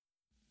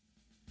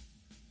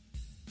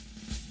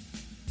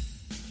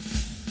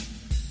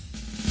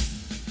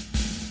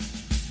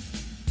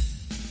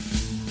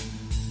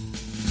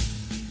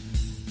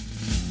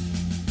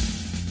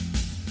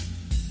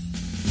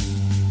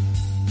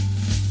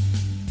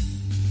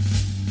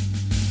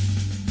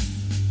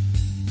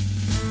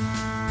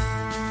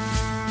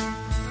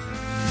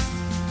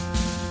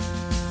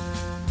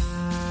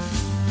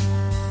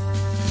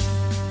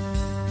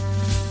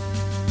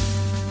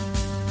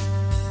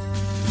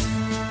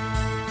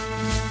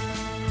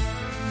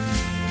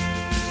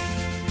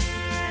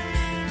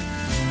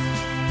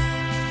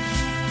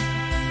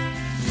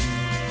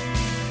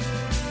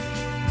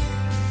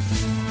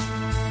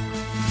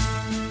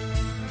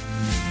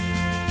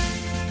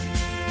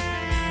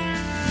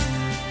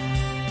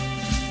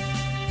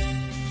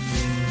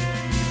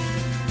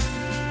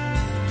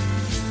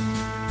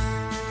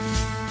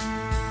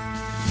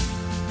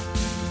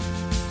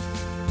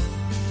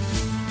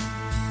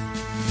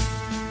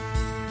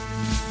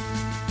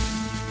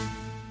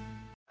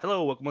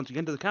Hello, welcome once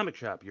again to the Comic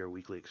Shop, your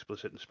weekly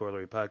explicit and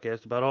spoilery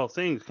podcast about all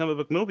things comic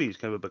book movies,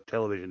 comic book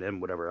television, and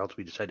whatever else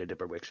we decide to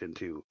dip our wicks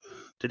into.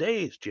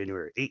 Today is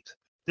January 8th.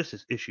 This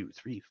is issue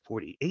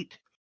 348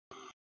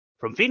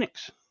 from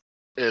Phoenix.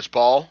 It's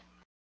Paul.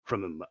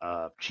 From,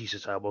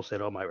 Jesus, I almost said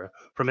Elmira.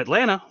 From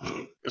Atlanta.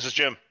 This is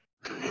Jim.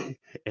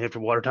 And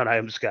from Watertown, I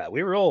am Scott.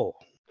 We roll.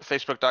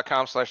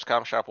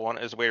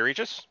 Facebook.com/comicshop1 is the way to reach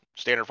us.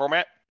 Standard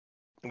format.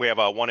 We have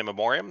one in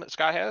memoriam that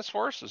Scott has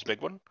for us. It's a big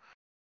one.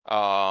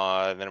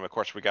 And then, of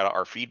course, we got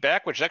our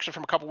feedback, which is actually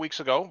from a couple weeks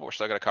ago, but we're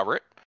still going to cover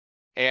it.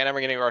 And then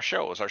we're getting to our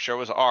shows. Our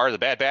shows are The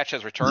Bad Batch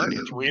has returned.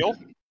 It's real.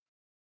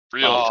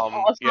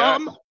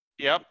 Awesome.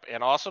 Yep.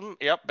 And awesome.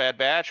 Yep. Bad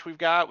Batch we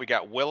got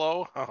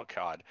Willow. Oh,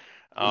 God.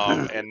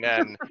 And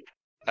then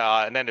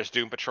there's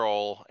Doom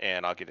Patrol,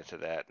 and I'll get into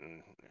that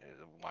and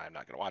why I'm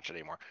not going to watch it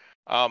anymore.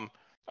 I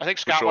think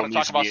Scott wanted to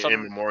talk about some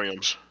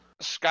memoriams.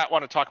 Scott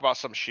wanted to talk about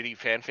some shitty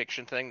fan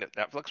fiction thing that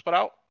Netflix put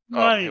out.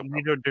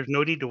 There's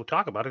no need to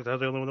talk about it because I was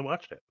the only one that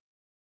watched it.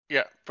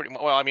 Yeah, pretty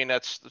much. Well, I mean,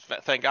 that's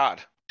thank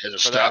God. Has it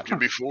stopped you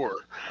before?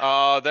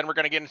 Then we're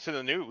going to get into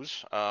the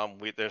news.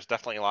 There's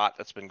definitely a lot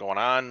that's been going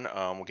on.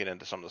 We'll get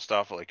into some of the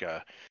stuff like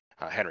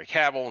Henry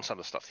Cavill and some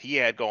of the stuff he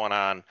had going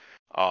on.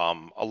 A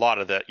lot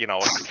of the,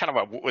 kind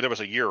of there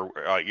was a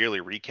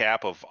yearly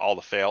recap of all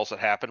the fails that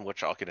happened,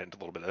 which I'll get into a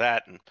little bit of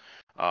that. And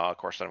of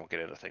course, then we'll get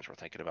into things we're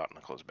thinking about in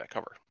the closing back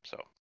cover.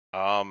 So,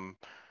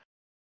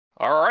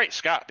 all right,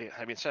 Scott,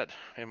 that being said,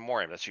 in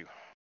memoriam, that's you.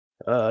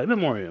 In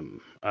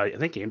memoriam. I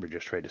think Amber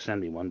just tried to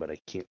send me one, but I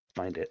can't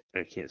find it.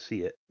 I can't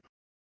see it.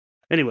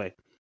 Anyway,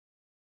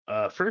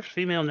 first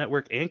female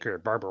network anchor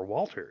Barbara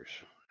Walters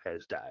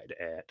has died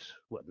at,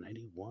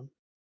 91?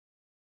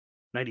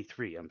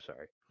 93, I'm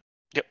sorry.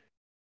 Yep.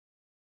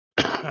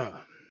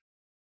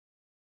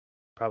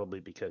 Probably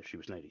because she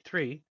was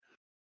 93.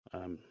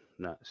 I'm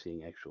not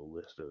seeing actual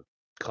list of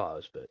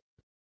cause, but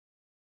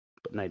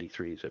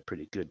 93 is a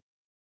pretty good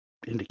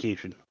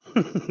indication.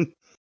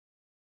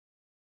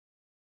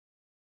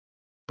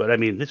 But I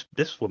mean,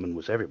 this woman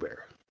was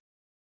everywhere.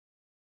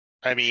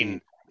 I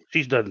mean,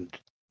 she's done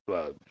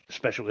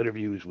special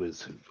interviews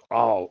with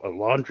a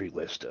laundry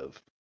list of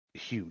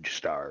huge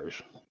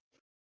stars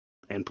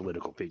and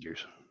political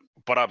figures.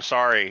 But I'm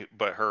sorry,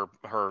 but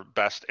her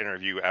best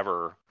interview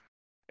ever,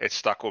 it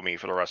stuck with me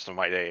for the rest of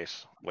my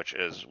days, which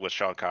is with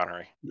Sean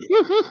Connery.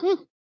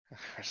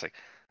 It's like,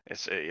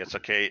 it's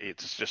okay.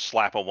 It's just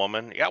slap a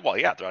woman. Yeah, well,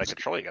 yeah, they're out of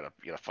control. You gotta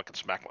fucking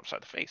smack them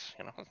upside the face.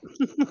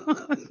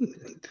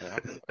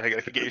 I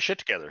gotta get your shit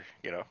together.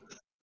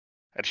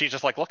 And she's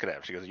just like looking at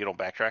him. She goes, "You don't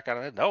backtrack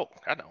on it?" No,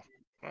 I know.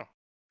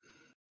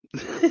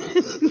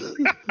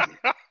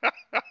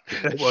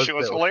 She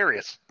was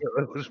hilarious.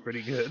 It was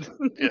pretty good.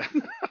 Yeah.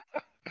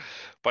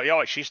 But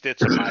like she did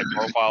some high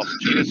profile.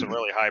 She did some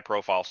really high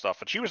profile stuff,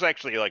 and she was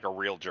actually like a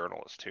real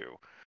journalist too.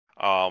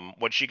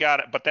 When she got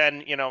it, but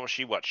then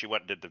she went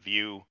and did The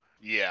View.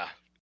 Yeah.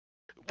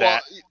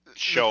 That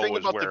show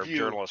is where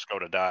journalists go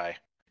to die.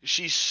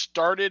 She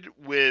started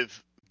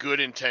with good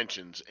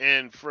intentions,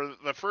 and for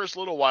the first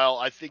little while,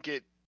 I think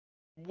it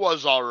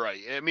was all right.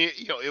 I mean,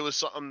 it was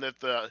something that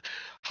the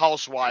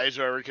housewives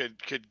or whatever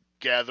could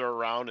gather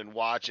around and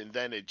watch, and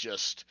then it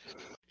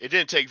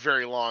didn't take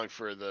very long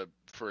for it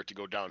to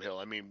go downhill.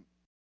 I mean,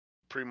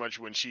 pretty much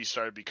when she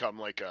started become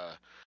like a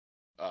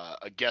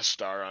guest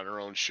star on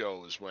her own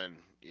shows, when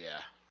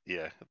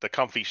the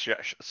Comfy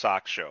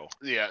Sock Show.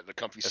 Yeah, the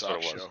Comfy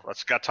Sock Show.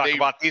 Let's talk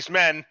about these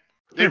men.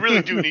 They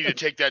really do need to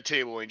take that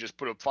table and just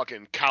put a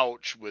fucking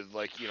couch with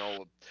a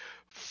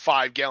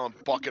 5-gallon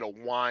bucket of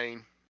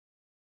wine.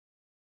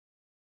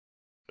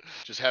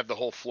 Just have the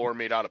whole floor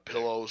made out of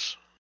pillows.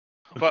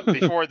 But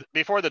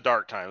before the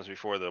dark times,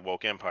 before the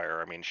woke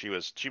empire, I mean, she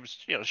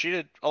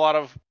did a lot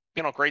of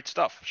great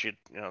stuff. She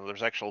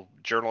there's actual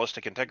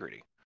journalistic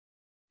integrity.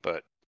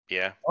 But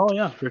yeah. Oh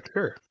yeah, for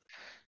sure.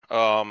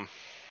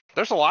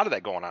 There's a lot of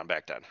that going on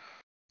back then,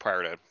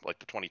 prior to like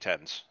the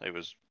 2010s.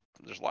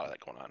 There's a lot of that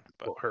going on.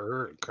 But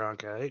her and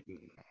Cronkite.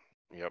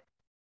 Yep.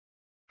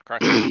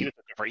 Cronkite,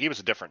 he was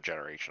a different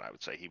generation, I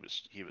would say. He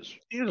was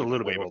a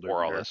little way bit older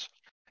before all this.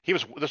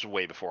 This was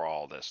way before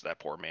all this. That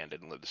poor man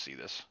didn't live to see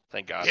this.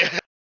 Thank God. Yeah.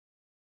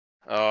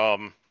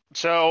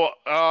 So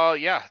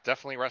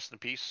definitely rest in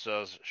peace.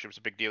 She was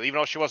a big deal, even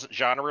though she wasn't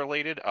genre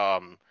related.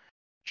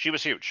 She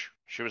was huge.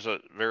 She was a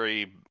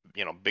very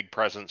big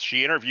presence.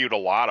 She interviewed a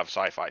lot of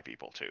sci-fi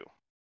people too.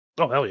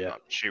 Oh hell yeah.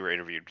 She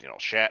interviewed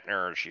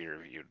Shatner. She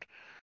interviewed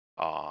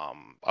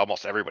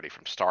almost everybody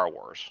from Star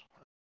Wars,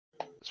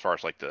 as far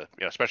as like the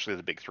especially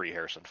the big three: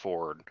 Harrison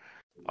Ford,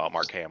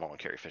 Mark Hamill, and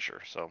Carrie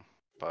Fisher. So,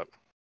 but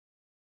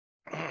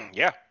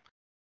yeah,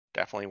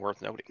 definitely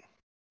worth noting.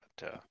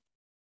 But,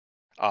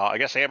 I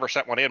guess Amber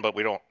sent one in, but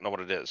we don't know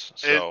what it is.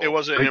 So it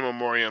wasn't in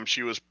memoriam.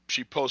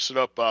 She posted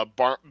up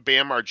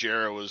Bam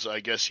Margera was, I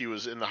guess he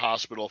was in the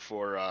hospital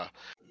for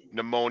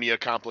pneumonia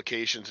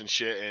complications and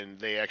shit, and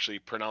they actually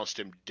pronounced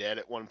him dead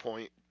at one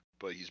point,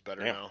 but he's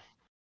better now.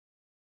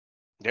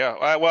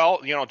 Yeah, well,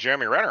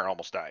 Jeremy Renner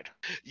almost died.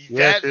 We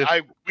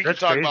can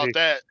talk about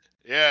that.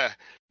 Yeah,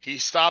 he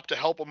stopped to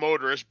help a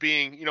motorist,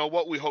 being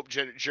what we hope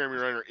Jeremy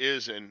Renner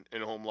is in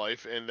home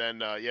life, and then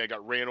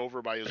got ran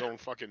over by his own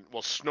fucking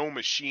snow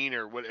machine,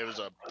 or what it was,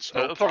 a snow It's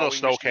one of those plowing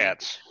snow machine.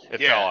 cats. It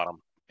fell Yeah. on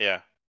him.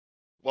 Yeah.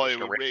 Well,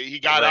 Just he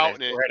got out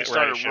and it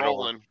started shit over.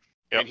 rolling,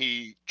 Yep. and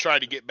he tried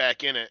to get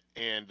back in it,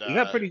 and He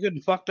got pretty good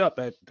and fucked up.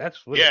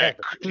 That's what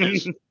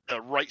happened.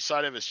 the right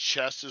side of his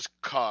chest is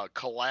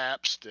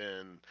collapsed,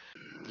 and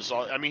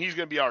I mean, he's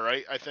gonna be all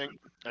right. I think.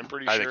 I'm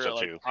pretty sure. I think so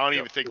like, too. I don't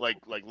even think like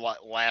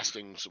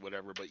lastings,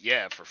 whatever. But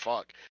yeah, for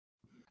fuck.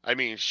 I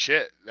mean,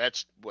 shit.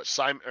 That's what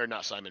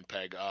not Simon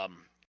Pegg.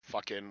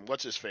 Fucking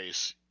what's his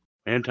face?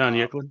 Anton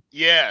Yecklin?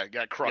 Yeah,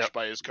 got crushed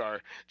by his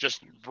car.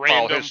 Just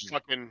random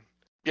fucking.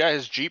 Yeah,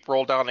 his Jeep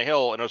rolled down the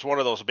hill, and it was one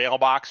of those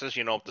mailboxes,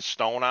 with the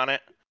stone on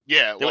it.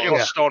 Yeah, well, it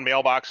was stone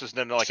mailboxes,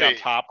 and then on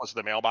top was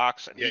the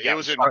mailbox, and he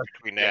got stuck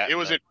between that. It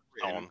was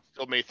stone.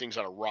 Still made things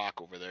out of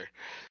rock over there.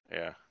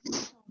 Yeah.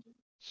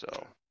 So,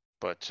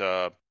 but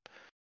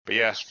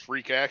yeah,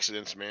 freak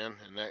accidents, man,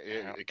 and that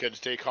it could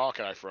take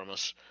Hawkeye from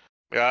us.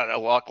 Yeah,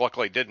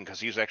 luckily didn't, because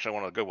he's actually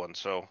one of the good ones.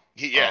 So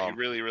he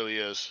really, really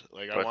is.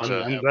 Like,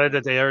 I'm glad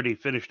that they already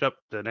finished up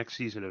the next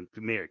season of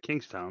Mayor of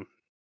Kingstown,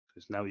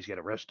 because now he's got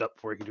to rest up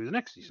before he can do the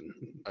next season.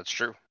 That's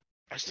true.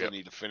 I still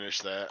need to finish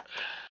that.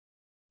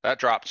 That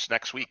drops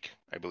next week,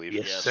 I believe.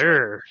 Yes,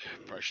 sir. So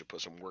probably should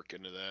put some work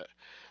into that.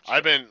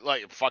 I've been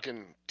like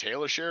fucking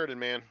Taylor Sheridan,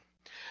 man.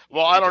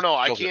 Well, I don't know.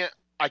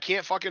 I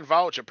can't fucking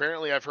vouch.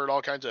 Apparently, I've heard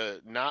all kinds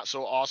of not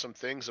so awesome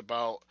things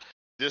about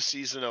this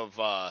season of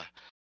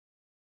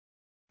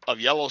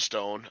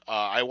Yellowstone.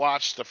 I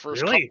watched the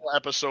first couple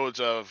episodes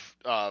of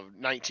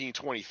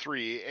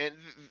 1923, and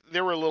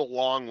they were a little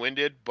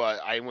long-winded, but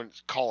I wouldn't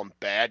call them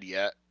bad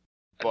yet.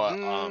 But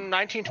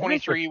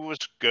 1923 was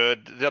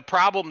good. The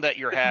problem that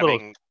you're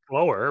having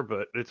slower,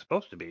 but it's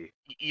supposed to be.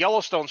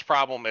 Yellowstone's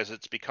problem is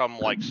it's become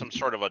like some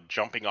sort of a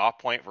jumping off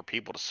point for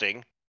people to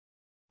sing.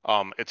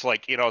 It's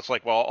like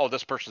well,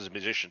 this person's a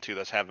musician too.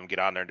 Let's have them get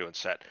on there and doing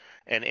set.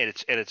 And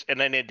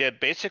then it did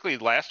basically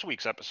last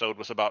week's episode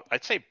was about,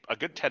 I'd say a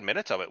good 10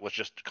 minutes of it was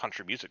just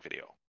country music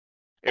video.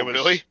 It was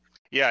really?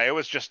 Yeah, it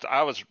was just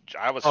I was.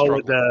 Oh,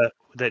 with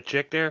that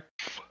chick there?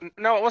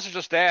 No, it wasn't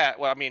just that.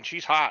 Well, I mean,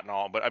 she's hot and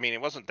all, but I mean,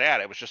 it wasn't that.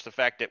 It was just the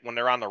fact that when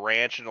they're on the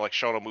ranch and like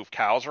showing them move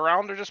cows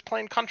around, they're just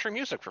playing country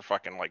music for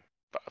fucking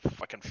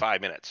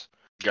 5 minutes.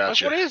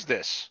 Gotcha. What is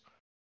this?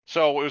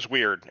 So it was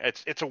weird.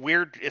 It's a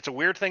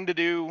weird thing to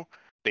do.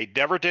 They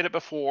never did it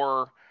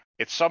before.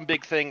 It's some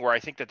big thing where I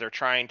think that they're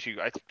trying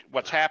to.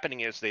 What's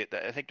happening is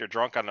I think they're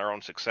drunk on their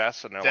own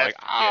success, and they're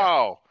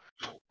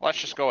let's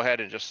just go ahead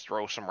and just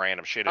throw some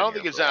random shit. I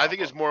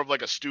think it's more of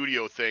like a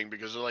studio thing,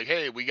 because they're like,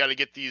 hey, we got to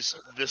get this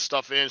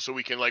stuff in so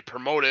we can like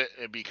promote it,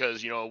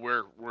 because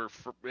we're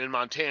in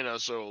Montana,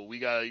 so we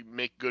got to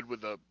make good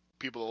with the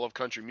people that love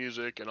country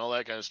music and all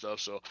that kind of stuff.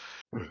 So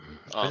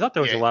I thought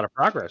there was a lot of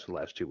progress in the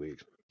last 2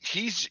 weeks.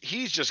 He's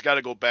just got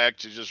to go back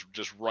to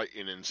just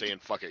writing and saying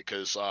fuck it,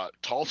 because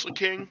Tulsa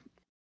King,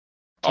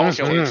 King's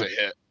a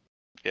hit.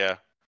 Yeah,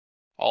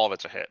 all of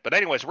it's a hit. But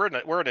anyways, we're in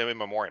the in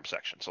memoriam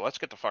section, so let's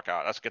get the fuck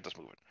out. Let's get this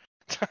moving.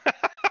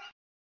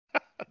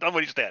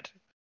 Nobody's dead.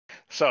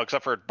 So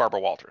except for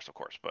Barbara Walters, of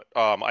course. But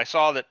I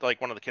saw that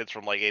like one of the kids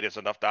from like 8 Is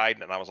Enough died,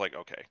 and I was like,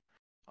 okay.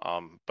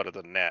 But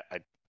other than that,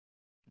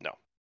 no.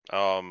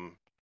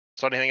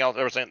 So anything else?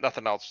 There was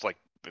nothing else like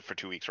for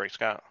 2 weeks, right,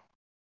 Scott?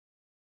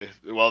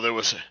 Well, there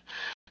was.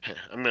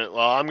 I'm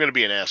gonna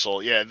be an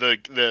asshole. Yeah,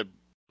 the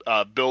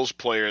Bills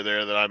player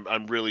there that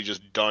I'm really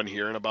just done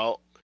hearing about,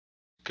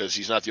 because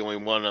he's not the only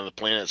one on the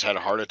planet that's had a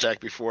heart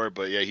attack before.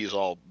 But yeah, he's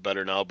all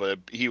better now. But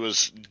he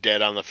was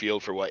dead on the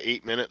field for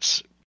 8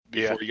 minutes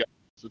before he got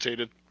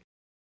resuscitated.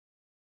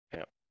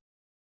 Yeah.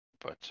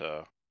 But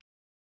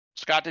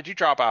Scott, did you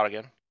drop out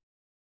again?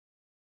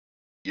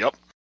 Yep.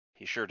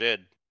 He sure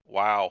did.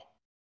 Wow.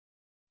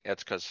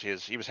 That's because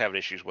he was having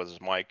issues with his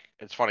mic.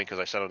 It's funny because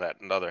I sent him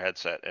that another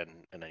headset, and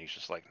then he's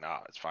just like, nah,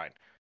 it's fine.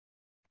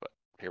 But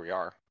here we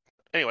are.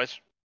 Anyways.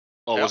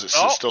 Was it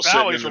still sitting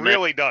in the now he's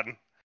really done.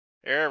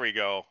 There we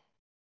go.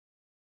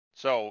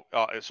 So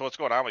what's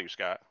going on with you,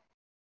 Scott?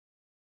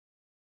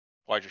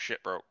 Why'd your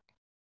shit broke?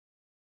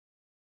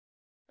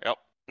 Yep.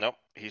 Nope.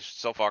 He's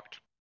still fucked.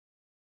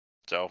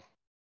 So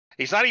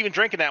he's not even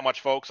drinking that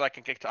much, folks. I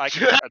can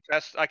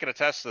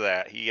attest to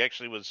that. He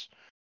actually was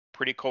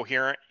pretty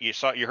coherent. You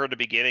heard the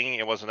beginning.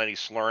 It wasn't any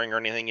slurring or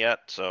anything yet.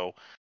 So,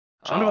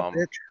 son of a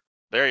bitch.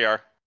 There you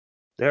are.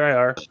 There I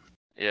are.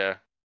 Yeah.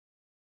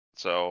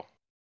 So,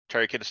 tell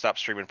your kid to stop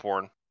streaming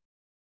porn.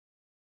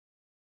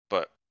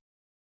 But,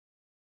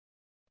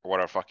 or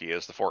whatever the fuck he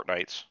is, the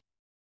Fortnites.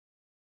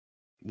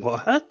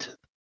 What?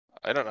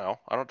 I don't know.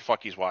 I don't know what the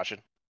fuck he's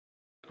watching.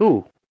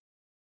 Who?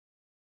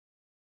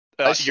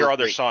 Your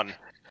other son.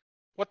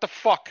 What the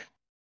fuck?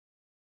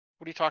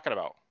 What are you talking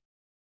about?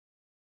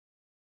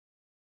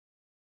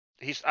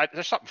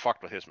 There's something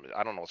fucked with his.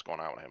 I don't know what's going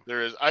on with him.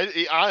 There is.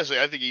 Honestly,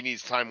 I think he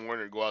needs Time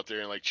Warner to go out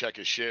there and like check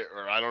his shit,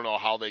 or I don't know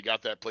how they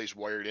got that place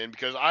wired in,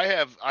 because I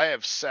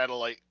have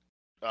satellite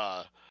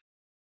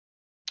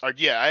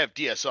Yeah, I have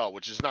DSL,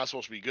 which is not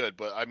supposed to be good,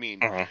 but I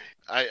mean,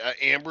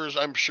 Amber's,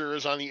 I'm sure,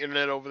 is on the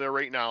internet over there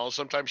right now.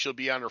 Sometimes she'll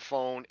be on her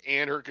phone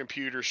and her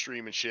computer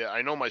streaming shit.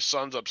 I know my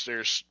son's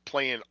upstairs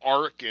playing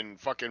Ark and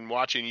fucking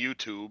watching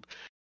YouTube.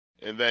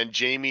 And then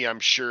Jamie, I'm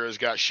sure, has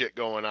got shit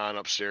going on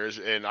upstairs,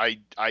 and I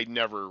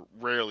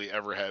rarely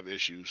ever have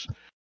issues.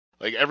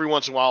 Like every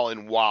once in a while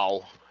in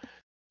WoW.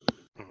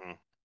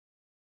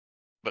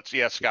 But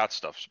yeah, Scott's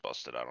stuff's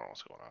busted. I don't know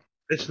what's going on.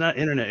 It's not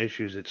internet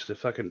issues. It's the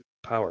fucking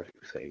power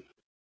thing.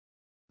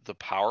 The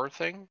power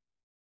thing?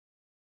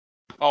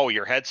 Oh,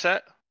 your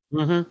headset?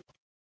 Mm-hmm.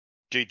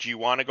 Did you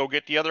want to go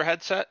get the other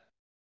headset?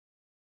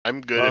 I'm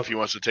good if he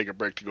wants to take a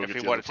break to go get the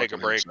other want to take a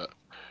break. headset.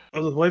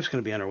 Well, the wife's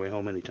going to be on her way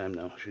home anytime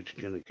now. She's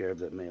going to grab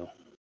that mail.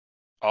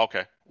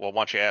 Okay. Well,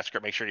 once you ask her,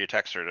 make sure you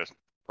text her to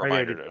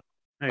remind her to.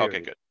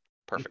 Okay, good.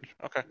 Perfect.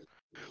 Okay.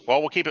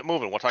 Well, we'll keep it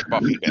moving. We'll talk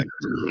about feedback.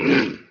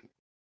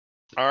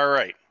 All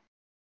right.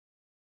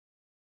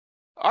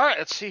 All right,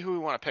 let's see who we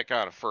want to pick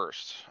out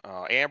first.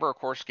 Amber, of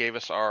course, gave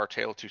us our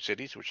Tale of Two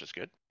Cities, which is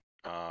good.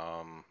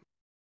 Now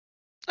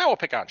we'll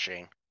pick on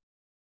Shane.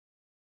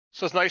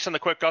 So it's nice and the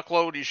quick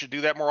upload. You should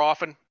do that more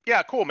often.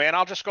 Yeah, cool, man.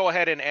 I'll just go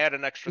ahead and add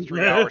an extra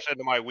 3 hours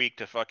into my week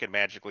to fucking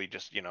magically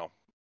just you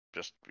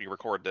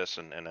record this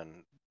and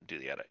then do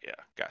the edit. Yeah,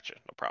 gotcha.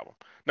 No problem.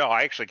 No,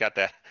 I actually got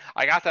that.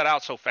 I got that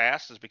out so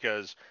fast is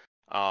because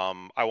I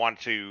didn't want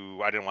to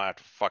have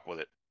to fuck with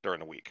it during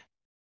the week.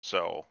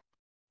 So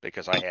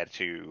because I had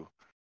to.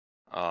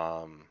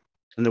 And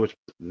there was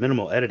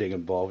minimal editing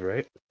involved,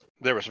 right?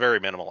 There was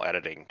very minimal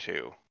editing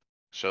too.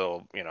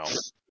 So,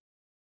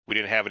 we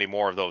didn't have any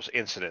more of those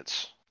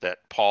incidents that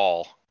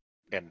Paul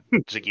and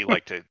Ziggy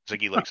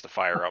likes to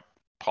fire up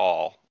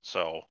Paul.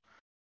 So,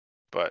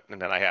 and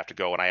then I have to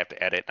go and I have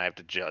to edit and I have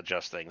to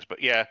adjust things.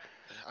 But yeah,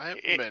 I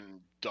haven't been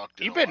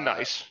ducked. You've been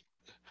nice.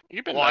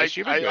 You've been nice.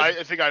 You've been good.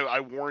 I think I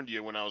warned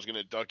you when I was going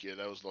to duck you.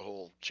 That was the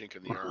whole chink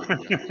in the armor.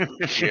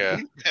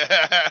 Yeah.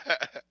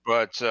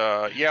 But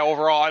yeah,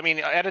 overall, I mean,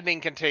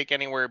 editing can take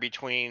anywhere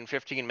between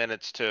 15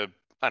 minutes to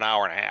an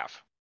hour and a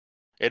half.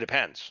 It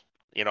depends,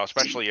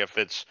 especially if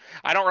it's.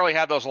 I don't really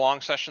have those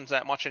long sessions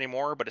that much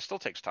anymore, but it still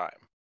takes time.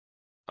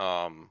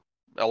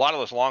 A lot of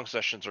those long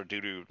sessions are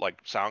due to like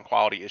sound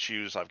quality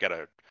issues. I've got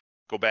to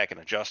go back and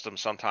adjust them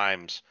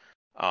sometimes.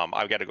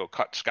 I've got to go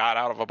cut Scott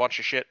out of a bunch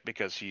of shit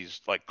because he's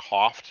like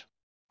coughed.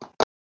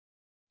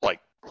 Like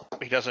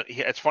he doesn't.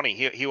 It's funny.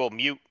 He will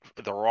mute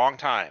at the wrong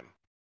time,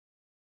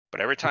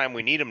 but every time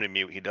we need him to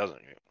mute, he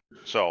doesn't mute.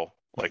 So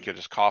like he'll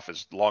just cough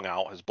his lung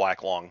out, his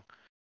black lung,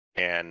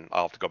 and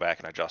I'll have to go back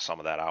and adjust some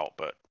of that out.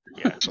 But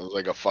yeah, sounds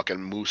like a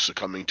fucking moose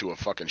succumbing to a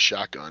fucking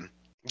shotgun.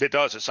 It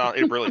does.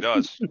 It really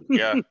does.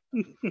 Yeah.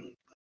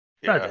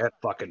 Not that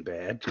fucking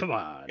bad. Come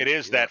on. It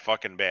is that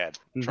fucking bad.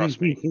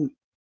 Trust me.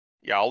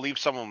 Yeah, I'll leave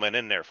some of them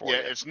in there for you.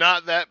 Yeah, it's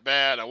not that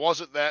bad. I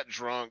wasn't that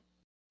drunk.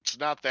 It's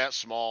not that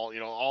small.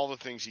 All the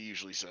things he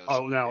usually says.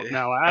 Oh, no.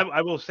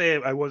 I will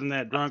say I wasn't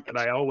that drunk, but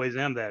I always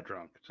am that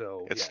drunk.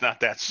 So it's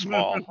not that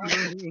small.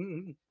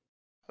 That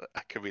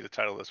could be the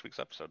title of this week's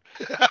episode.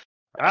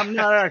 I'm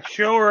not a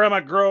shower. I'm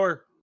a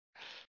grower.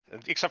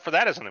 Except for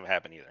that doesn't even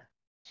happen either.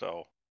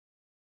 So,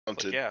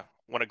 yeah,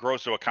 when it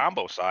grows to a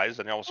combo size,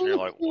 then all of a sudden you're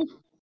like, well,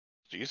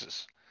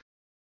 Jesus.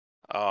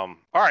 All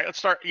right, let's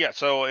start. Yeah,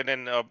 so and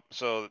then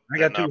so I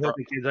got 2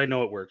 healthy kids. I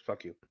know it works.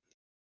 Fuck you.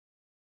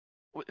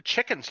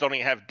 Chickens don't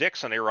even have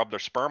dicks, and they rub their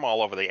sperm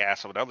all over the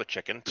ass of another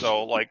chicken.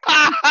 So like,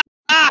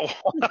 that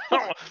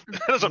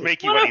doesn't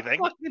make you anything.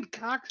 Fucking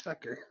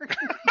cocksucker.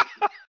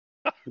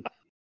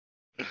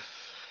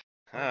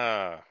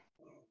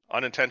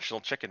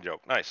 Unintentional chicken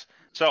joke. Nice.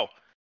 So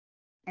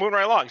moving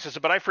right along. He says,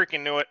 but I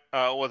freaking knew it.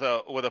 With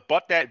a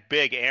butt that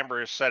big,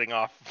 Amber is setting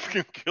off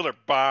killer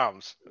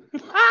bombs.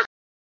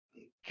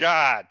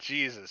 God,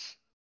 Jesus.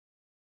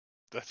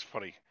 That's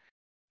funny.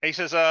 He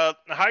says,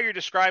 how you're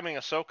describing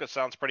Ahsoka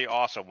sounds pretty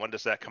awesome. When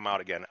does that come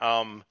out again?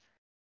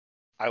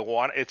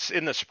 It's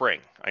in the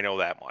spring. I know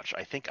that much.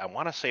 I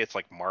want to say it's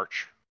like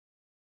March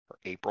or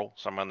April,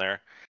 somewhere in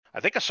there. I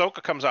think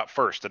Ahsoka comes out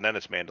first, and then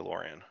it's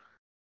Mandalorian.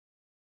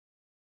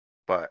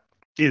 But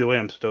either way,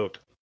 I'm stoked.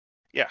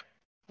 Yeah.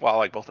 Well, I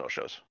like both those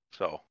shows.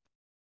 So,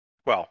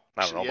 well,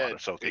 I don't know about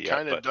Ahsoka yet. It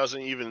kind of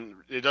doesn't even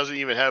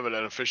have an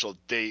official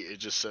date. It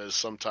just says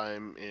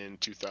sometime in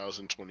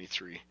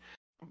 2023.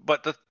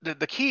 But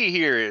the key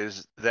here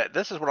is that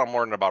this is what I'm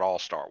learning about all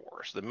Star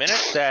Wars. The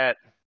minute that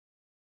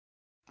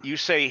you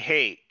say,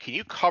 hey, can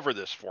you cover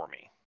this for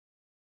me?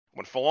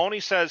 When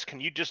Filoni says,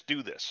 can you just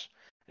do this?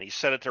 And he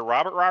said it to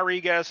Robert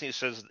Rodriguez, and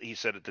he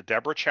said it to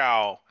Deborah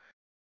Chow,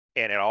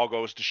 and it all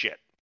goes to shit.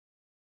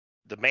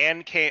 The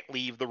man can't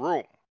leave the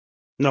room.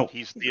 No.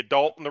 He's the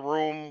adult in the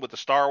room with the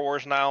Star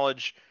Wars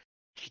knowledge.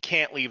 He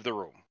can't leave the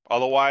room.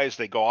 Otherwise,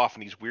 they go off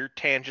in these weird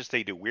tangents.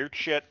 They do weird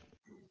shit.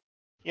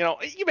 You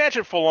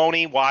imagine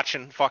Filoni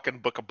watching fucking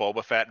Book of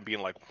Boba Fett and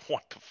being like,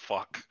 what the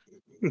fuck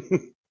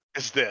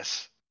is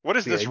this? What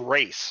is this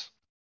race?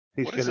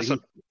 He's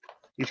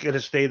going to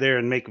stay there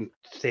and make him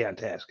stay on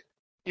task.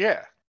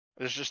 Yeah.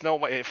 There's just no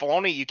way.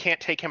 Filoni, you can't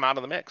take him out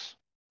of the mix.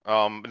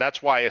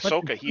 That's why But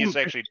Ahsoka, he's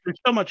actually, there's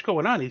so much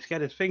going on. He's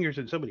got his fingers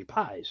in so many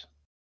pies.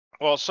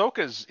 well,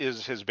 Ahsoka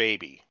is his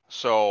baby,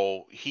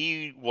 so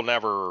he will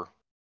never.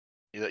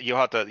 You'll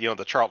have to,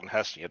 the Charlton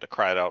Heston, you have to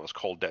cry it out with his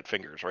cold dead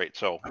fingers, right?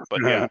 So,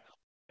 but yeah,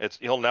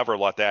 he'll never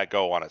let that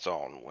go on its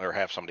own or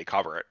have somebody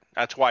cover it.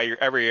 That's why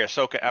every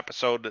Ahsoka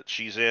episode that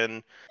she's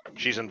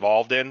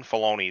involved in,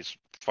 Filoni's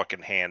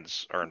fucking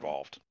hands are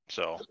involved.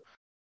 So,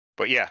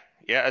 but yeah,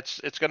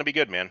 it's gonna be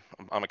good, man.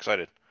 I'm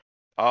excited.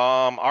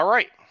 All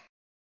right.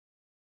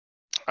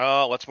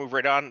 Let's move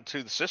right on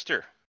to the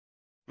sister,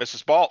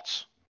 Mrs.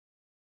 Baltz.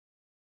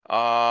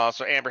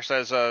 So Amber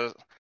says,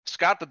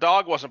 Scott the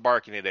dog wasn't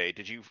barking today.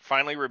 Did you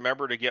finally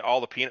remember to get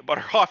all the peanut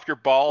butter off your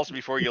balls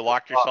before you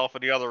locked yourself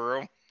in the other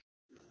room?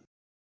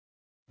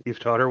 You've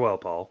taught her well,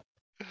 Paul.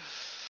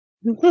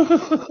 That's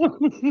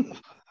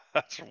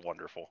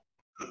wonderful.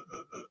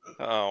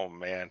 Oh,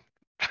 man.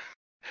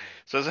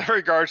 Says, in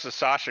regards to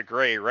Sasha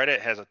Grey,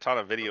 Reddit has a ton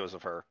of videos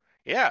of her.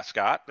 Yeah,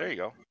 Scott, there you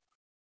go.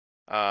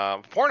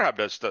 Pornhub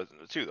does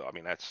too, though. I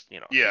mean, that's,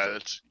 Yeah,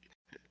 that's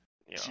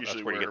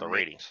usually where you get the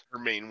ratings. Her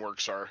main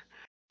works are.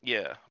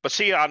 Yeah, but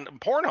see, on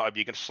Pornhub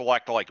you can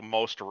select like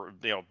most,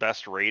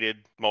 best rated,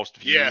 most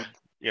viewed. Yeah.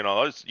 You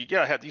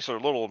gotta have, these are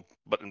little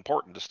but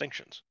important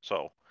distinctions.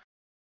 So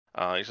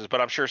he says, but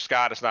I'm sure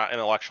Scott is not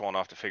intellectual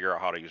enough to figure out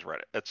how to use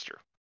Reddit. That's true.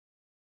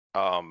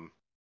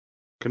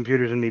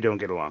 Computers and me don't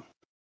get along.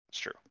 It's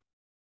true.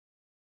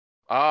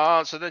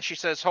 So then she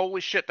says,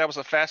 holy shit, that was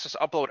the fastest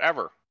upload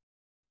ever.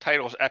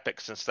 Title's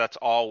epic, since that's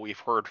all we've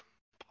heard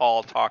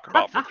Paul talk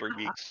about for 3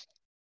 weeks.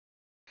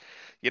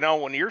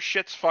 When your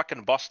shit's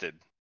fucking busted.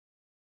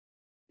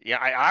 Yeah,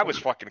 I was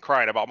fucking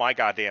crying about my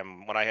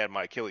goddamn, when I had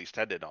my Achilles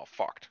tendon all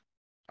fucked.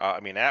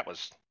 I mean,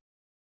 it's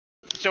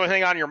the only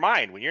thing on your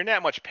mind when you're in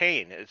that much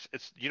pain.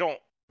 It's you don't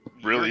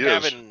really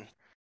is.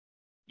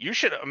 You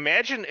should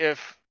imagine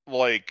if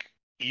like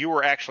you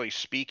were actually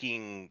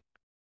speaking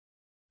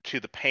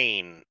to the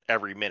pain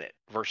every minute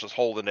versus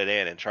holding it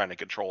in and trying to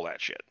control that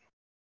shit.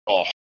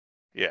 Oh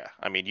yeah,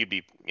 I mean, you'd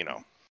be,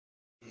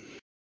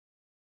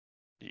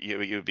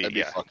 You'd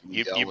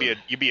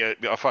be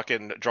a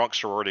fucking drunk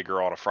sorority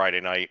girl on a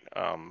Friday night.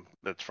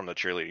 That's from the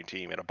cheerleading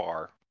team in a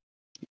bar.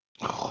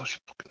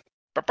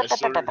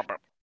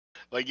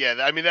 Like, yeah,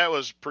 I mean, that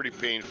was pretty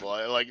painful.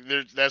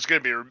 That's gonna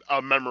be a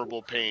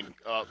memorable pain.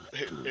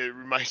 It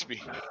reminds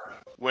me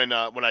when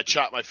I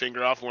chopped my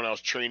finger off when I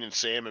was training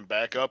Sam in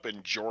backup,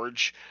 and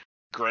George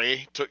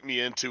Gray took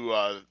me into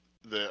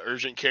the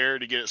urgent care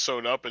to get it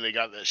sewn up, and they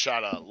got that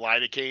shot of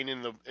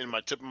lidocaine in my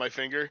tip of my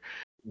finger.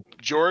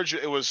 George,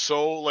 it was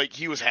so, like,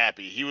 he was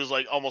happy. He was,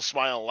 like, almost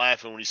smiling,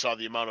 laughing when he saw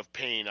the amount of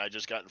pain I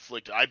just got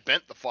inflicted. I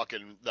bent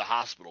the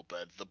hospital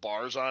bed, the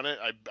bars on it.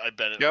 I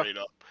bent it right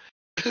up.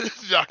 The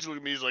doctor looked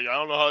at me, he's like, I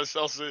don't know how this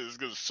else is. It's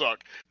going to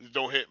suck.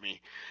 Don't hit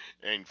me.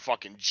 And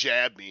fucking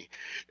jabbed me.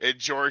 And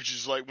George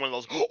is, like, one of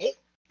those, oh,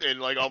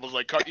 and, like, almost,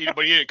 like, but he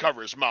didn't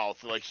cover his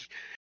mouth. Like,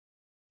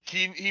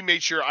 he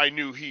made sure I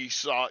knew he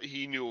was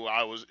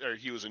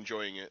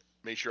enjoying it.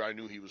 Made sure I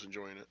knew he was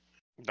enjoying it.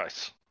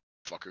 Nice.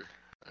 Fucker.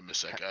 I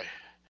miss that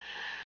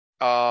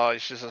guy.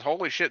 She says,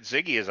 holy shit,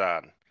 Ziggy is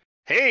on.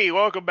 Hey,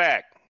 welcome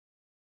back.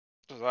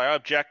 Says, I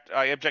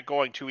object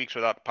going 2 weeks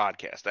without the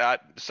podcast. The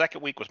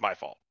second week was my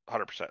fault,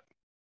 100%.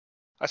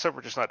 I said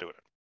we're just not doing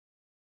it.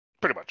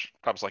 Pretty much.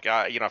 I was like,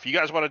 if you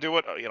guys want to do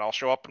it, I'll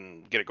show up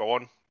and get it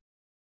going.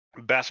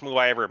 Best move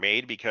I ever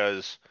made,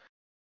 because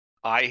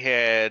I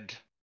had,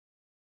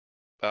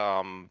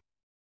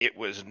 it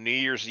was New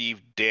Year's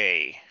Eve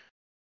day,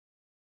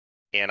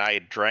 and I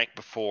had drank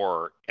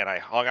before, and I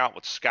hung out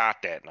with Scott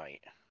that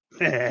night.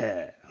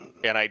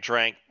 And I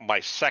drank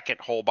my second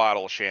whole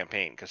bottle of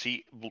champagne, because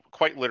he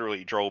quite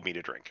literally drove me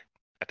to drink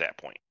at that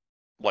point.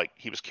 Like,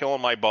 he was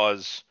killing my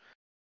buzz.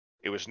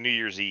 It was New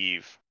Year's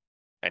Eve,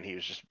 and he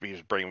was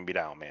bringing me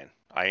down, man.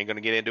 I ain't going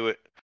to get into it.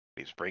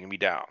 He was bringing me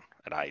down,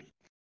 and I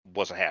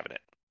wasn't having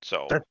it.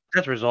 So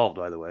that's resolved,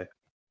 by the way.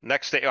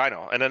 Next day, I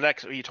know. And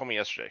he told me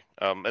yesterday.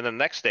 And the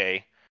next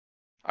day,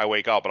 I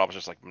wake up, and I was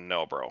just like,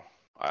 no, bro,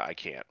 I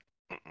can't.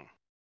 Mm-mm.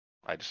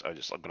 I'm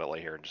gonna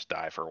lay here and just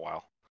die for a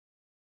while.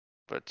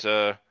 But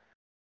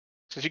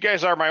since you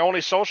guys are my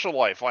only social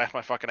life, laugh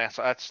my fucking ass.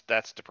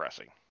 That's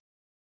depressing.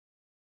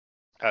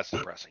 That's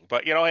depressing.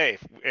 But hey,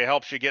 if it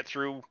helps you get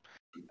through,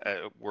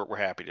 we're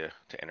happy to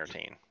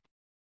entertain.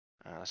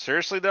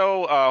 Seriously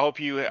though,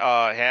 hope you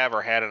have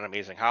or had an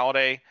amazing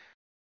holiday.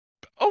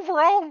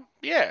 Overall,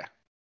 yeah,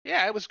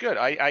 it was good.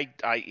 I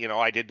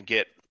didn't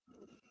get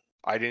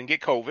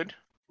COVID.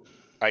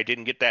 I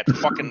didn't get that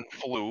fucking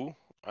flu.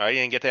 I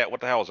didn't get that.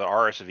 What the hell is it?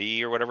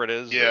 RSV or whatever it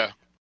is? Yeah.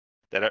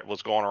 That it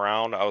was going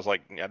around. I was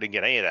like, I didn't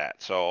get any of that.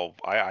 So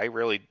I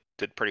really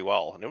did pretty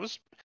well. And it was,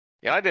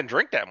 I didn't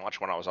drink that much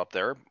when I was up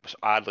there,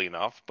 oddly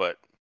enough. But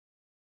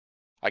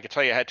I could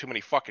tell you I had too many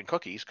fucking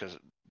cookies, because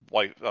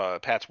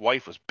Pat's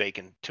wife was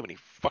baking too many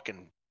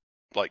fucking,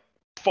 like,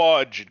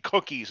 fudge and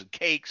cookies and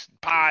cakes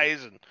and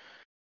pies. And,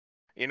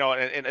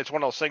 and it's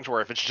one of those things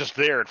where if it's just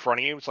there in front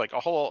of you, it's like,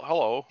 oh,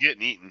 hello.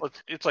 Getting eaten.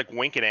 It's like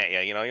winking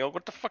at you,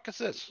 what the fuck is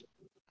this?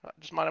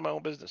 Just minding my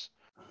own business.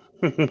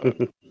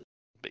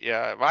 But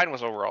yeah, mine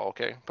was overall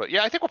okay. But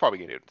yeah, I think we'll probably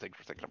get it. Things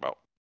we're thinking about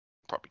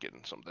probably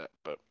getting some of that.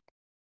 But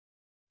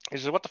he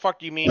says, "What the fuck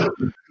do you mean?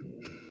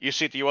 You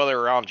see it the other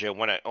way around, Jim?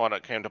 When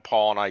it came to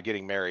Paul and I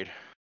getting married,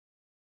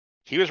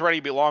 he was ready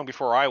to be long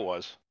before I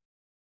was.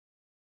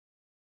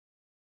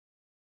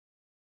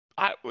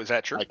 Was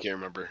that true? I can't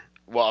remember.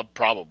 Well,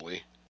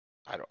 probably.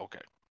 I don't.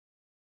 Okay.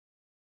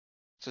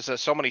 So it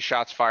says so many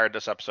shots fired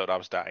this episode. I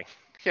was dying.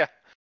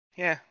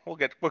 Yeah. We'll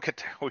get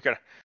there.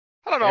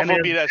 I don't know if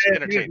it'll be that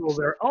entertaining.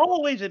 They're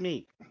always at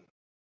me.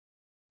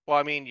 Well,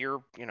 I mean,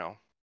 you're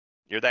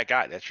that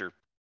guy. That's your.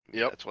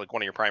 Yep. That's like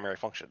one of your primary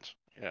functions.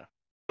 Yeah.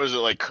 Was it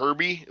like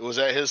Kirby? Was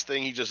that his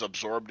thing? He just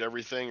absorbed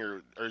everything,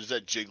 or is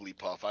that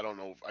Jigglypuff? I don't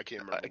know. I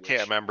can't remember. I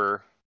can't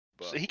remember.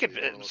 So he could.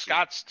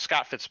 Scott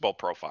fits both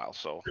profiles.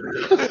 So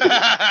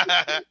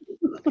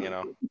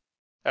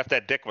after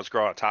that dick was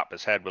growing on top of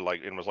his head, but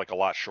like it was like a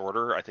lot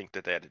shorter. I think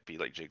that had to be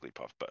like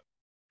Jigglypuff, but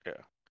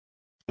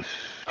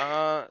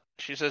yeah.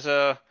 She says,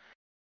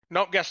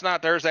 nope, guess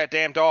not. There's that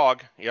damn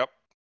dog. Yep.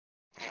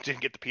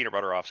 Didn't get the peanut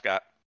butter off,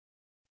 Scott.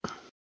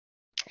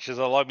 She says,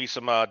 I love me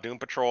some Doom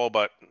Patrol,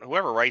 but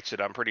whoever writes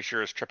it, I'm pretty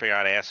sure is tripping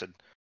on acid.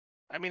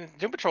 I mean,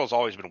 Doom Patrol's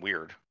always been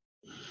weird.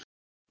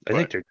 I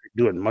think they're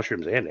doing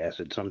mushrooms and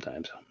acid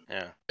sometimes.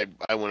 Yeah.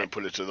 I wouldn't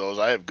put it to those.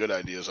 I have good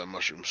ideas on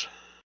mushrooms.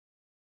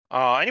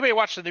 Anybody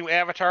watch the new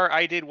Avatar?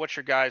 I did. What's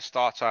your guys'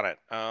 thoughts on it?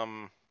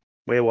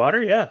 Way of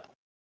Water, yeah.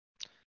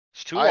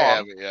 It's too long. I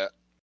haven't yet.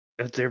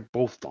 They're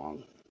both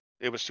long.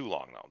 It was too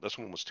long, though. This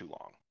one was too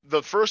long.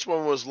 The first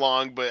one was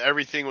long, but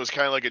everything was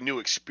kind of like a new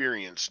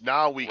experience.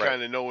 Now we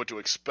kind of know what to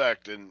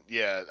expect, and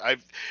yeah,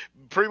 I've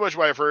pretty much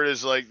what I've heard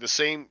is like the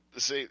same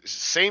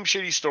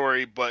shitty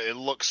story, but it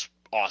looks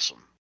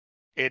awesome.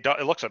 It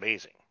looks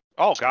amazing.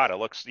 Oh god, it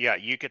looks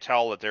you could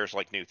tell that there's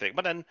like new thing.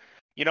 But then,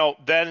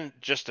 then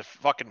just to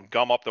fucking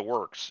gum up the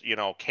works,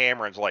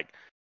 Cameron's like,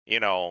 I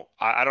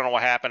don't know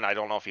what happened. I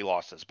don't know if he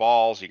lost his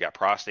balls, he got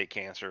prostate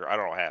cancer. I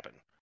don't know what happened.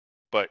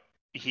 But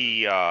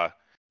he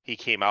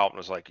came out and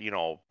was like,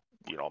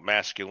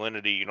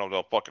 masculinity,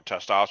 the fucking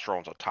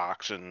testosterone's a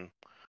toxin.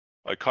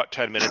 I cut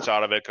 10 minutes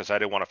out of it because I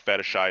didn't want to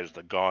fetishize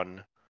the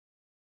gun.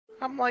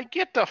 I'm like,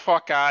 get the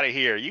fuck out of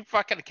here. You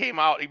fucking came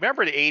out.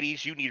 Remember the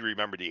 80s? You need to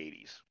remember the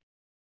 80s.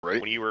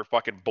 Right. When you were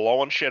fucking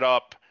blowing shit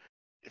up.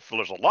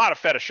 There's a lot of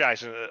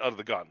fetishizing of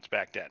the guns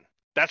back then.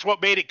 That's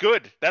what made it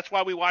good. That's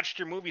why we watched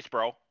your movies,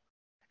 bro.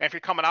 And if you're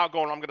coming out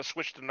going, I'm going to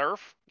switch to Nerf,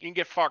 you can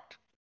get fucked.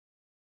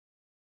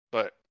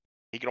 But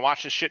you can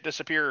watch this shit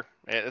disappear.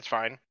 It's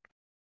fine.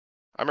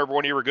 I remember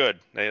when you were good.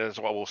 That's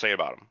what we'll say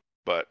about him.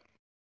 But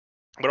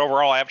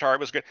overall, Avatar, it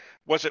was good.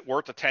 Was it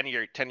worth a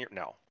 10-year?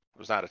 No, it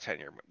was not a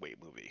 10-year wait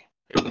movie.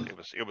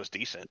 It was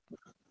decent.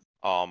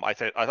 I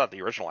thought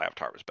the original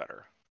Avatar was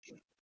better.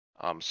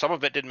 Some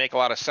of it didn't make a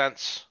lot of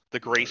sense. The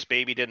Grace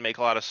baby didn't make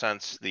a lot of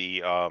sense.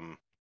 The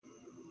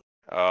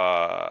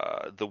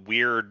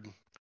weird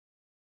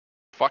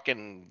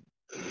fucking.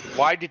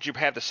 Why did you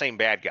have the same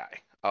bad guy?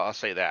 I'll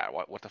say that.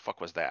 What the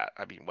fuck was that?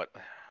 I mean, what?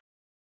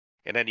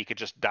 And then you could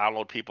just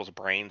download people's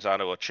brains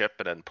onto a chip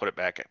and then put it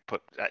back.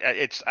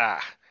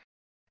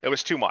 It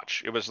was too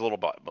much. It was a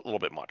little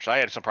bit much. I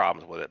had some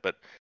problems with it, but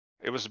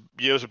it was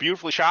a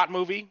beautifully shot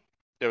movie.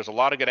 There was a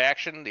lot of good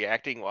action. The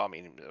acting, well, I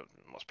mean,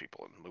 most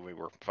people in the movie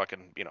were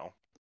fucking,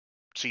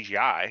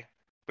 CGI,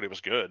 but it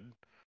was good.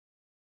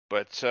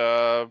 But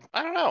I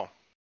don't know.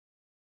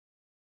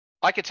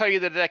 I can tell you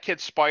that kid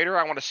Spider,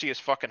 I want to see his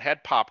fucking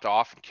head popped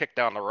off and kicked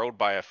down the road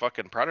by a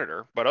fucking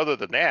predator. But other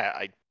than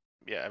that,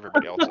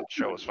 everybody else in the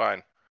show was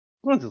fine.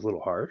 Well, it's a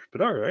little harsh,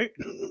 but all right.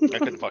 I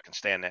couldn't fucking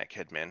stand that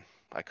kid, man.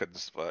 I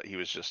couldn't. He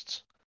was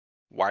just,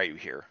 why are you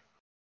here?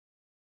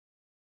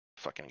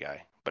 Fucking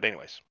guy. But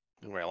anyways,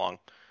 moving right along.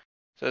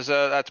 Says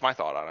that's my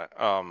thought on it.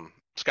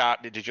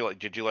 Scott, did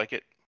you like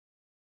it?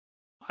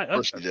 I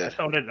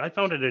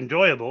found it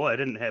enjoyable. I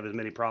didn't have as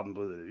many problems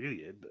with it as you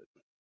did, but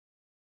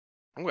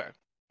okay.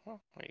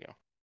 Well, there you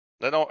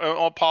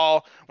go.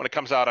 Paul, when it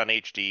comes out on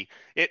HD,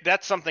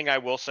 that's something I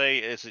will say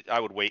is I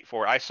would wait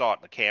for. I saw it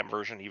in the cam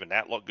version. Even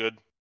that looked good.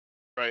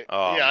 Right.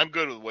 Yeah, I'm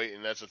good with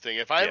waiting. That's the thing.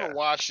 If I haven't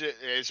watched it,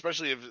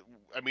 especially if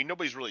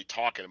nobody's really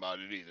talking about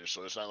it either,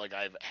 so it's not like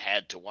I've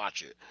had to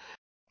watch it.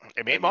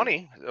 It made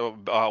money,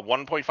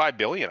 1.5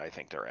 billion, I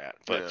think they're at,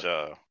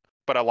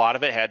 but a lot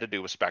of it had to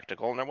do with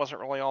spectacle, and there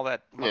wasn't really all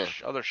that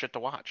much other shit to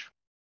watch.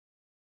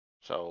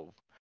 So,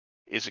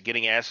 is it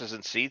getting asses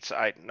in seats?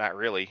 Not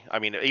really. I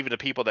mean, even the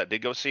people that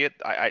did go see it,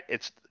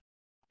 it's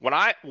when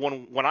I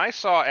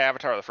saw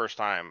Avatar the first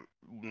time,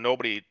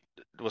 nobody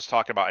was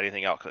talking about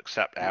anything else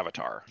except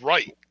Avatar.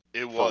 Right.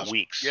 It was for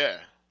weeks. Yeah.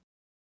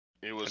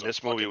 It was. And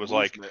this movie was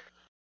like,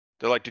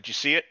 they're like, "Did you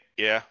see it?"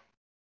 Yeah.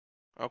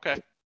 Okay.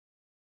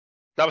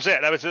 That was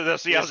it. That was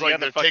the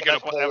end of fucking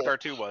Avatar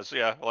 2 was.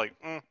 Yeah, like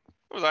it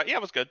was yeah,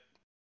 it was good.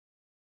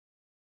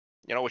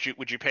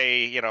 Would you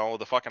pay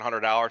the fucking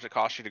 $100 it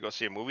costs you to go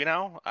see a movie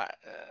now?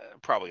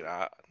 Probably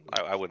not.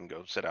 I wouldn't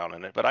go sit down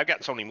in it. But I've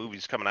got so many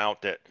movies coming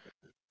out that,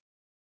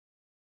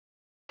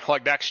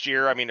 like next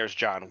year. I mean, there's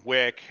John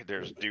Wick.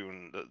 There's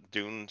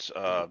Dune's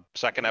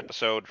second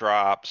episode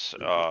drops.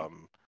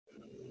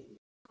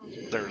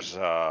 There's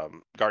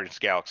Guardians of the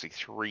Galaxy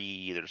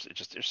 3. There's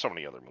so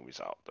many other movies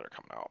out that are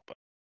coming out. But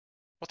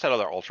what's that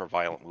other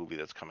ultra-violent movie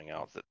that's coming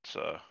out that's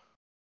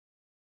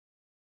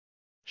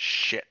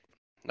shit?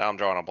 Now I'm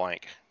drawing a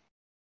blank.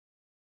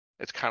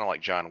 It's kind of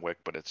like John Wick,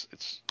 but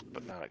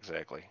but not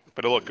exactly.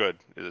 But it looked good.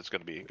 It's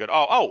going to be good.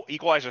 Oh,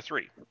 Equalizer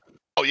 3.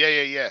 Oh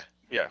yeah.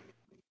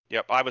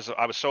 Yep. I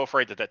was so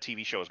afraid that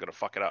TV show was going to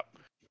fuck it up.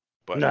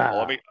 But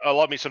Nah. I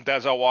love me some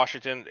Denzel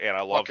Washington, and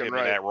I loved Fucking him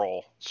in that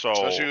role. So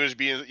especially when he was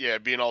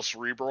being all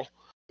cerebral.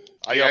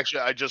 Yep.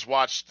 I just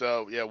watched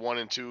 1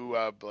 and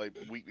 2 like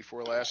week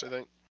before last, I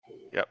think.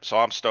 Yep. So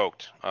I'm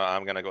stoked.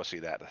 I'm gonna go see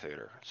that in the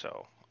theater.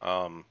 So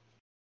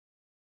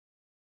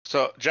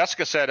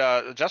Jessica said,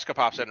 Jessica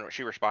pops in and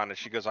she responded.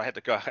 She goes,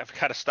 I've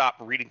got to stop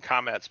reading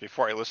comments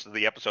before I listen to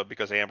the episode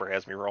because Amber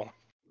has me rolling.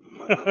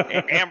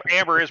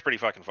 Amber is pretty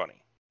fucking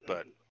funny,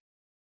 but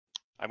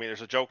I mean,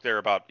 there's a joke there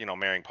about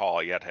marrying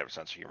Paul. You had to have a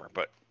sense of humor,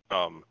 but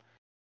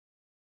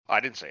I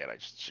didn't say it. I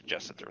just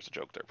suggested there was a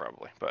joke there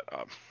probably, but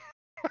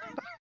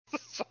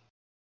so,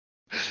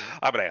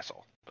 I'm an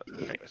asshole. But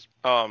anyways,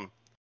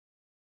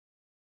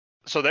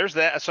 so there's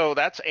that. So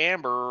that's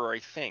Amber. I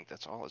think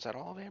that's all. Is that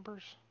all of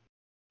Amber's?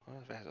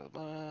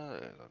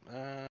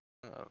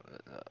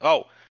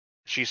 Oh,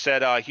 she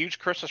said, huge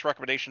Christmas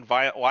recommendation.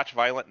 Watch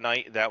Violent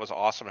Night. That was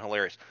awesome and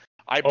hilarious.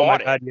 I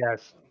bought it.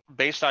 Yes.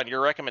 Based on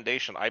your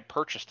recommendation. I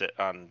purchased it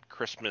on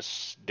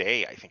Christmas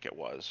Day, I think it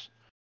was,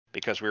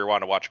 because we were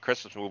wanting to watch a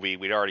Christmas movie.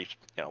 We'd already,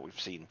 we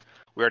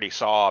already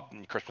saw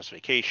Christmas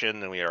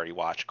Vacation, and we already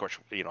watched, of course,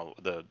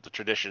 the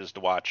tradition is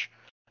to watch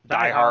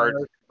Die Hard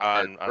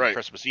on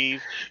Christmas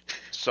Eve.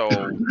 So,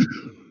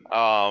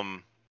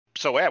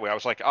 yeah, I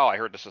was like, oh, I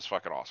heard this is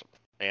fucking awesome.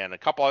 And a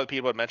couple other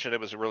people had mentioned it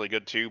was really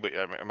good too, but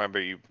I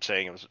remember you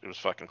saying it was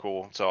fucking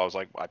cool. So I was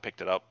like, I picked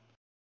it up.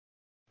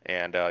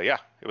 And yeah,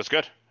 it was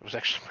good. It was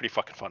actually pretty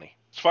fucking funny.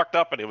 It's fucked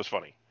up, but it was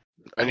funny.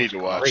 I need to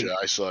watch it.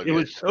 I saw it. It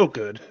was so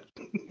good.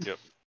 Yep.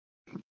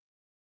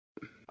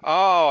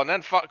 Oh, and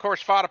then of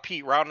course Fada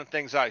Pete rounding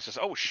things out. He says,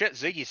 "Oh shit,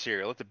 Ziggy's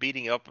here. Let the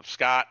beating up of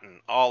Scott and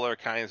all other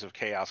kinds of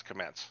chaos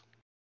commence."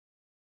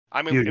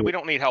 I mean, we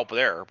don't need help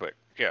there, but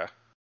yeah,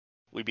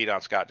 we beat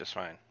on Scott just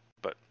fine.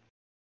 But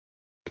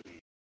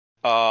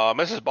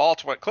Mrs.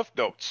 Balch went Cliff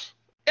Notes.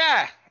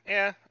 Yeah.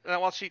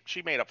 Well,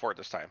 she made up for it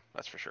this time.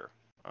 That's for sure.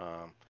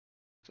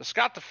 So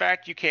Scott, the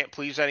fact you can't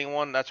please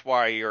anyone, that's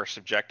why you're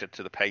subjected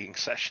to the pegging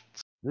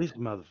sessions. These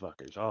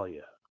motherfuckers, all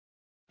yeah.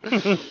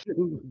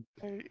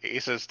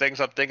 He says,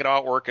 things I'm thinking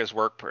about work as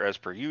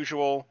per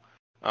usual.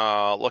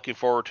 Looking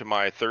forward to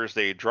my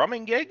Thursday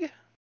drumming gig,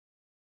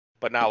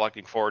 but now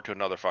looking forward to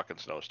another fucking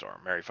snowstorm.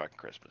 Merry fucking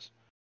Christmas.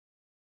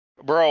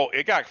 Bro,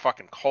 it got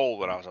fucking cold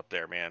when I was up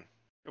there, man.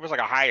 It was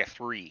like a high of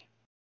 3.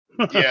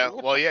 Yeah,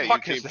 well, yeah, you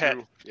came that?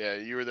 through. Yeah,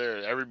 you were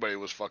there. Everybody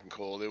was fucking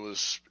cold. It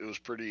was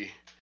pretty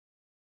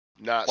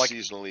not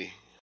seasonally.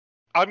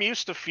 I'm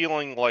used to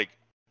feeling like,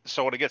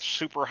 so when it gets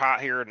super hot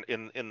here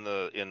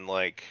in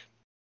like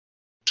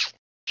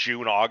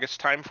June, August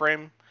time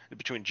frame,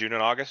 between June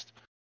and August,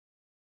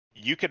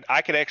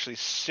 I could actually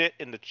sit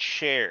in the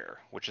chair,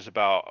 which is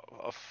about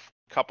a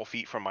couple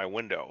feet from my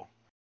window,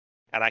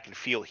 and I can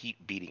feel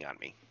heat beating on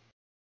me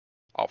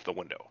off the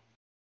window.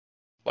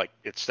 Like,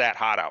 it's that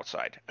hot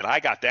outside. And I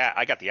got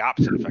the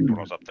opposite effect when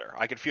I was up there.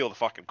 I could feel the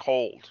fucking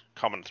cold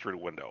coming through the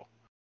window.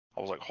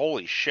 I was like,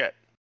 holy shit.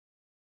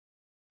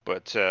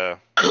 But, yeah,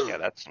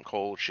 that's some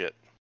cold shit.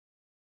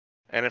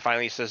 And then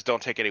finally he says,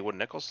 don't take any wooden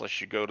nickels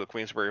unless you go to the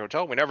Queensbury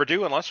Hotel. We never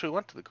do unless we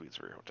went to the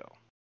Queensbury Hotel.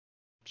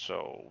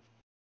 So,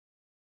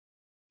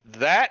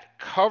 that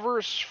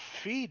covers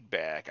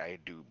feedback, I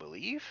do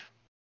believe.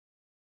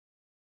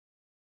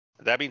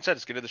 That being said,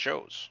 let's get to the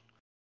shows.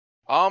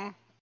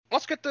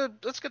 Let's get the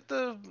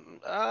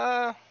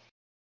I'll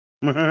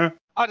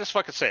just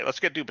fucking say it. Let's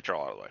get Doom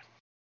Patrol out of the way.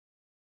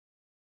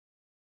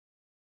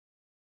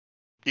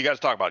 You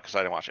guys talk about it because I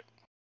didn't watch it.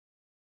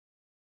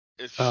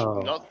 It's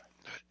not.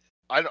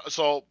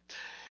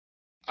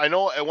 I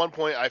know at one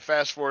point I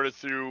fast forwarded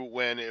through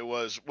when it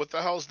was, what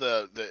the hell's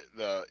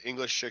the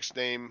English chick's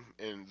name,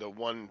 and the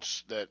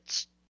ones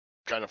that's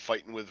kind of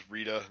fighting with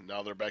Rita.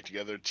 Now they're back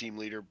together. Team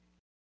leader.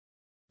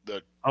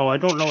 I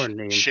don't know her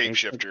name.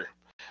 Shapeshifter.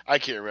 I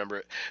can't remember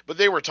it, but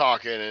they were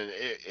talking, and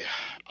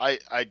I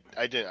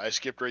didn't. I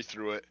skipped right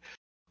through it.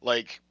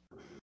 Like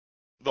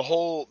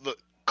the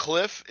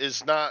Cliff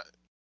is not.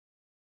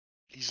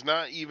 He's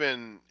not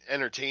even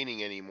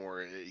entertaining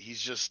anymore. He's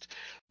just.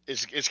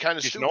 It's kind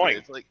of stupid. Annoying.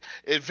 It's like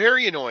it's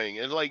very annoying,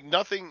 and like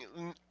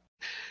nothing.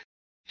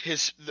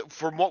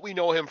 From what we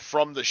know him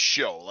from the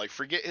show, like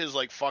forget his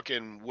like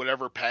fucking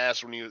whatever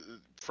past when he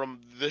from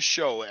this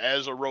show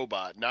as a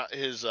robot, not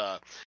his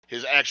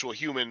actual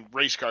human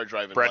race car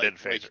driving. Brendan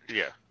Fraser,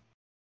 yeah.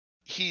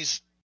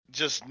 He's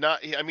just not.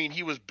 I mean,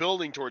 he was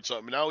building towards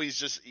something. Now he's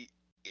just.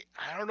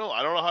 I don't know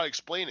how to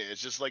explain it.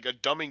 It's just like a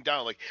dumbing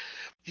down. Like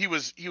he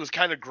was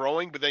kind of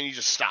growing, but then he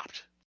just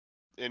stopped,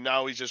 and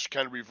now he's just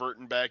kind of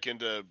reverting back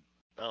into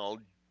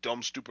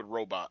dumb stupid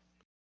robot.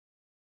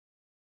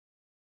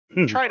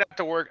 Try not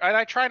to work, and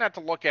I try not to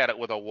look at it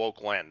with a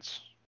woke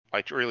lens,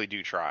 I really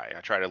do try.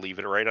 I try to leave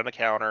it right on the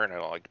counter, and I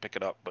don't like to pick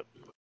it up. But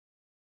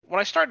when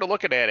I started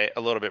looking at it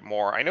a little bit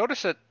more, I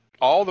noticed that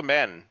all the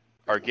men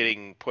are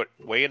getting put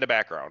way in the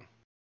background,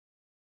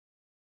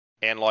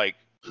 and like,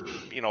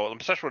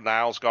 especially when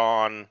Niall's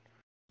gone,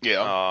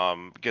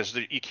 because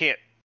you can't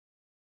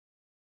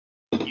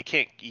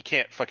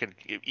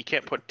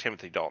put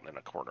Timothy Dalton in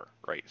a corner,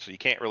 right? So you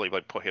can't really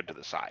like put him to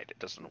the side. It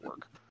doesn't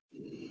work.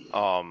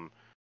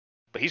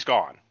 But he's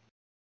gone.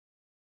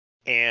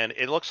 And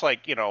it looks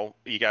like, you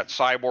got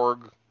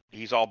Cyborg,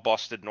 he's all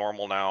busted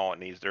normal now,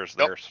 and there's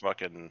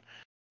fucking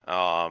See,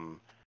 I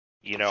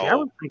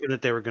was thinking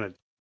that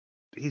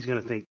he's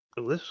gonna think,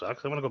 oh, this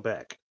sucks, I wanna go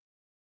back.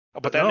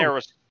 But then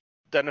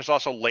there's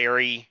also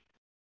Larry,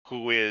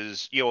 who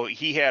is,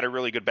 he had a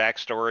really good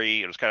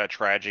backstory. It was kind of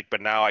tragic,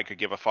 but now I could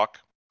give a fuck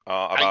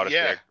about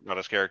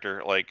his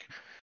character. Like,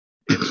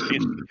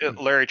 it's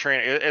Larry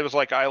Trainer. It was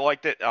like, I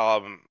liked it.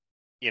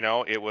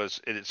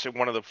 It's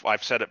one of the,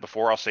 I've said it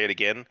before, I'll say it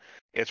again.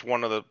 It's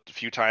one of the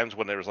few times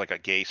when there was like a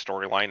gay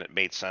storyline that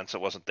made sense.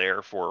 It wasn't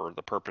there for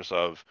the purpose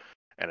of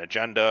an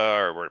agenda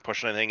or we're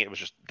pushing anything.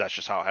 That's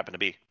just how it happened to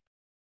be.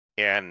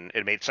 And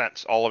it made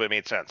sense. All of it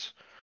made sense.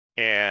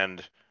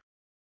 And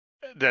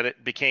that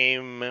it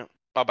became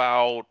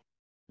about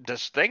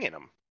this thing in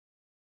him.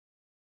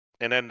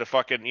 And then the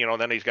fucking,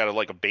 then he's got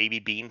a baby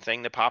bean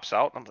thing that pops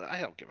out. I'm like, I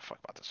don't give a fuck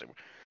about this anymore.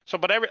 So,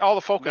 but all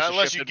the focus. Not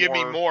unless you give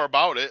me more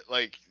about it.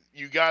 Like,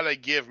 you gotta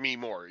give me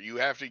more. You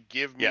have to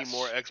give me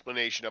more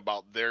explanation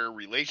about their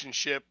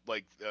relationship,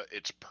 like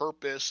its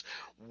purpose,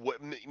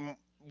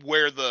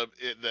 where the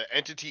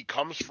entity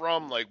comes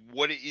from, like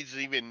what it is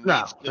even.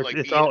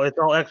 It's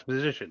all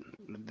exposition.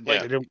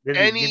 Like, they don't give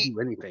you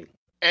anything.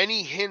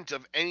 Any hint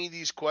of any of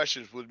these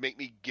questions would make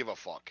me give a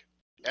fuck.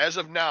 As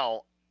of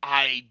now,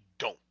 I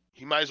don't.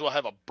 He might as well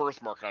have a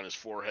birthmark on his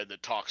forehead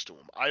that talks to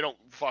him. I don't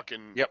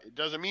fucking. Yep. It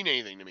doesn't mean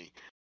anything to me.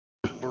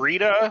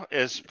 Rita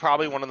is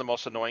probably one of the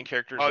most annoying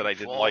characters that I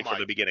didn't like from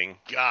the beginning.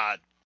 God.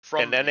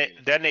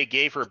 Then they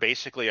gave her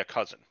basically a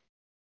cousin.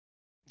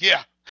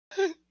 Yeah.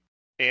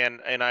 and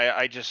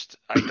I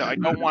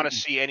don't want to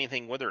see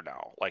anything with her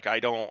now. Like, I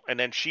don't. And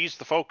then she's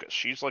the focus.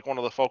 She's like one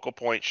of the focal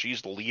points.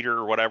 She's the leader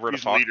or whatever.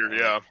 She's the leader,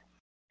 yeah.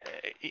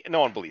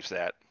 No one believes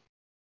that.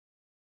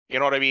 You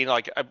know what I mean?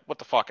 Like, what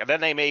the fuck? And then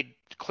they made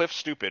Cliff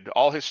stupid.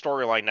 All his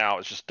storyline now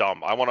is just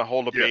dumb. I want to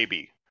hold a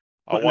baby.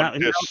 I want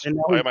this. And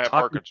now he's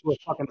talking to a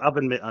fucking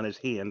oven mitt on his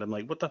hand. I'm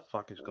like, what the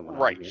fuck is going on?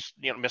 Right.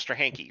 Mr.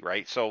 Hanky,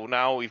 right? So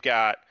now we've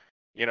got,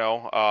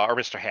 or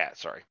Mr. Hat,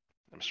 sorry.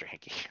 Mr.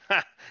 Hanky.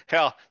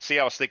 Hell, see,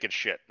 I was thinking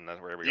shit. And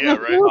that's where we go. Yeah,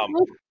 right.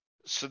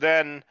 So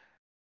then.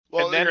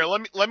 Well, here,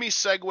 let me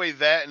segue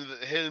that and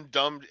him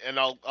dumb, and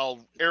I'll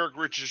Eric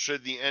Richardson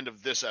at the end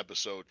of this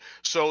episode.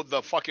 So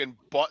the fucking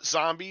butt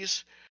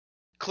zombies,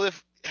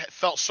 Cliff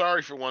felt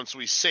sorry for one, so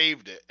he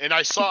saved it. And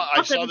I saw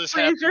this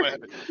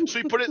happen. So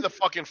he put it in the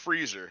fucking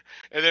freezer,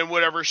 and then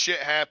whatever shit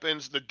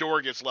happens, the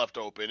door gets left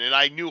open, and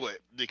I knew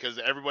it because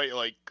everybody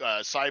like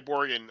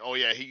Cyborg and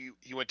he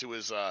went to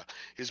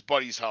his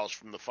buddy's house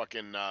from the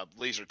fucking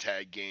laser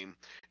tag game,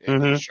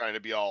 and he's trying to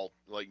be all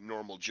like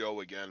normal Joe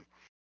again.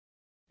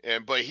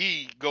 But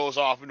he goes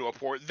off into a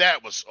port.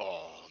 That was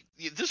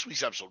this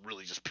week's episode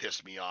really just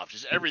pissed me off.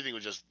 Just everything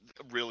was just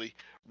really.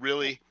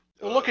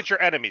 Well, look at your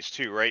enemies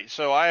too, right?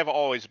 So I have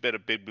always been a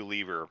big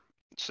believer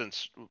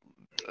since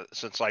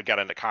I got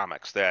into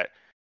comics that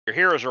your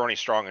heroes are only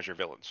strong as your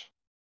villains.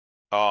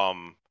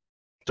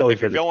 So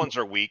if your villains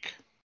are weak,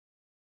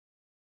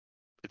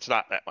 it's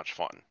not that much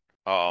fun.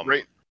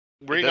 Right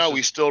now,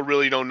 we still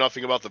really know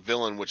nothing about the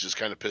villain, which is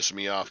kind of pissing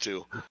me off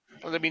too.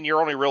 I mean, your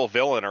only real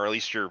villain, or at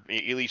least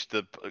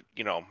the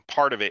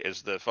part of it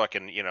is the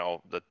fucking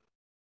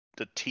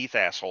the teeth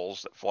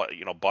assholes that fly,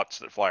 butts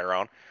that fly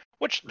around.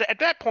 Which at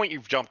that point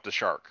you've jumped the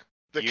shark.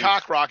 The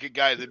cock rocket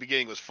guy at the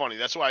beginning was funny.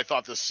 That's why I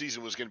thought this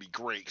season was going to be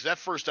great, because that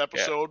first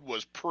episode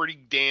was pretty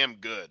damn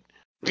good.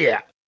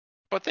 Yeah.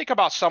 But think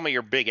about some of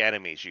your big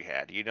enemies you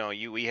had.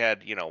 We had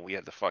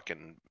the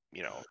fucking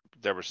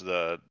there was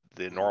the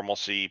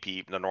normalcy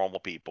people, the normal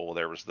people.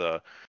 There was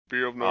the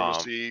Bureau of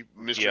Normalcy,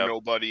 Mr.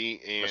 Nobody,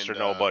 and Mr.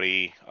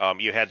 Nobody.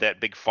 You had that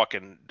big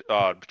fucking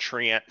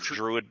treant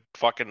druid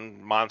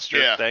fucking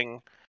monster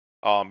thing.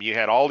 You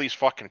had all these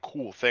fucking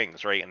cool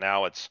things, right? And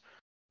now it's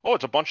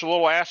a bunch of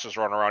little asses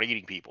running around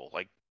eating people.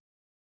 Like,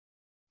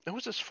 who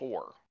was this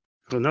for?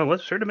 Well, no,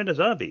 let's turn them into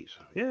zombies.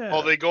 Yeah.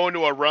 Well, they go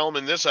into a realm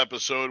in this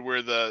episode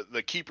where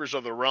the keepers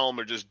of the realm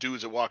are just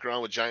dudes that walk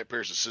around with giant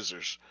pairs of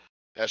scissors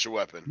as their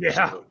weapon.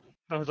 Yeah. So,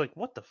 I was like,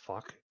 what the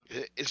fuck?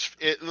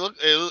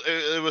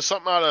 It was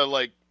something out of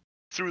like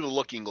Through the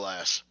Looking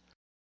Glass.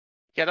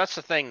 Yeah, that's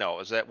the thing though,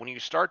 is that when you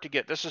start to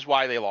get, this is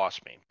why they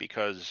lost me,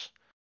 because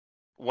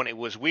when it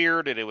was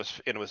weird and it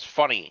was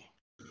funny,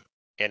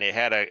 and it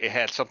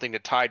had something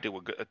that tied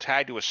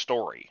to a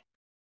story,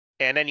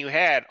 and then you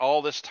had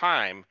all this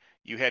time,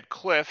 you had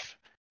Cliff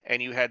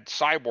and you had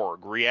Cyborg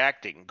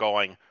reacting,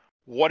 going,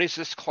 "What is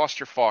this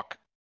clusterfuck,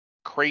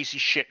 crazy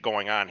shit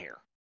going on here?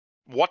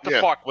 What the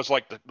fuck was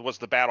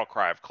the battle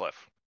cry of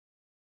Cliff?"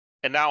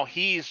 And now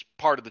he's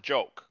part of the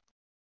joke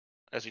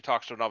as he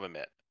talks to an oven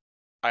mitt.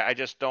 I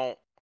just don't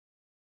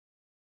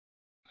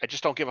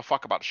give a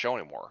fuck about the show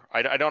anymore.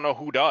 I don't know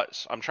who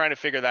does. I'm trying to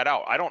figure that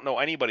out. I don't know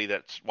anybody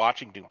that's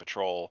watching Doom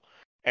Patrol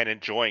and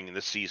enjoying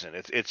this season.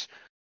 It's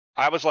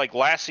I was like,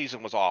 last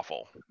season was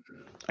awful.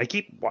 I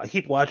keep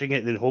watching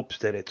it in hopes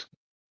that it's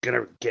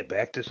gonna get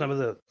back to some of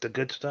the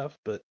good stuff,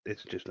 but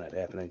it's just not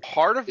happening.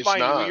 Part of It's my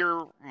not. New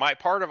Year,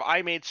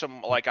 I made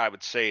some, like I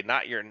would say,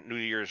 not your New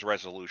Year's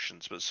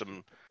resolutions, but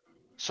some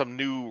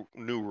new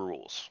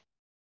rules.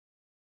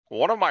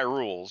 One of my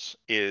rules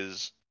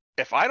is,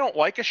 if I don't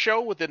like a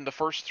show within the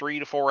first 3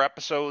 to 4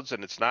 episodes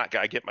and it's not,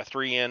 I get my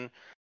 3 in,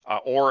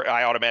 or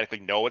I automatically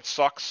know it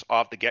sucks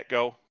off the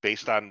get-go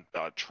based on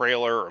a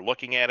trailer or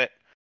looking at it,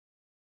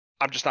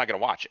 I'm just not going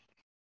to watch it.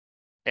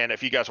 And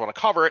if you guys want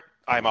to cover it,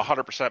 I'm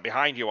 100%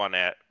 behind you on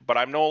that, but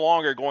I'm no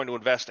longer going to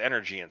invest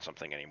energy in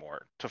something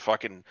anymore to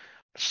fucking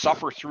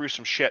suffer through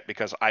some shit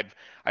because I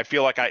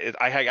feel like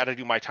I got to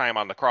do my time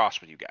on the cross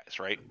with you guys,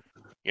 right?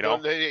 You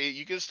know,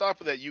 You can stop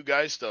with that you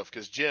guys stuff,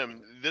 because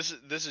Jim, this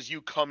is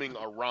you coming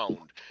around,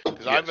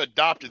 because Yes. I've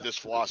adopted this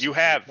philosophy. you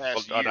have for the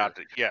past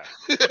adopted, yeah.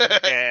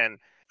 year.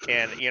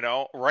 and you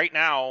know, right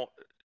now,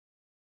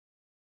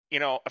 you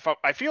know, if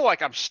I feel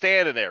like I'm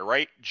standing there,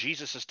 right?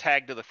 Jesus is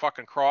tagged to the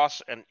fucking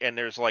cross, and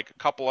there's like a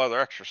couple other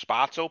extra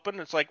spots open.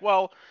 It's like,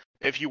 well,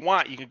 if you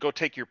want, you can go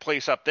take your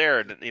place up there,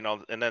 and you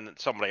know, and then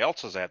somebody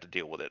else has had to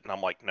deal with it. And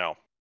I'm like, no.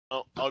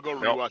 I'll go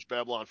Nope. rewatch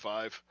Babylon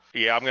 5.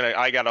 Yeah,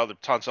 I got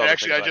tons of other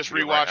Actually, I things just can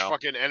do right rewatched now.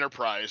 fucking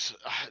Enterprise.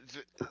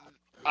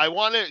 I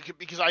want it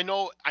because I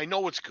know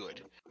it's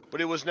good,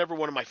 but it was never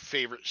one of my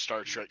favorite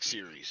Star Trek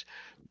series.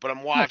 But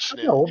I'm watching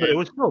it. No, but it and-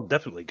 was still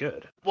definitely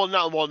good.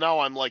 now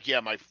I'm like, yeah,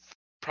 it's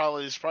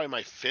probably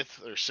my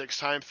 5th or 6th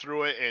time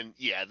through it, and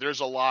yeah, there's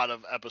a lot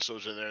of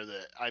episodes in there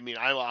that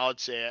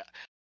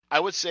I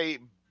would say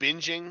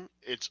binging.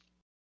 It's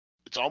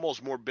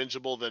almost more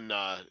bingeable than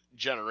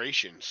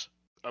Generations.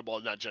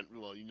 Well, not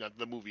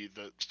the movie,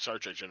 the Star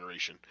Trek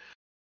Generation.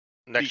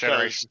 Next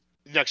Generation.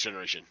 Next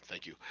Generation.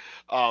 Thank you.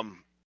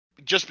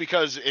 Just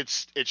because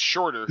it's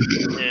shorter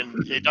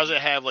and it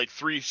doesn't have like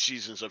 3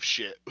 seasons of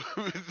shit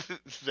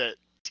that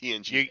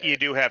TNG. You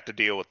do have to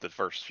deal with the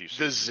first few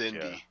The seasons.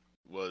 Xindi yeah.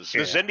 was The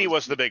Xindi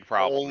was the big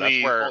problem.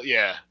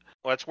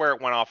 That's where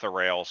it went off the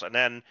rails. And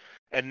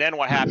then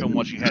what happened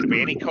was you had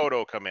Manny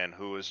Koto come in,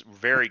 who was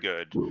very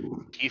good.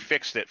 He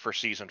fixed it for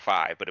season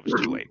 5, but it was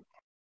too late.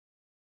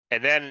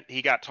 And then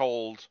he got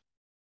told,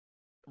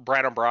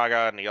 Brandon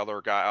Braga and the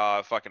other guy,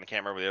 I can't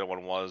remember what the other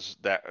one was,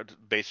 that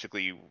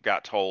basically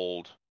got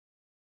told,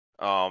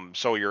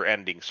 so you're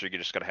ending, so you're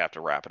just gonna have to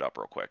wrap it up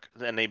real quick.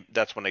 And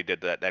that's when they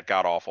did that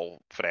god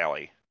awful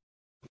finale.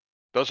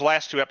 Those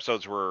last 2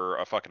 episodes were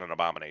an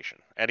abomination.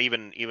 And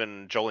even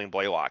Jolene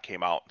Blaylock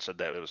came out and said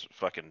that it was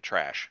fucking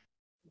trash.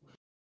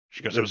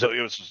 She goes,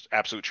 it was just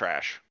absolute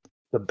trash.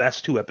 The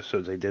best 2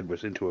 episodes they did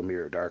was Into a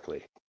Mirror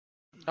Darkly.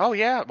 Oh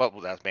yeah, well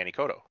that's Manny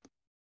Koto.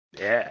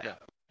 Yeah.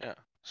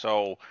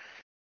 So,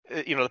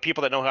 you know, the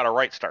people that know how to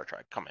write Star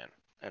Trek come in.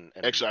 And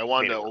actually, I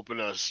wanted to open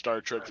a Star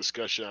Trek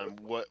discussion on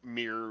what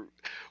mirror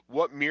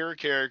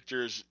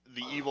characters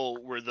the evil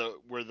were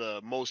the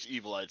most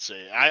evil. I'd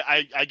say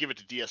I give it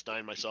to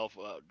DS9 myself.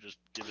 Just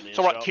giving it.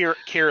 So what?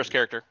 Kira's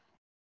character.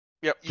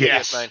 Yep.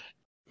 Yes. DS9. Yep.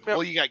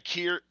 Well, you got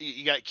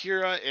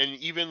Kira, and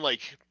even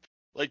like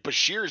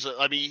Bashir's.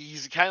 I mean,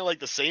 he's kind of like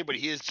the same, but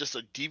he is just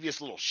a devious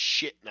little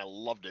shit, and I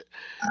loved it.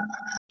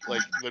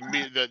 Like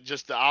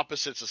just the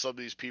opposites of some of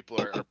these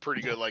people are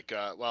pretty good. Like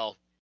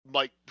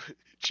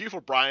Chief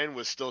O'Brien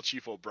was still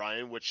Chief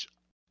O'Brien, which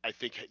I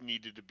think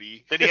needed to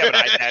be. Did he have an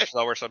eye patch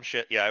though, or some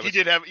shit? Yeah, he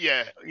did have.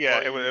 Yeah,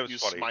 it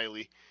was funny.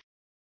 Smiley.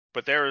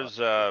 But there's,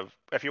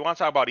 if you want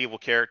to talk about evil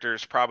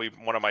characters, probably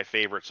one of my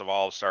favorites of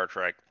all of Star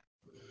Trek.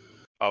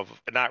 Of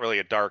not really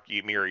a dark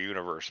mirror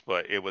universe,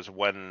 but it was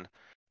when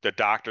the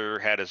Doctor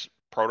had his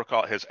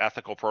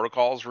ethical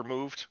protocols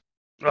removed.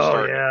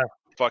 Oh yeah.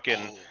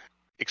 Fucking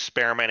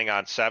experimenting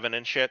on Seven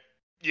and shit.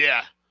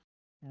 Yeah.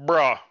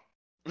 Bruh.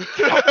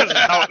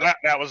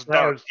 That was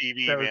dark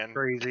TV, that was man.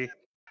 Crazy.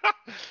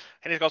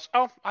 And he goes,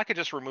 "Oh, I could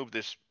just remove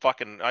this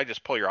I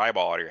just pull your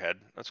eyeball out of your head.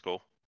 That's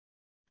cool.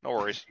 No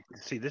worries."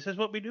 See, this is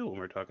what we do when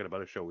we're talking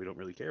about a show we don't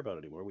really care about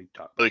anymore. We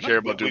talk. Really care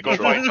about Doom We go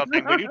Patrol. find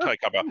something we do talk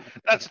about.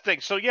 That's the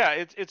thing. So yeah,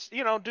 it's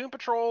you know, Doom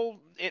Patrol.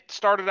 It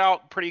started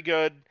out pretty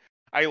good.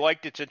 I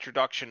liked its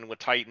introduction with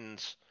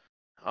Titans.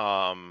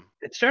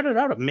 It started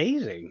out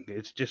amazing.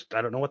 It's just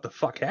I don't know what the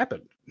fuck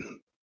happened.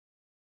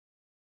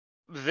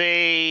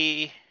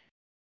 They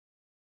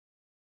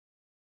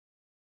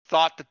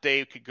thought that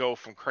they could go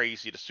from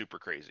crazy to super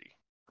crazy,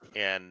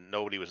 and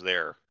nobody was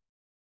there.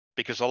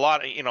 Because a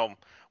lot of, you know,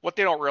 what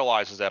they don't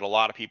realize is that a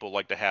lot of people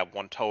like to have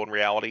one toe in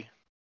reality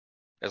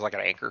as like an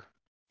anchor,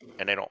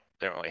 and they don't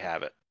really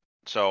have it.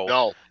 So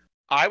No.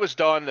 I was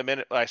done the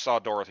minute I saw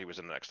Dorothy was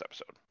in the next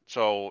episode.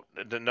 So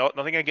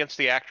nothing against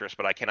the actress,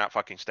 but I cannot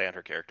fucking stand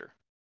her character.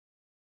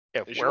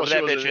 Wherever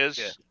that bitch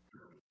is,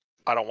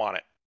 I don't want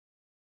it.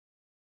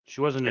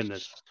 She wasn't in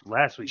this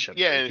last week's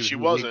episode. Yeah, and she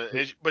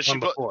wasn't. But she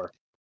before.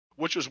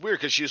 Which was weird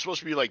because she was supposed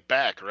to be like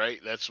back, right?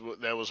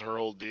 That was her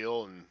whole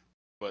deal,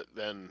 but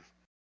then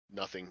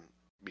nothing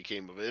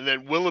became of it. And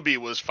then Willoughby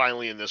was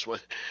finally in this one,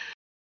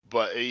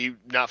 but he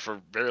not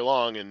for very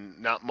long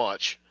and not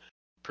much.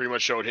 Pretty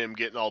much showed him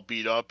getting all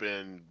beat up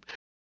and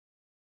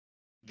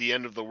the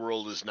end of the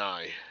world is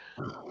nigh.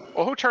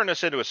 Well, who turned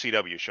this into a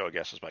CW show, I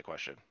guess, is my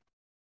question.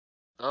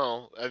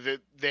 Oh,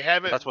 they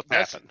haven't. That's what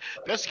happened.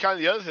 That's kind of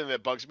the other thing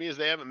that bugs me is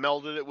they haven't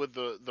melded it with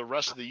the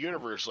rest of the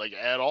universe like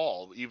at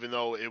all. Even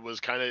though it was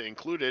kind of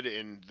included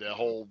in the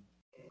whole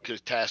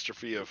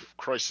catastrophe of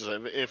Crisis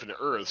on Infinite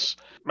Earths.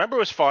 Remember, it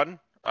was fun.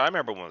 I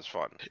remember when it was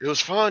fun. It was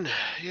fun.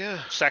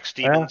 Yeah. Sex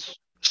demons.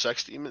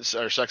 Sex demons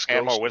or sex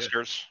Admiral ghosts.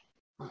 Whiskers.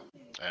 Yeah.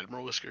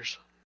 Admiral Whiskers.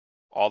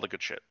 All the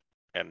good shit.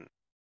 And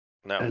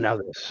now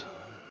this.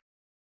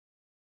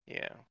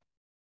 Yeah.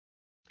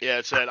 Yeah,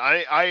 it said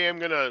I'm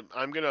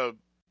gonna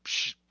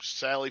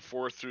sally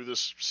forth through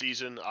this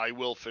season. I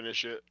will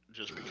finish it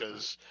just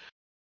because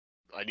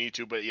I need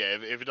to. But yeah,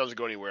 if it doesn't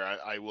go anywhere,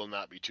 I will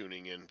not be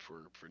tuning in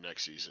for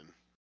next season.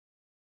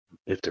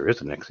 If there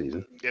is a next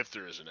season. If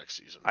there is a next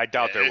season. I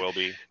doubt there will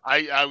be.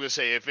 I would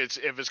say if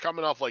it's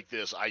coming off like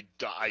this, I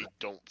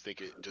don't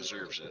think it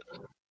deserves it.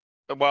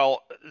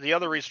 Well, the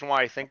other reason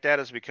why I think that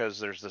is because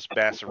there's this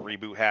massive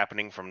reboot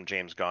happening from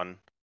James Gunn.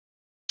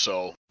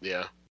 So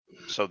yeah.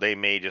 So they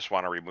may just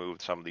want to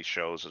remove some of these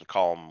shows and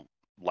call them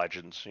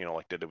legends,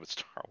 like they did with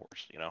Star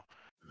Wars,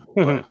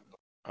 But,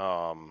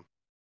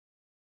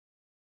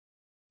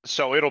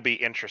 so it'll be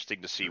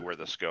interesting to see where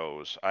this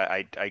goes.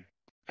 I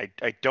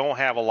don't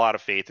have a lot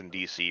of faith in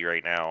DC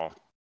right now.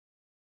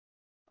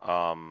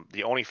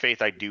 The only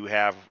faith I do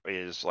have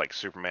is like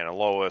Superman and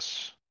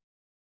Lois,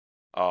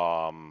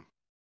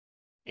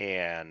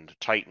 and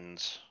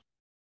Titans.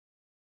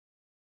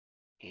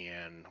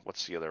 And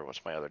what's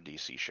my other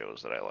DC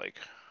shows that I like?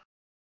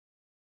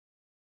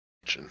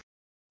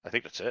 I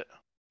think that's it.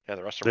 Yeah,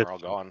 the rest of them are all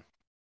gone.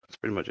 That's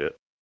pretty much it.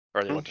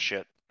 Or they went to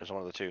shit. There's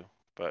one of the two.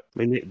 But I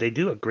mean, they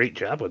do a great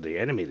job with the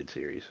animated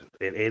series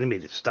and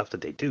animated stuff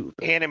that they do.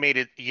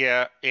 Animated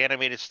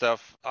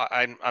stuff.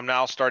 I'm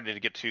now starting to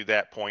get to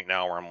that point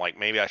now where I'm like,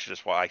 maybe I should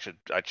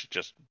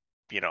just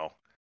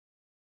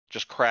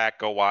just crack,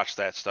 go watch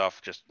that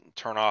stuff. Just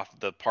turn off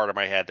the part of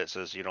my head that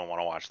says you don't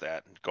want to watch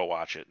that, and go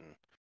watch it.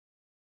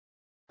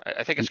 And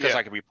I think it's because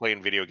I could be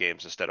playing video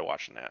games instead of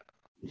watching that.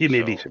 You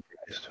may be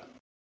surprised.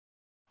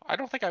 I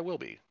don't think I will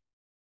be.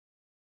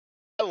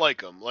 I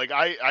like them. Like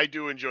I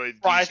do enjoy.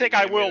 Well, I think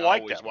I will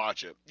like them.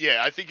 Watch it.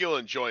 Yeah, I think you'll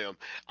enjoy them.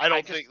 I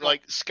don't think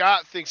like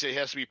Scott thinks it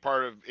has to be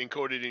part of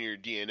encoded in your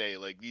DNA.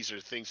 Like these are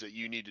things that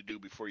you need to do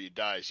before you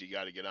die, so you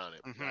got to get on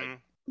it. Mm-hmm.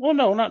 Well,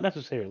 no, not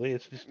necessarily.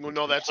 It's just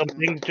some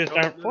things just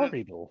aren't for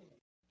people.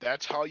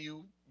 That's how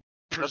you.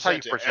 That's how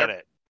you present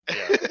it.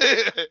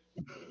 Yeah.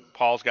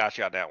 Paul's got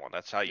you on that one.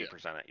 That's how you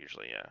present it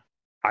usually. Yeah.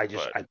 I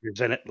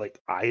present it like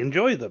I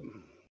enjoy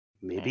them.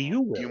 Maybe you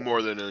will. You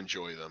more than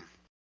enjoy them.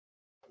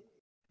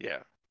 Yeah.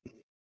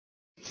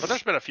 But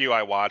there's been a few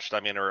I watched. I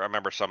mean, I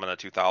remember some in the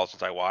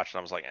 2000s I watched, and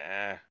I was like,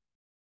 eh.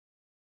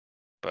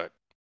 But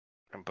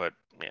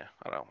yeah,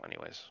 I don't know.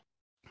 Anyways,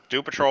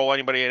 Doom Patrol.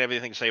 Anybody have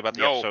anything to say about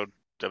the episode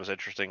that was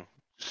interesting?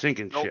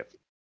 Sinking ship.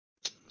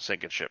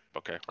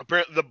 Okay.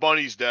 Apparently, the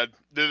bunny's dead.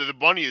 The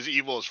bunny is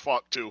evil as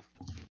fuck too.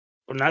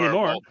 Well, not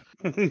anymore.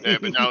 Yeah,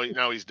 but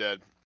now he's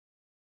dead.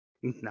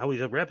 Now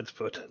he's a rabbit's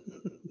foot.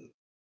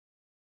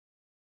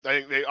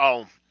 I think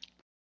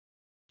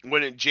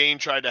when Jane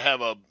tried to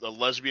have a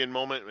lesbian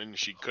moment and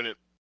she couldn't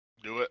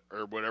do it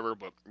or whatever,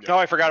 but no,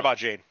 I forgot about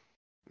Jane.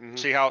 Mm-hmm.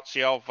 See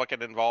how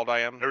fucking involved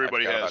I am.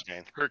 Everybody has.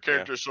 Her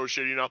character is so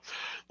shitty,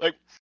 Like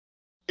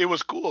it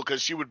was cool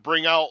because she would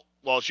bring out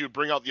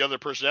the other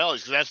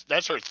personalities because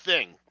that's her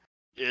thing.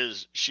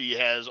 Is she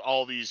has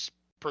all these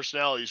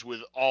personalities with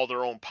all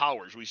their own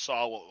powers. We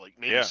saw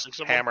maybe 6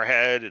 of them.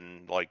 Hammerhead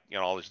and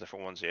all these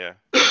different ones. Yeah.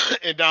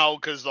 And now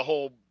because the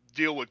whole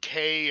deal with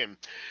Kay and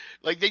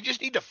they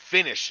just need to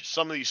finish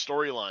some of these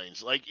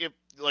storylines.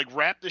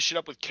 Wrap this shit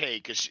up with Kay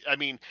because I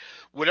mean,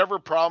 whatever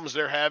problems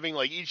they're having,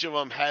 each of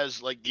them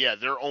has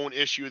their own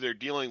issue they're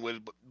dealing with,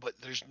 but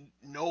there's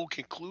no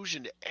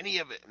conclusion to any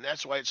of it, and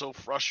that's why it's so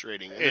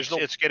frustrating.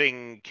 It's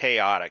getting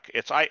chaotic.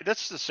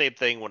 That's the same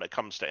thing when it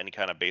comes to any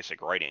kind of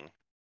basic writing.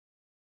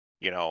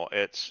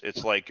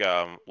 It's like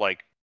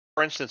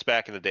for instance,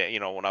 back in the day,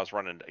 when I was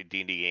running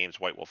D&D games,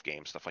 White Wolf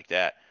games, stuff like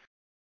that.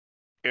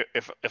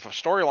 If I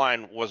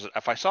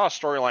saw a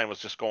storyline was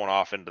just going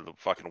off into the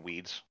fucking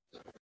weeds,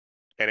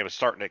 and it was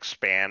starting to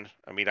expand.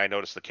 I mean, I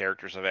noticed the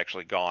characters have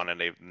actually gone,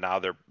 and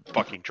they're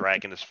fucking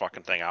dragging this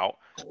fucking thing out.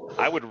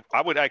 I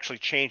would actually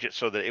change it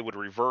so that it would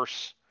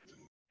reverse.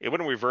 It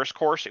wouldn't reverse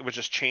course. It would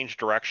just change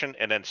direction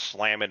and then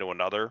slam into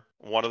another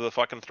one of the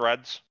fucking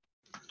threads,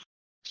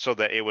 so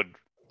that it would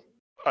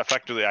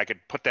effectively I could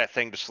put that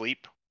thing to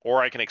sleep,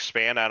 or I can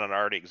expand on an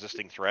already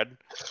existing thread,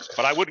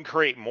 but I wouldn't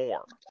create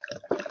more.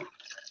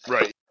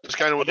 Right. That's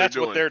kind of what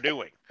they're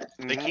doing.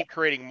 Mm-hmm. They keep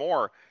creating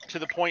more to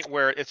the point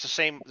where it's the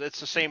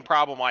same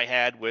problem I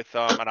had with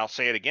and I'll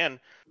say it again,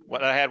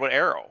 what I had with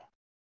Arrow.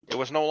 It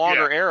was no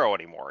longer Arrow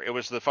anymore. It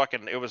was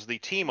the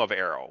team of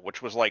Arrow,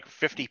 which was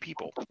 50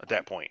 people at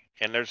that point.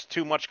 And there's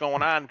too much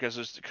going on because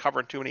it's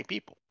covering too many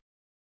people.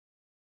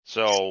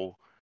 So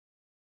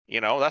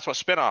That's what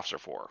spin-offs are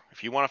for.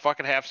 If you want to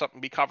fucking have something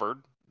be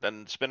covered,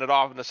 then spin it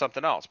off into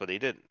something else. But they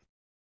didn't.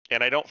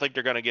 And I don't think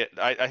they're going to get.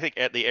 I think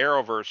at the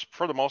Arrowverse,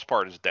 for the most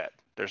part, is dead.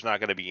 There's not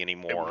going to be any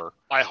more.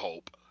 I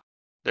hope.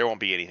 There won't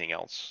be anything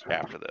else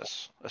after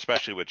this,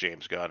 especially with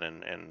James Gunn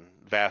and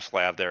Vast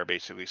Lab. They're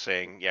basically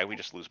saying, yeah, we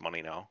just lose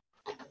money now.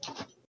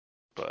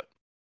 But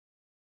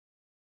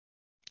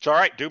it's all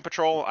right. Doom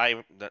Patrol.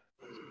 That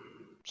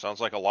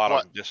sounds like a lot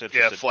of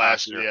disinterested. Yeah,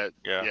 flaccid.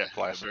 Yeah,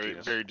 flaccid. Very,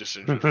 very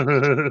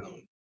disinterested.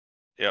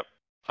 Yep.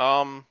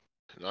 Now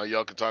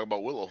y'all can talk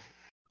about Willow.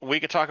 We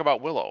could talk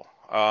about Willow.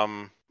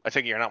 I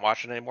think you're not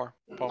watching anymore,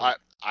 Paul?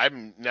 I've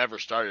never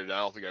started. I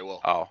don't think I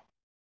will. Oh.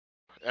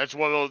 That's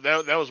one of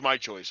those. That was my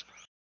choice.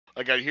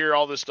 Like, I hear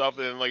all this stuff,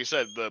 and like I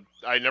said,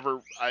 I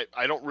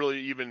don't really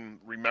even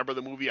remember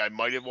the movie. I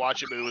might have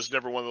watched it, but it was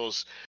never one of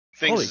those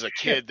things as a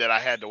kid that I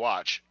had to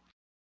watch.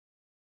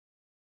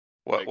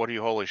 What are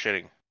you holy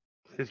shitting?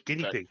 His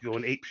guinea pig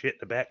going ape shit in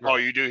the background. Oh,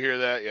 you do hear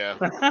that?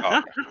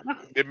 Yeah.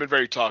 They've been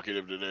very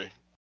talkative today.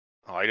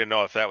 Oh, I didn't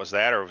know if that was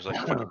that or it was like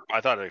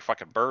I thought they were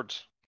fucking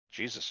birds.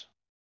 Jesus.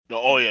 No,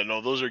 oh yeah,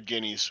 no, those are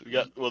guineas.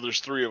 There's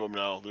 3 of them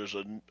now. There's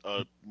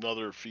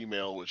another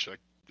female, which I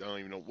don't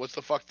even know. What's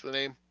the fuck the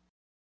name?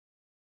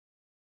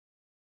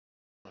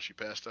 Oh, she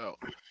passed out.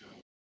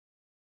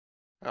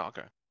 Oh,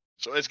 okay.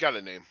 So it's got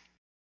a name.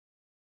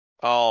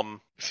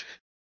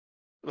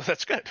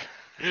 That's good.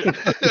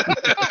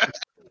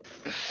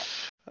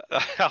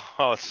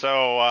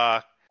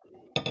 So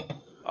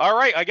all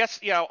right, I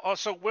guess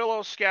so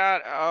Willow,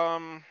 Scott,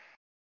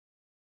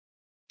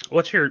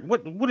 what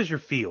is your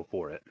feel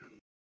for it?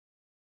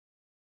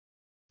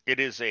 It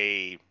is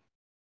the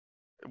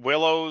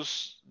Willow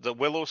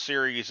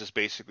series is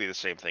basically the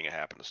same thing that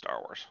happened to Star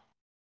Wars.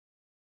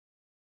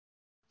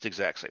 It's the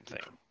exact same thing.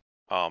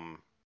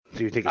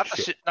 Do you think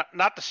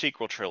not the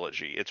sequel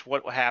trilogy? It's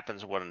what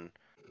happens when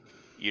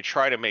you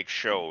try to make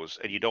shows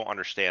and you don't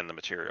understand the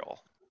material.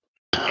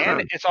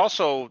 And it's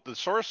also the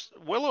source.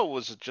 Willow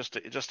was just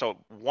a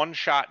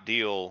one-shot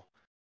deal.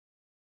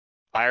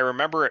 I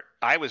remember it.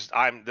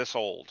 I'm this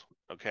old,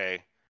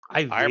 okay?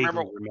 I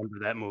remember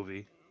that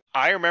movie.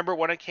 I remember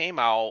when it came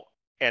out,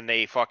 and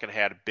they fucking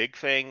had a big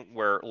thing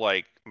where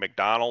like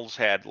McDonald's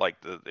had like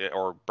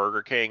or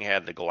Burger King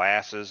had the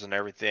glasses and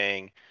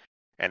everything,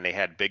 and they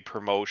had big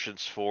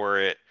promotions for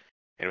it.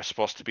 And it was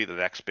supposed to be the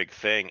next big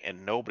thing,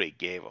 and nobody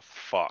gave a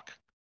fuck.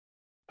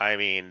 I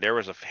mean, there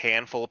was a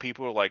handful of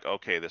people who were like,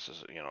 okay, this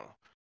is,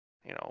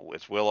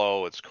 it's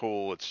Willow, it's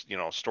cool, it's,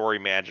 story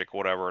magic,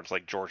 whatever. It's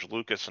like George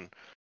Lucas. And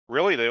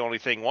really the only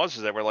thing is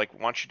that we're like,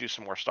 why don't you do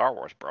some more Star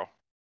Wars, bro?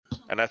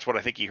 And that's what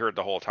I think he heard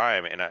the whole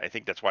time. And I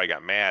think that's why he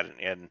got mad.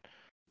 And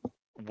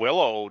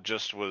Willow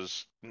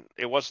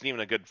it wasn't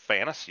even a good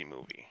fantasy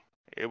movie.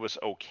 It was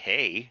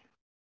okay.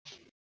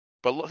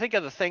 But think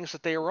of the things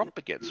that they were up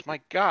against.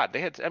 My God,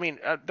 don't get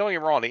me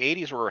wrong, the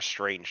 80s were a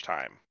strange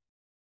time.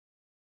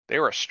 They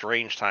were a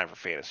strange time for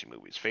fantasy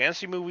movies.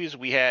 Fantasy movies,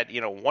 we had,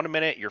 1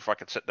 minute you're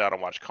fucking sitting down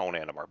and watch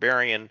Conan the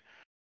Barbarian,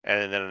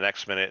 and then the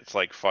next minute it's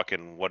like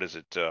fucking, what is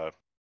it?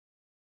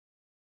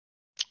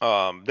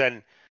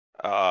 Then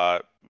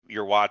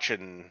you're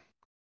watching.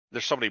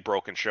 There's so many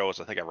broken shows.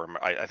 I think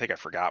I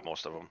forgot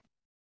most of them.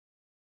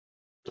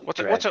 What's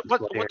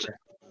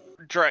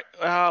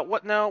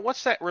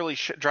that really?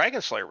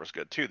 Dragon Slayer was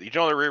good too.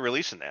 They're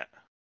re-releasing that.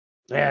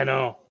 Yeah, I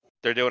know.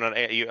 They're doing an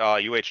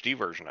UHD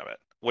version of it,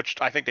 which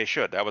I think they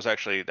should. That was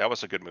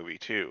a good movie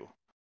too.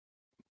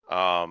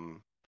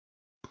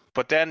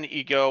 But then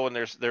you go and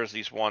there's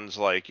these ones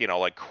like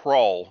like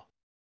Krull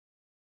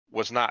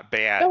was not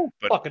bad,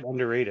 but fucking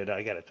underrated,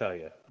 I gotta tell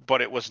you.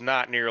 But it was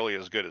not nearly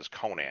as good as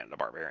Conan the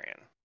Barbarian.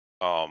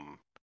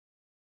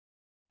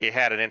 It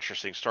had an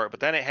interesting story, but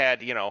then it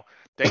had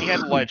then you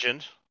had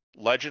Legend.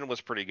 Legend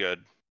was pretty good.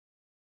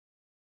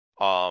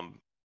 But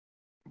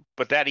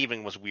that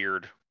even was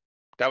weird.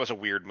 That was a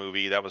weird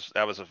movie. That was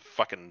a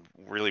fucking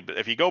really.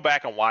 If you go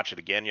back and watch it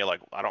again, you're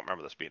like, I don't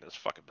remember this being this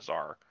fucking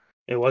bizarre.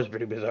 It was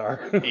pretty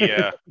bizarre.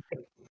 Yeah,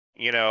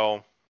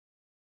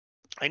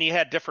 and you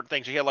had different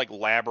things. You had like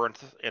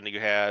Labyrinth, and you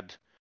had,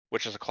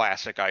 which is a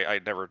classic. I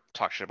never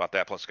talk shit about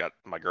that. Plus, got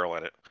my girl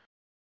in it.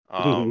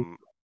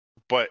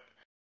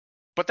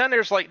 But then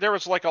there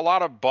was like a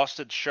lot of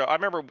busted show. I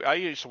remember I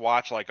used to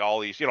watch like all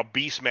these,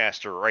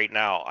 Beastmaster right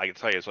now. I can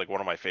tell you it's like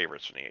one of my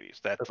favorites from the 80s.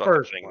 That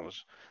fucking thing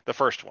was the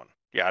first one.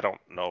 Yeah, I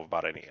don't know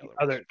about any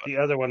other. The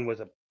other one was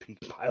a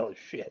pile of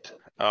shit.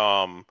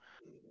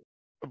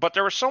 But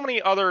there were so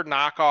many other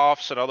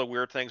knockoffs and other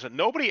weird things, and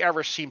nobody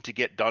ever seemed to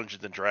get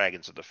Dungeons and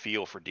Dragons at the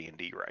feel for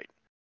D&D right.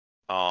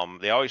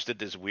 They always did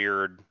this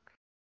weird,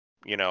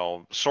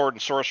 sword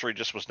and sorcery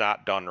just was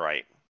not done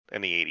right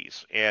in the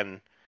 80s, and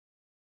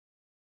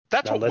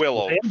that's what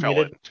Willow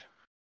fell into.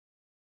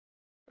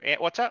 And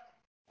what's that?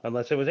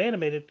 Unless it was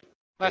animated.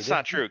 That's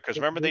not true, because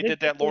remember they did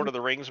that Lord of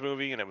the Rings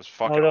movie, and it was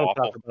fucking don't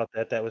awful. Talk about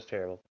that. That was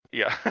terrible.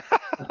 Yeah.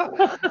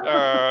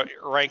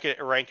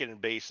 Rankin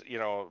base,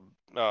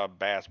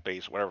 Bass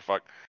base, whatever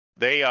fuck.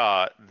 They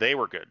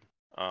were good.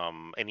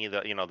 And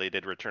they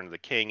did Return of the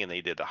King, and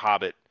they did The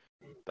Hobbit.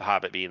 The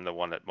Hobbit being the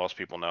one that most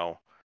people know.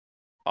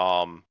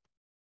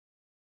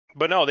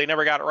 But no, they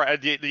never got it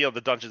right.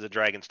 The Dungeons and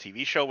Dragons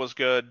TV show was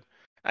good.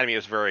 I mean,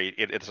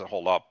 it doesn't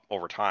hold up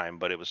over time,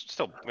 but it was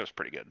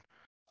pretty good.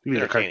 You mean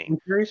the Entertaining.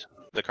 cartoon series?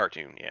 The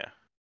cartoon, yeah.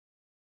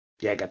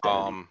 Yeah, I got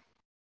that.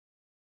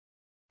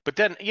 But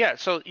then, you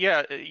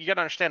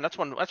gotta understand that's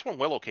when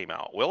Willow came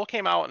out. Willow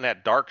came out in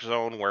that dark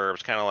zone where it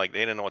was kind of like they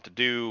didn't know what to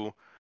do.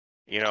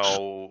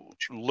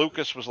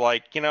 Lucas was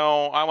like,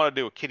 I want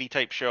to do a kiddie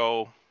type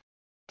show,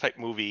 type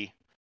movie,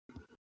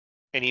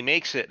 and he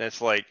makes it, and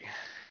it's like,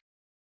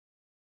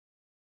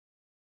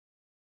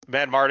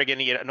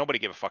 Madmartigan. Nobody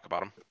gave a fuck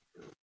about him.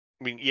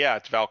 I mean, yeah,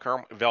 it's Val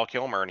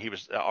Kilmer, and he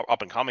was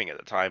up and coming at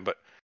the time, but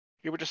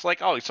you were just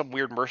like, oh, he's some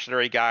weird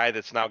mercenary guy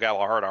that's now got a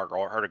heart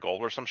of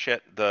gold or some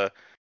shit. The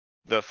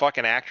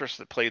fucking actress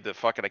that played the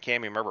fucking, I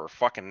can't even remember her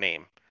fucking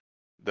name.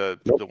 The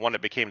one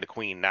that became the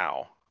queen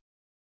now.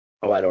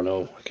 Oh, I don't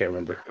know. I can't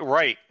remember.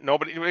 Right.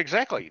 Nobody.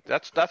 Exactly.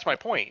 That's my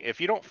point.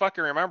 If you don't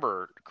fucking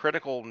remember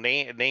critical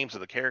names of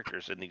the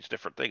characters in these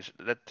different things,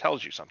 that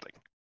tells you something.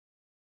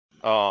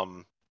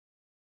 I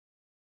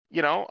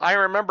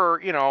remember,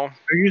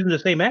 They're using the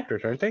same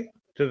actors, aren't they?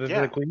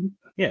 The queen?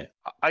 Yeah.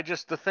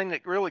 The thing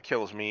that really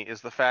kills me is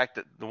the fact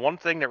that the one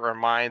thing that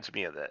reminds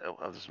me of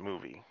this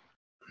movie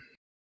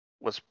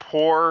was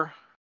poor.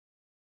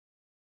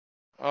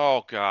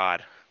 Oh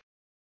God.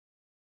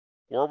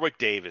 Warwick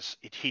Davis.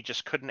 He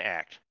just couldn't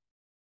act.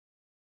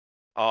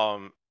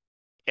 And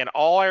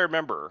all I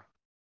remember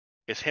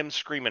is him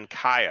screaming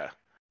Kaya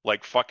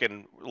like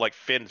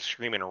Finn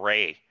screaming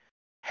Ray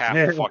half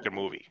the fucking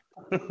movie.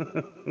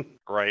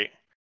 Right?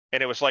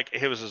 And it was like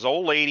his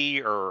old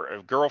lady or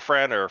a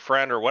girlfriend or a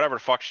friend or whatever the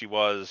fuck she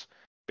was,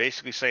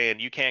 basically saying,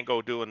 you can't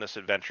go doing this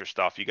adventure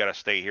stuff. You got to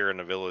stay here in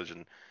the village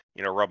and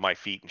rub my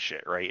feet and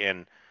shit, right?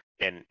 And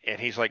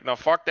he's like, no,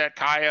 fuck that,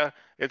 Kaya.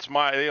 It's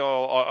my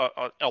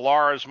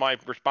Alara is my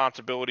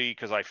responsibility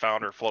because I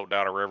found her floating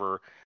down a river.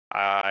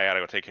 I got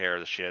to go take care of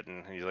the shit.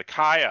 And he's like,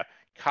 Kaya,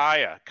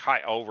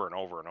 over and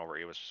over and over.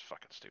 It was just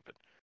fucking stupid.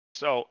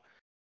 So.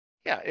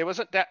 Yeah, it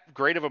wasn't that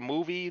great of a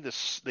movie.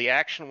 The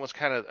action was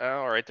kind of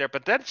all right there,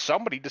 but then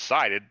somebody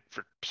decided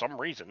for some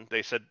reason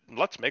they said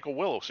let's make a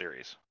Willow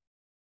series,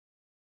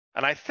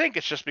 and I think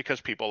it's just because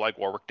people like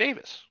Warwick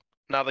Davis.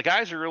 Now the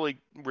guy's a really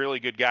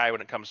really good guy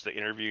when it comes to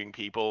interviewing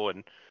people,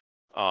 and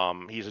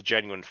he's a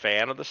genuine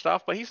fan of the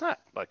stuff, but he's not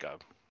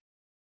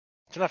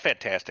a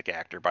fantastic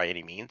actor by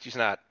any means. He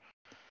doesn't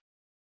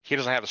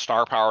have the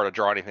star power to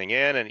draw anything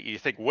in, and you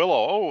think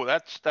Willow, oh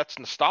that's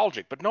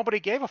nostalgic, but nobody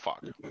gave a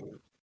fuck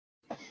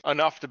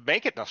enough to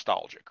make it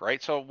nostalgic,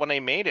 right? So when they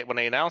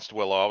announced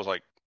Willow, I was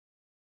like,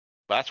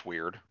 that's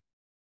weird.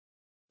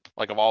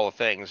 Like of all the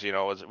things, it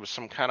was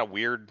some kind of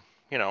weird,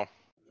 I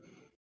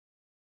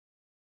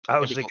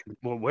was thinking,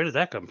 well, where did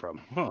that come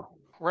from? Huh.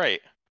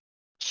 Right.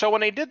 So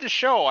when they did the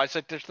show, I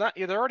said,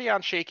 they're already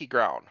on shaky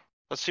ground.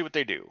 Let's see what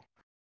they do.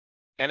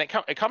 And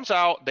it comes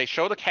out, they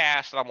show the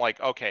cast, and I'm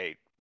like, okay,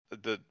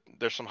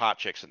 there's some hot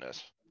chicks in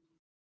this.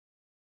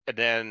 And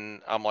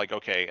then I'm like,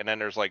 okay. And then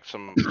there's like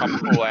some couple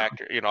cool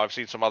actors. I've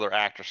seen some other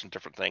actors and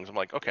different things. I'm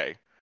like, okay.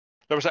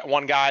 There was that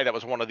one guy that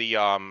was one of the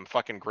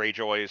fucking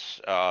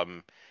Greyjoys.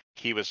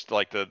 He was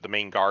like the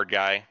main guard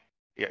guy.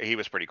 Yeah, he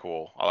was pretty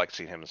cool. I like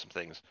seeing him in some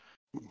things.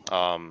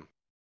 Of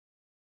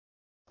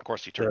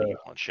course, he turned evil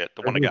and shit.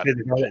 The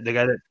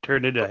guy that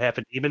turned into half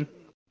a demon.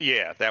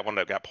 Yeah, that one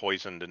that got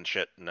poisoned and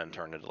shit, and then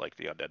turned into like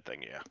the undead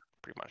thing. Yeah,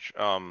 pretty much.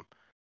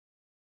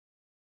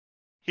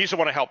 He's the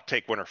one that helped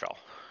take Winterfell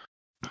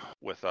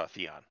with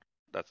Theon.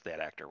 That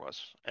actor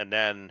was, and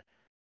then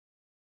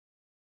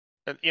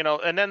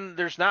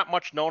there's not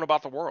much known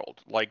about the world.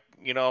 Like,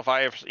 if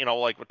I have,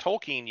 like with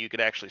Tolkien, you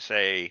could actually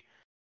say,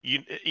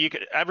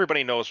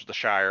 everybody knows the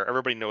Shire,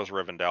 everybody knows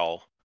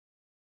Rivendell,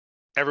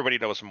 everybody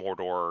knows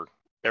Mordor,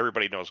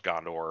 everybody knows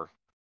Gondor.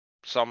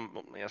 Some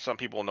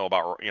people know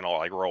about,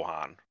 like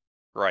Rohan,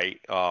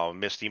 right?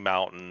 Misty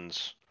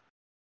Mountains,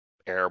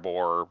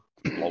 Erebor,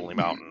 Lonely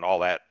Mountain, all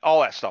that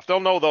stuff. They'll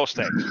know those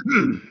things.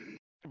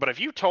 But if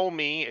you told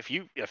me, if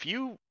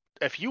you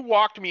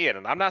walked me in,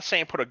 and I'm not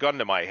saying put a gun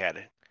to my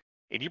head,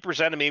 and you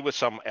presented me with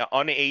some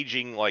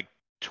unaging, like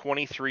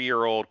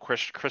 23-year-old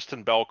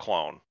Kristen Bell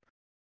clone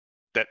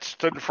that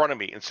stood in front of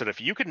me and said,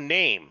 if you can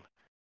name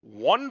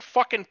one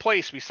fucking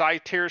place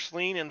besides Tir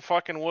Sleen and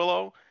fucking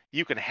Willow,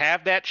 you can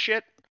have that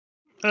shit,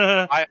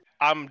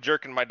 I'm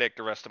jerking my dick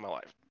the rest of my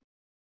life.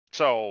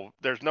 So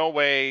there's no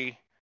way.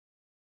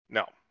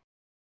 No.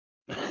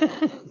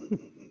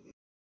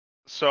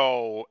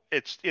 So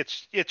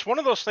it's one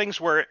of those things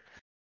where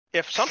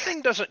if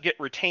something doesn't get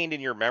retained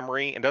in your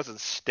memory and doesn't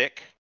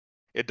stick,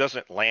 it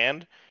doesn't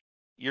land,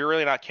 you're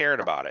really not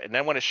caring about it. And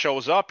then when it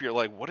shows up, you're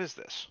like, what is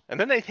this? And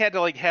then they had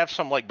to like have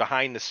some like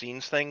behind the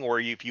scenes thing where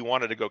if you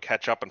wanted to go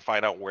catch up and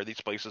find out where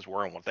these places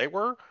were and what they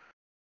were,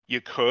 you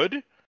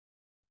could.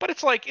 But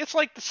it's like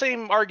the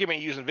same argument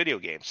you use in video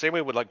games. Same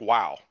way with like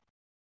WoW.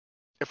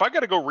 If I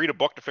got to go read a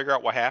book to figure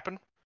out what happened,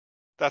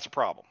 that's a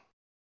problem.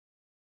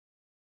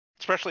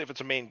 Especially if it's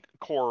a main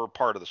core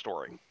part of the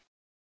story.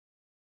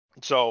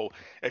 So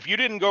if you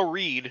didn't go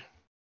read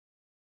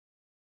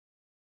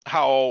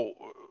how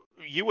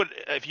you would,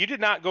 if you did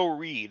not go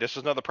read, this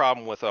is another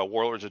problem with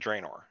Warlords of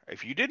Draenor.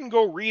 If you didn't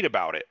go read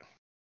about it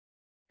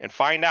and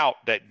find out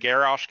that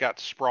Garrosh got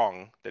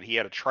sprung, that he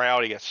had a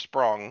tryout, he got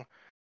sprung,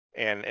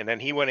 and then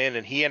he went in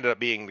and he ended up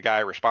being the guy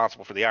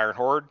responsible for the Iron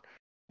Horde,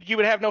 you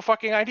would have no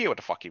fucking idea what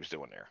the fuck he was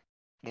doing there.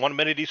 One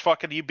minute he's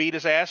fucking, you beat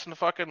his ass in the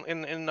fucking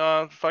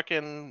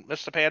fucking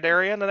Mr.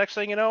 Pandaria, and the next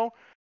thing you know,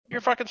 you're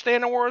fucking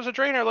staying in Warlords of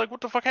Draenor. Like,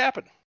 what the fuck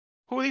happened?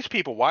 Who are these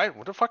people? Why?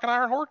 Where the fucking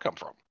Iron Horde come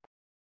from?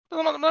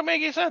 Doesn't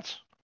make any sense.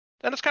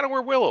 And that's kind of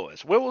where Willow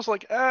is. Willow's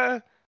like,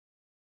 how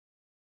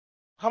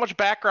much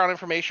background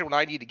information would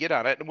I need to get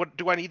on it, and what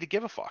do I need to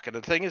give a fuck? And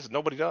the thing is,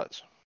 nobody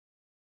does.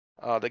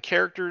 The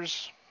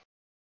characters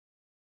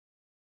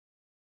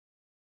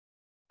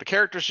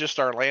just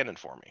aren't landing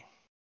for me,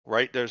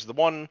 right? There's the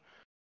one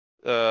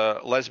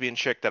lesbian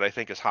chick that I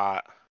think is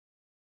hot.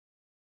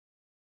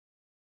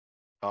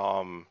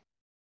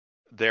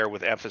 There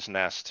with Emphas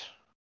Nest.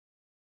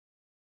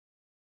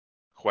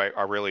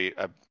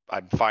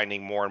 I'm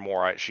finding more and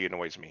more she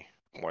annoys me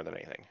more than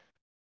anything.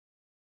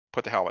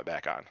 Put the helmet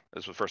back on.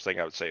 This was the first thing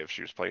I would say if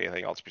she was playing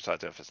anything else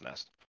besides Emphas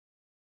Nest.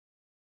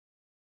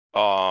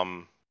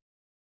 Who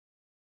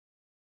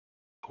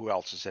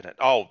else is in it?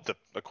 Oh,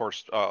 of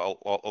course,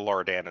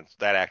 Laura Dannon.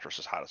 That actress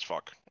is hot as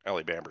fuck.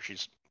 Ellie Bamber.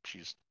 She's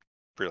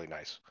really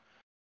nice.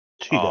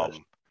 She does.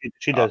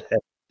 She does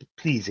have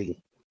pleasing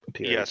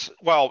appearance. Yes.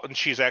 Well, and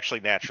she's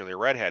actually naturally a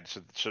redhead,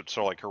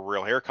 so like her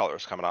real hair color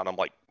is coming out. And I'm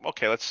like,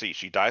 okay, let's see.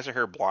 She dyes her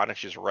hair blonde and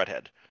she's a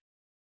redhead.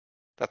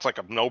 That's like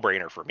a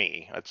no-brainer for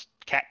me. That's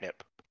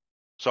catnip.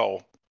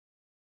 So,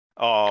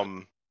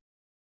 and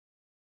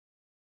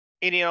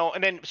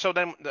then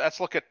let's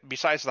look at,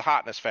 besides the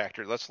hotness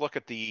factor, let's look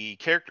at the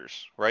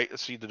characters, right?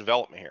 Let's see the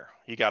development here.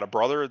 You got a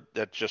brother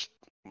that just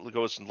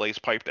goes and lays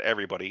pipe to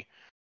everybody.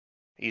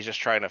 He's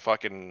just trying to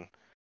fucking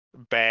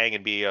bang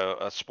and be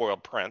a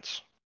spoiled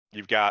prince.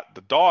 You've got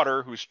the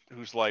daughter who's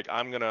like,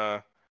 I'm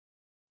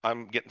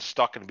getting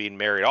stuck and being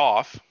married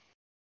off.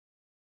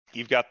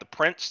 You've got the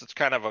prince that's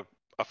kind of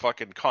a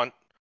fucking cunt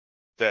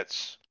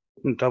that's...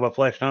 Talk about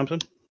Flash Thompson?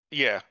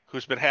 Yeah,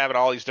 who's been having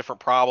all these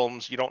different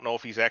problems. You don't know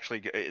if he's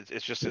actually,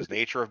 it's just his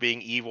nature of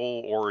being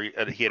evil, or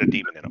he had a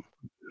demon in him,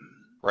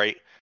 right?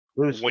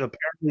 Apparently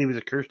he was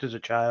cursed as a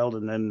child,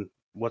 and then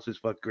what's his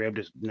fuck grabbed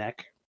his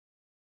neck.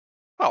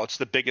 Well, it's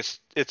the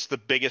biggest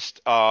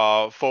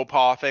faux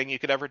pas thing you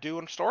could ever do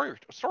in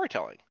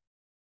storytelling.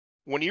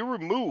 When you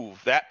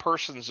remove that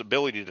person's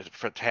ability to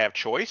have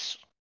choice,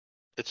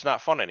 it's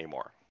not fun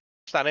anymore.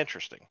 It's not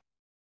interesting.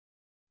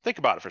 Think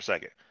about it for a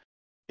second.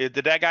 Did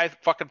that guy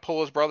fucking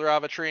pull his brother out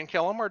of a tree and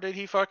kill him, or did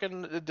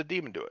the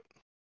demon do it?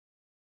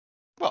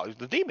 Well,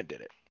 the demon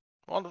did it.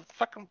 Well, the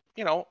fucking,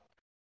 wouldn't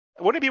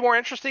it be more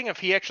interesting if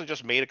he actually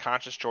just made a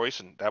conscious choice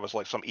and that was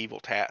like some evil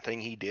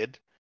thing he did?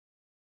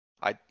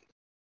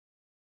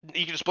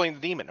 You can just blame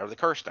the demon or the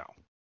curse now.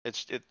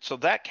 So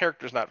that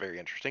character's not very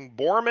interesting.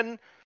 Borman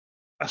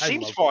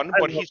seems fun,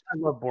 but I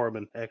love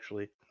Borman,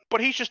 actually. But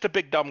he's just a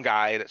big dumb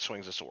guy that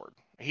swings a sword.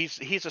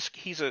 He's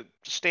a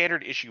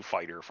standard issue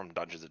fighter from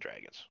Dungeons and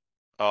Dragons.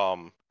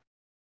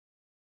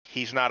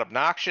 He's not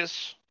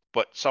obnoxious,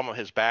 but some of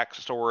his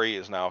backstory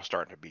is now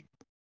starting to be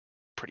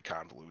pretty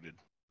convoluted.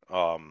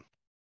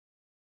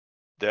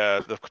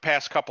 The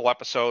past couple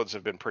episodes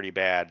have been pretty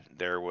bad.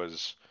 There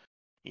was,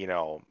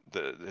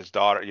 his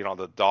daughter,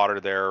 the daughter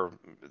there, I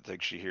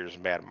think she hears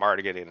Madame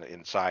Mardigan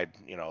inside,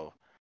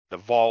 the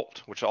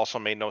vault, which also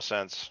made no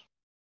sense.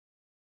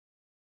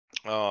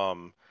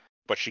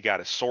 But she got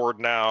his sword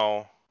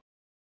now.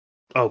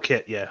 Oh,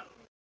 Kit, yeah.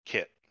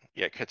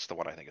 Kit's the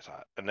one I think is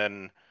hot. And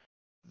then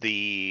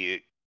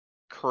the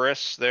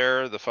Chris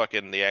there,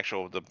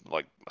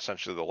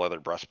 essentially the leather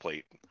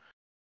breastplate,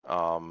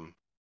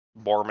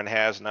 Borman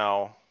has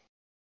now.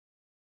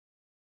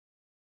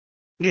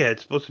 Yeah,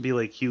 it's supposed to be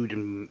like huge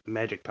and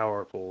magic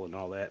powerful and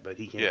all that, but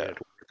he can't get it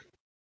to work.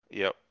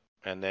 Yep.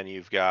 And then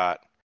you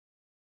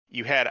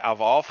had,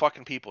 of all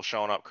fucking people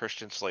showing up,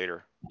 Christian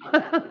Slater.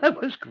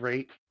 That was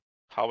great.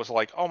 I was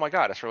like, oh my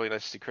God, it's really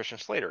nice to see Christian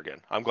Slater again.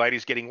 I'm glad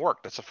he's getting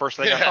work. That's the first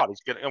thing I thought.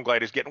 I'm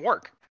glad he's getting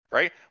work,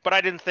 right? But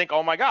I didn't think,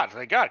 oh my God,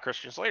 thank God,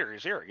 Christian Slater,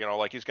 he's here.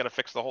 Like he's going to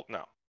fix the whole...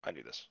 No, I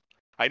knew this.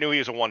 I knew he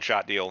was a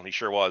one-shot deal, and he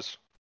sure was.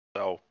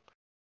 So,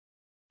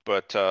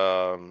 but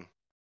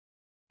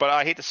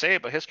I hate to say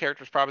it, but his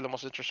character is probably the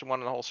most interesting one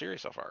in the whole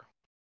series so far.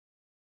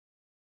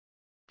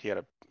 He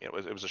had it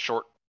was a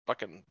short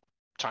fucking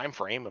time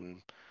frame,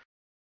 and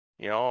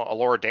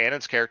Laura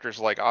Dannon's character is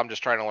like, I'm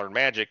just trying to learn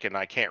magic, and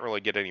I can't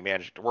really get any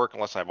magic to work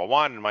unless I have a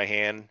wand in my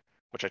hand,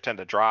 which I tend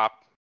to drop.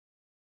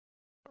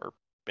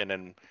 And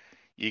then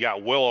you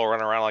got Willow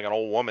running around like an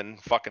old woman,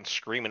 fucking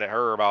screaming at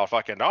her about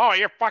fucking, oh,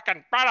 you're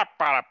fucking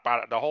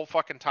the whole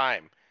fucking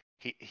time.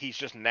 He's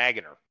just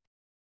nagging her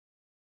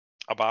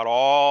about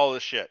all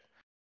this shit.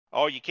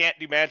 Oh, you can't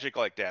do magic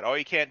like that. Oh,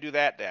 you can't do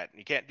that.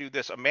 You can't do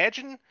this.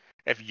 Imagine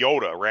if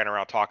Yoda ran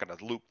around talking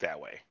to Luke that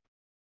way.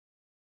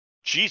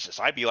 Jesus,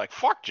 I'd be like,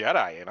 fuck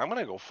Jedi, and I'm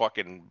gonna go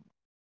fucking...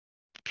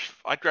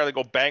 I'd rather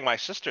go bang my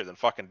sister than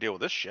fucking deal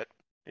with this shit.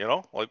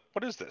 Like,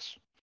 what is this?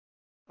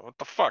 What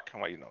the fuck?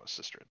 Well, his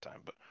sister at the time,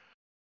 but...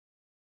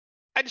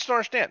 I just don't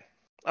understand.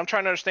 I'm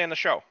trying to understand the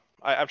show.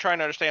 I'm trying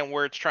to understand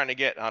where it's trying to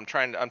get. I'm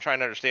trying to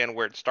understand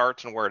where it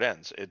starts and where it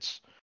ends.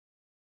 It's,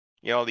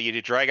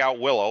 you drag out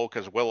Willow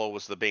because Willow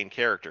was the main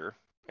character,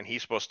 and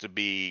he's supposed to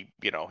be,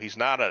 he's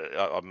not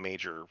a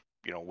major,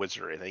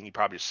 wizard or anything. He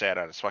probably just sat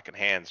on his fucking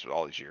hands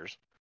all these years.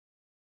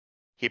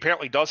 He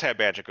apparently does have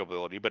magic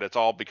ability, but it's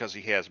all because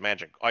he has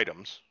magic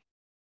items.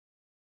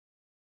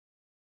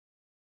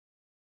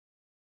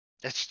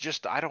 It's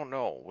just, I don't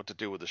know what to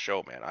do with the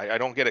show, man. I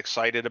don't get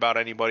excited about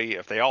anybody.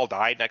 If they all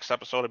died next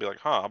episode, I'd be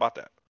like, how about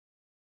that?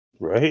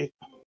 Right.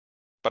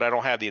 But I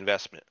don't have the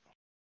investment.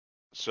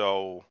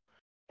 So,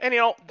 and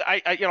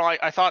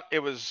I thought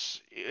it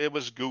was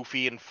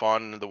goofy and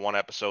fun. The one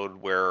episode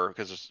where,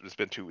 because it's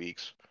been 2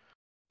 weeks,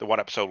 the one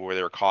episode where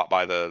they were caught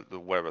by the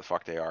whatever the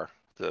fuck they are,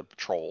 the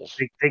trolls.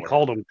 They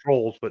called them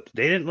trolls, but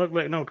they didn't look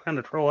like no kind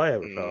of troll I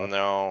ever saw.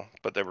 No,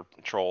 but they were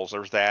trolls.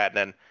 There was that, and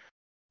then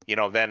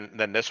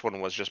then this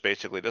one was just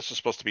basically, this is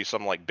supposed to be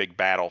some like big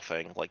battle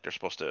thing, like they're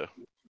supposed to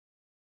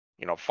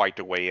fight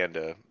their way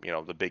into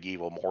the big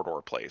evil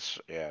Mordor place,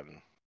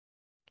 and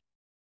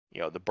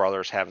the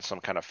brother's having some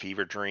kind of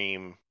fever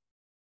dream,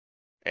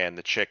 and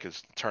the chick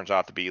turns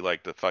out to be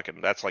like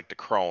that's like the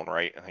crone,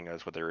 right? I think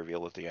that's what they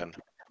revealed at the end.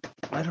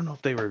 I don't know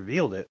if they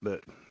revealed it,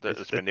 but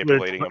it's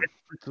manipulating him.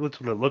 What's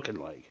what it's looking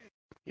like.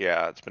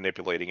 Yeah, it's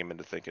manipulating him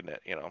into thinking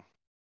that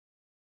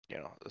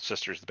the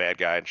sister's the bad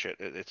guy and shit.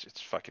 It's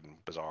fucking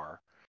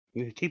bizarre.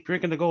 You keep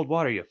drinking the gold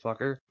water, you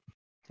fucker.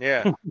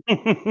 Yeah.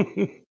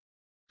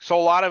 So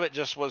a lot of it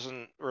just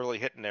wasn't really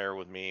hitting there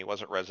with me. It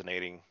wasn't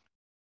resonating.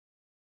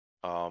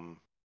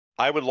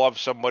 I would love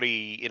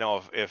somebody,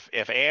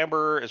 if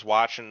Amber is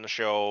watching the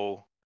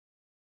show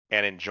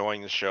and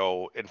enjoying the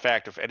show. In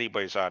fact, if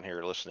anybody's on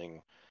here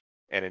listening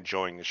and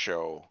enjoying the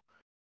show,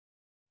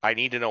 I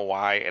need to know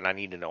why, and I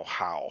need to know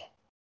how.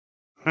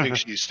 I think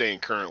she's staying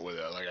current with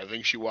it. Like, I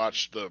think she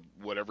watched the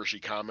whatever she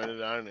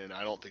commented on, and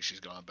I don't think she's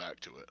gone back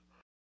to it.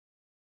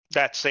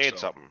 That's saying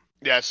something.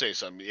 Yeah, say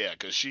something. Yeah,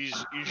 because she's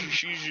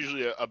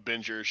usually a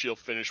binger. She'll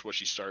finish what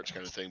she starts,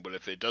 kind of thing. But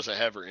if it doesn't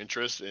have her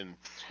interest, and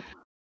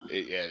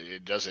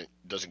it doesn't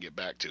get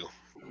back to.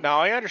 Now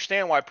I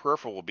understand why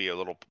Peripheral will be a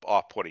little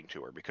off-putting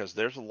to her, because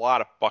there's a lot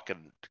of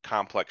fucking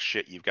complex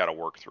shit you've got to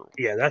work through.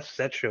 Yeah,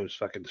 that show's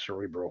fucking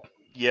cerebral.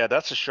 Yeah,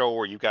 that's a show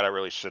where you've got to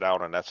really sit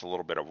down, and that's a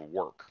little bit of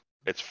work.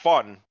 It's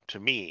fun to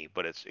me,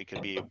 but it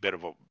can be a bit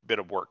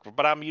of work.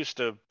 But I'm used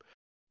to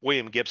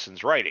William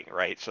Gibson's writing,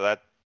 right? So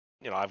that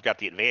I've got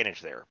the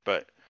advantage there.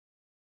 But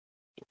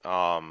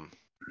and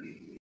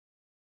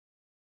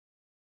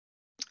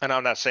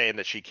I'm not saying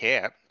that she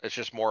can't. It's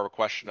just more of a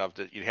question of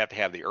that you have to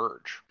have the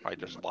urge. Right?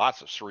 There's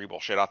lots of cerebral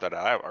shit out there that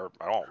I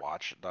don't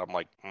watch. I'm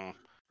like,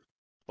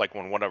 like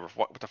when what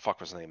the fuck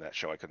was the name of that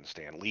show I couldn't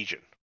stand? Legion.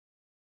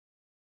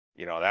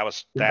 That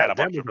was that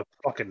was a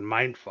fucking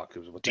mind fuck. It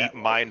was with deep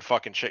mind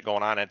fucking shit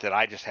going on in it that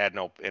I just had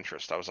no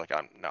interest. I was like,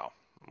 I'm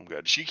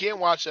good. She can't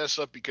watch that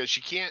stuff because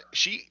she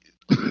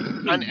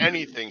on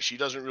anything, she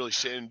doesn't really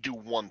sit and do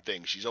one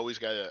thing. She's always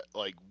got to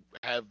like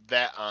have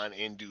that on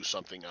and do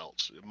something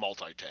else,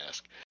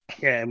 multitask.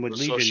 Yeah, and with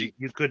Legion,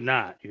 you could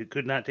not take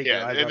your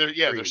eyes off the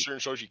screen. There's certain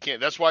shows you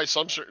can't. That's why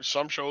some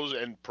shows,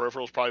 and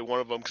Peripheral's probably one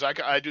of them, because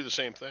I do the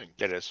same thing.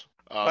 It is.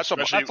 That's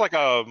like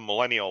a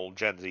millennial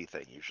Gen Z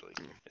thing usually.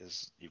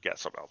 Is you've got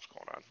something else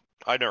going on.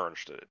 I never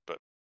understood it, but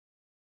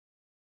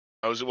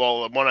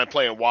when I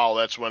play in WoW,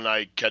 that's when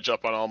I catch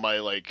up on all my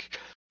like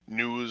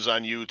news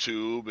on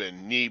YouTube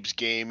and Neebs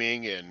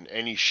Gaming and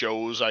any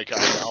shows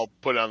I'll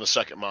put on the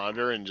second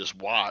monitor and just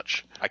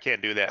watch. I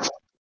can't do that.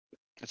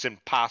 It's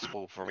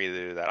impossible for me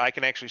to do that. I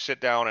can actually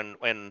sit down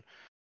and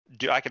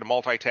I can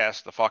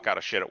multitask the fuck out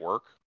of shit at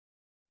work,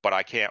 but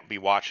I can't be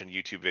watching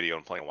YouTube video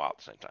and playing WoW at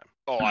the same time.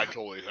 Oh, I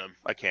totally can.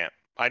 I can't.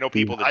 I know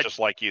people that just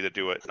like you that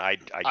do it, and I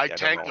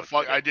tanked the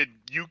fuck. I did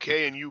UK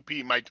and UP.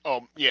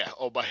 All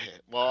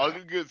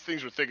the good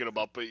things we're thinking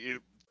about, but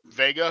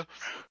Vega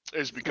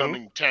is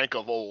becoming tank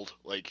of old.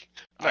 Like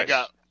nice.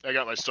 I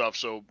got my stuff.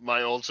 So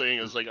my old saying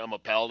is like I'm a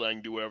paladin, I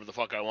can do whatever the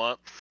fuck I want.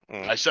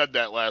 I said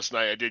that last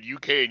night. I did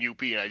UK and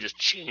UP, and I just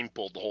chain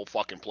pulled the whole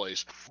fucking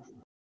place.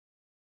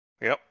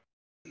 Yep.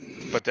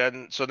 But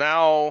then, so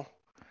now,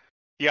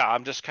 yeah,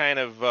 I'm just kind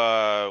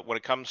of when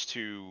it comes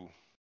to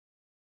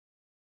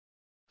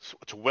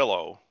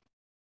Willow,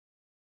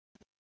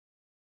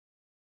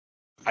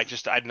 I'm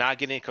not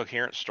getting a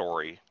coherent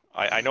story.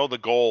 I know the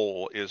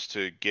goal is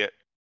to get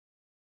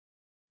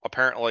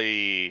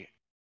apparently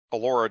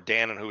Elora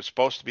Danan, who's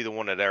supposed to be the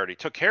one that already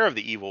took care of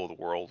the evil of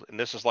the world, and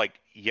this is like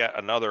yet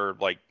another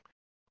like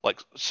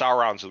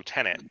Sauron's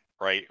lieutenant,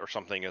 right, or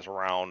something is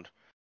around,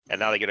 and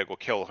now they get to go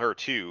kill her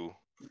too.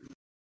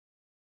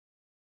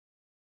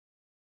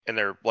 And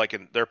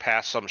they're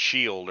past some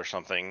shield or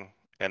something,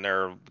 and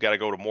they're got to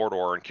go to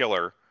Mordor and kill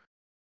her.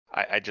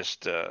 I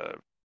just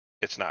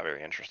it's not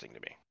very interesting to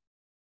me.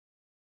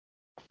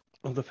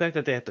 Well, the fact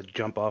that they have to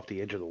jump off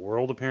the edge of the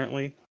world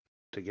apparently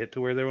to get to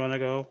where they want to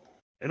go,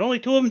 and only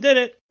 2 of them did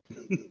it.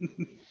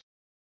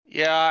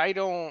 Yeah, I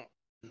don't.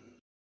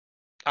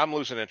 I'm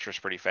losing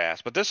interest pretty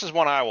fast. But this is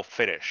one I will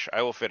finish.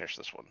 I will finish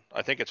this one.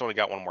 I think it's only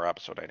got one more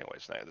episode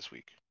anyways this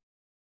week.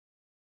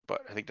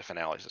 But I think the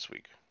finale's this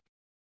week.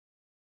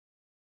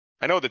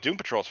 I know the Doom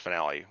Patrol's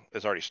finale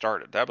has already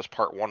started. That was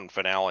part 1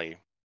 finale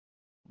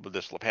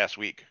this past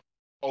week.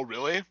 Oh,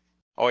 really?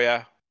 Oh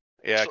yeah,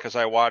 yeah. Because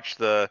I watched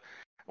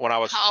when I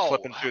was How?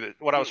 flipping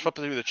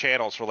through the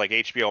channels for like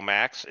HBO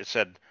Max, it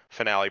said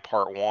finale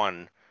part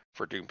 1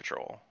 for Doom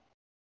Patrol.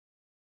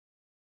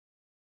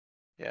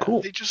 Yeah.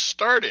 Cool. They just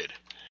started.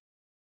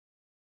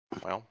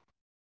 Well,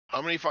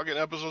 how many fucking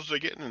episodes are they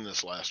getting in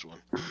this last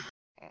one?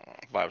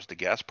 If I was to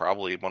guess,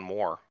 probably one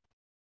more.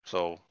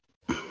 So,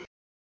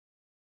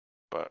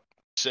 but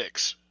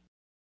 6.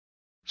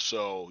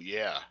 So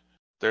yeah.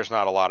 There's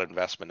not a lot of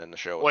investment in the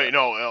show. Wait,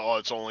 no,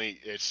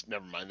 it's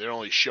never mind. They're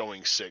only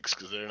showing 6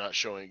 because they're not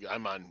showing.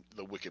 I'm on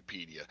the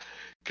Wikipedia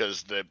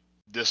because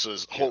this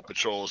is Hope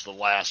Patrol is the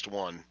last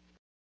one.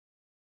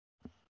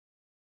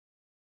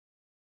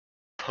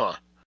 Huh.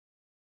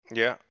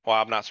 Yeah. Well,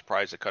 I'm not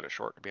surprised they cut it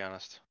short, to be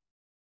honest.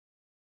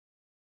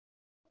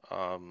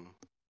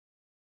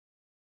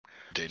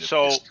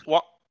 So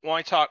when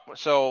I talk,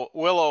 so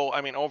Willow,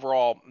 I mean,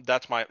 overall,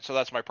 that's my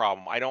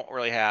problem. I don't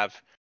really have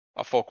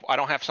I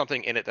don't have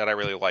something in it that I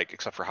really like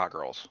except for Hot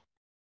Girls,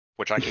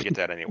 which I can get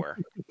that anywhere,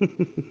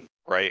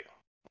 right?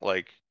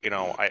 Like,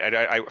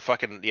 I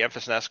fucking the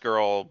Memphis Nest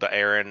girl, the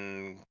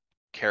Erin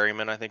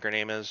Carryman, I think her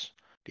name is,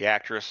 the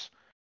actress.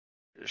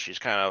 She's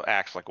kind of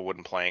acts like a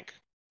wooden plank.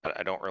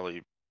 I don't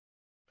really,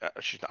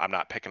 I'm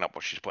not picking up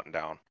what she's putting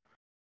down,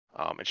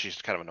 and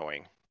she's kind of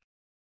annoying.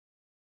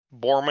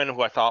 Borman,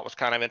 who I thought was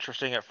kind of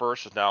interesting at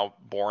first, is now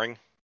boring.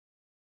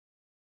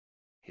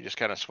 He just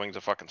kind of swings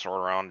a fucking sword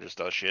around and just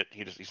does shit.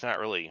 He's not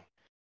really.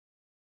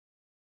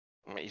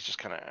 I mean, he's just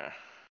kind of.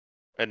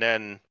 And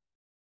then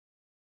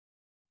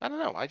I don't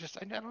know. I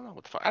don't know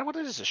what the fuck. What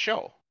is this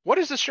show? What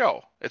is this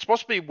show? It's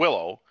supposed to be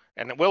Willow,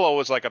 and Willow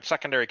is like a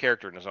secondary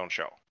character in his own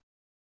show.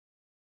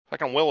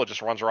 Like Willow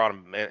just runs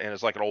around and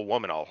is like an old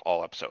woman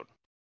all episode.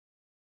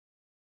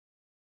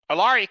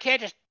 Alara, you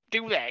can't just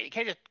do that. You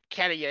can't just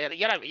you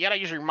gotta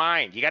use your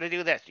mind. You gotta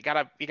do this. You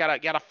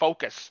gotta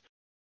focus.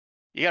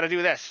 You gotta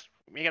do this.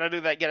 You gotta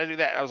do that. You gotta do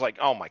that. I was like,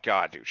 oh my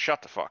god, dude,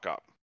 shut the fuck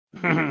up.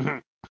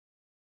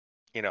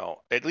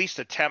 At least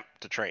attempt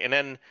to train. And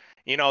then,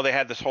 they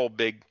had this whole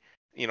big,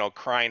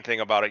 crying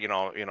thing about it.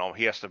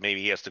 He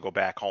has to go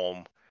back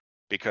home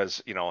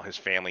because his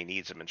family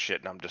needs him and shit.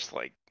 And I'm just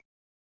like,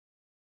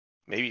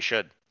 maybe you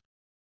should.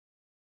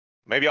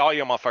 Maybe all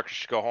you motherfuckers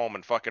should go home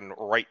and fucking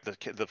write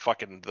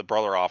the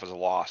brother off as a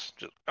loss.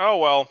 Just, oh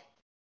well.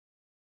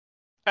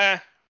 And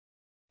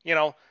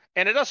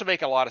it doesn't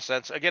make a lot of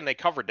sense. Again, they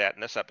covered that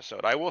in this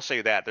episode. I will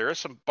say that there is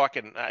some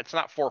fucking. It's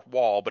not fourth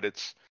wall, but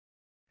it's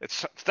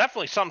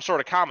definitely some sort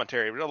of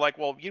commentary. They're like,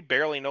 well, you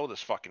barely know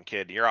this fucking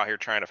kid. You're out here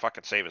trying to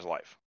fucking save his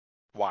life.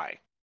 Why?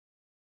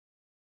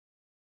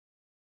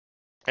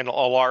 And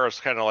Alara's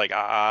kind of like,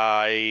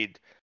 I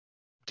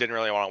didn't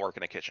really want to work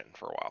in a kitchen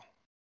for a while.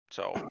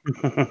 So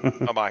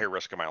I'm out here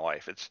risking my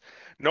life.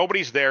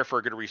 Nobody's there for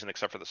a good reason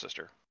except for the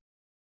sister.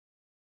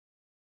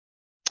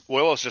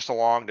 Willow's just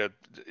along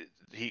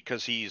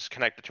because he's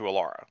connected to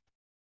Alara.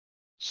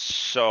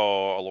 So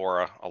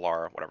Alara,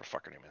 whatever the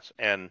fuck her name is.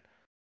 And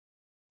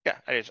yeah,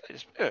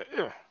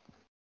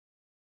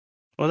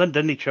 Well, then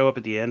doesn't he show up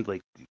at the end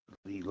like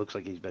he looks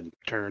like he's been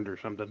turned or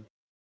something?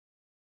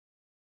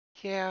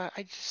 Yeah,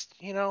 I just,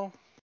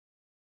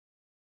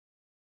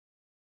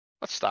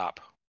 let's stop.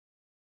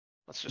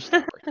 Let's just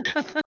stop right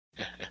there.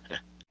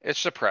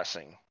 It's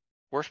depressing.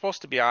 We're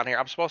supposed to be on here.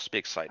 I'm supposed to be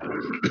excited.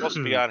 I'm supposed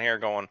to be on here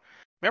going,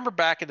 remember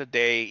back in the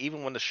day,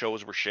 even when the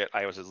shows were shit,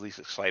 I was at least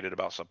excited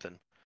about something.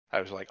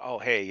 I was like, oh,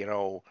 hey,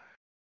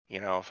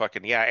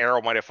 fucking, yeah,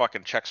 Arrow might have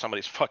fucking checked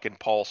somebody's fucking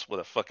pulse with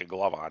a fucking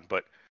glove on,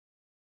 but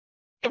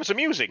it was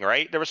amusing,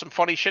 right? There was some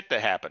funny shit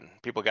that happened.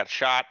 People got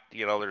shot.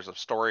 There's a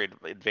story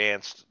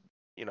advanced.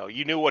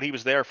 You knew what he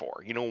was there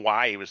for. You knew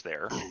why he was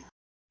there.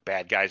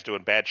 Bad guys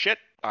doing bad shit.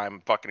 I'm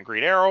fucking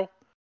Green Arrow.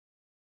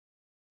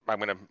 I'm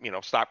going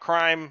to, stop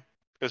crime.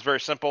 It was very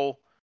simple,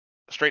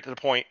 straight to the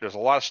point. There's a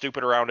lot of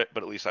stupid around it,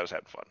 but at least I was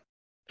having fun.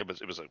 It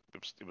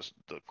was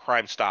the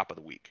crime stop of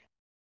the week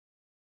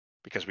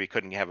because we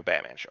couldn't have a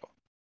Batman show.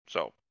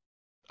 So,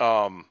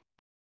 but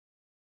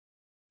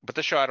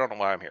this show, I don't know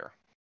why I'm here.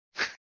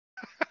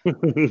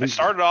 I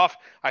started off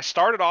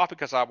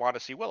because I wanted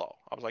to see Willow.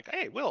 I was like,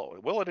 hey,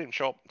 Willow didn't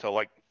show up until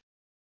like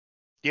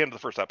the end of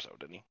the first episode,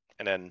 didn't he?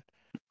 And then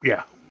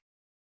yeah.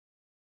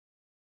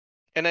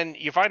 And then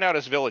you find out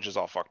his village is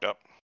all fucked up.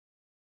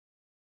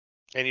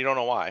 And you don't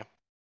know why.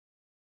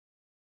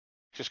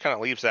 Just kind of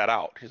leaves that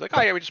out. He's like,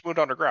 oh yeah, we just moved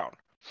underground.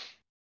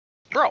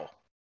 Bro,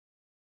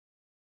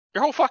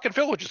 your whole fucking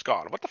village is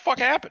gone. What the fuck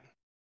happened?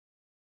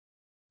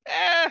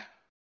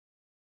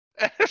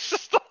 It's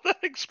just not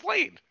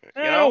explained.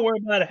 Don't worry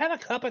about it. Have a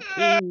cup of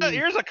tea.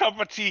 Here's a cup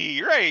of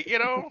tea. Right,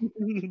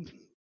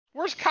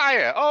 Where's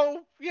Kaya?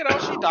 Oh,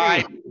 she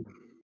died.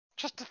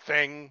 Just a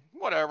thing.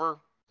 Whatever.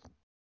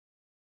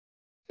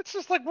 It's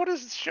just like, what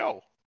is this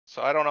show?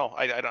 So I don't know.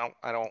 I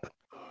don't.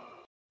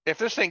 if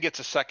this thing gets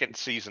a second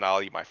season,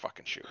 I'll eat my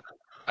fucking shoe.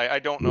 I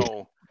don't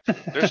know.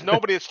 There's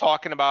nobody that's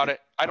talking about it.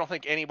 I don't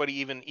think anybody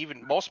even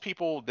most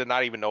people did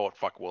not even know what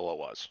fuck Willow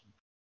was.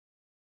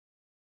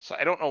 So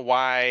I don't know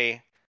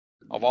why,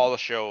 of all the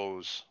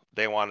shows,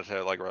 they wanted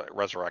to like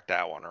resurrect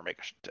that one or make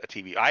a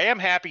TV. I am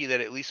happy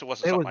that at least it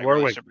wasn't It something was I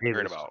really Warwick super cared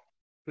Davis. about.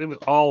 It was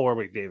all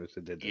Warwick Davis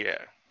that did that. Yeah,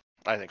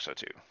 I think so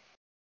too.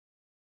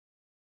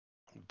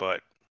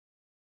 But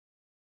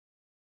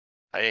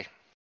all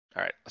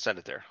right, let's end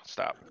it there.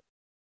 Stop.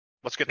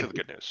 Let's get to the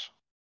good news.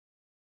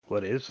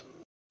 What is?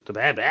 The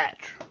Bad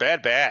Batch.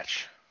 Bad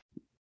Batch.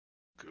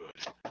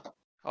 Good.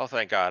 Oh,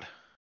 thank God.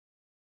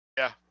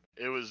 Yeah,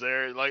 it was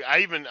there. Like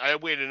I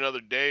waited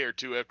another day or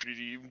two after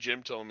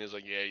Jim told me. He's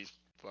like, yeah, he's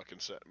fucking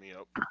setting me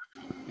up.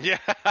 Yeah.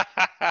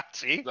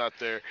 See? Not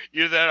there.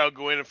 Either that, I'll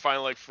go in and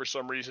find like for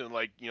some reason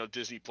like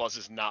Disney Plus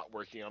is not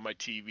working on my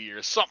TV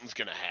or something's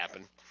gonna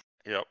happen.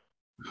 Yep.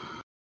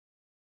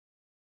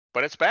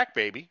 But it's back,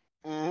 baby.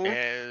 Mm-hmm.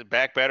 And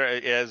back better,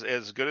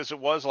 as good as it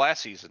was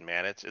last season,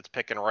 man. It's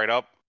picking right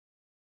up.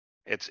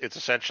 It's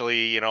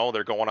essentially,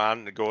 they're going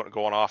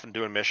off and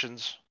doing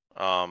missions.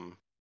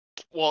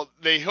 Well,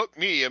 they hooked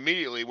me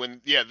immediately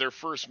when their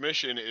first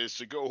mission is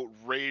to go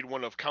raid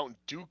one of Count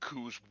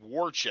Dooku's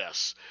war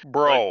chests.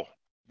 Bro, like,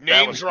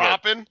 name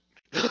dropping.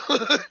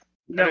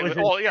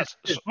 Yes,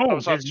 it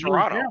was on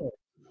Serrano.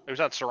 It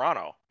was on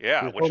Serrano,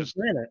 yeah,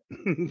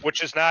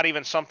 which is not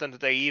even something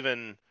that they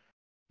even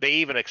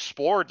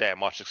explored that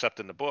much except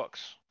in the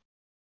books.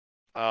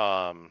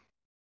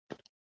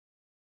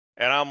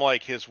 And I'm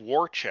like, his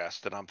war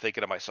chest, and I'm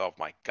thinking to myself,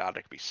 my God,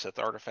 there could be Sith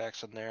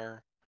artifacts in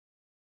there.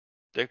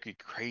 There could be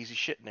crazy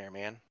shit in there,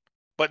 man.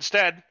 But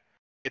instead,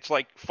 it's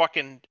like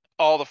fucking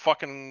all the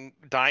fucking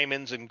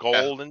diamonds and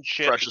gold and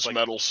shit. Precious like,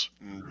 metals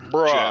and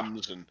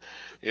gems and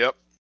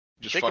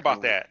Just think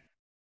about that.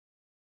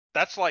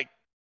 That's like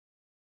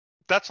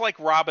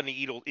robbing the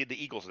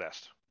eagle's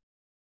nest.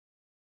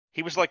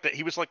 He was like the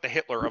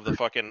Hitler of the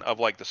fucking of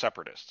like the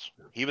separatists.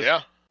 He was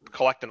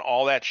collecting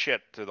all that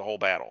shit through the whole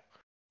battle.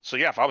 So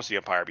yeah, if I was the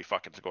Empire, I'd be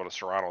fucking to go to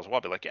Serrano as well.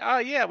 I'd be like,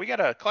 yeah, we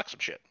gotta collect some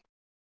shit.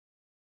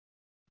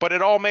 But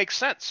it all makes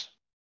sense.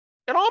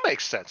 It all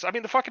makes sense. I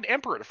mean, the fucking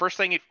Emperor, the first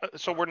thing.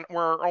 So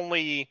we're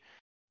only,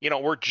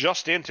 we're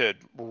just into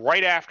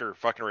right after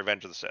fucking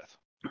Revenge of the Sith.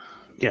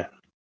 Yeah.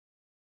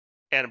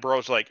 And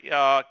bro's like,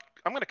 I'm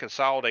gonna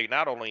consolidate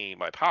not only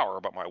my power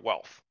but my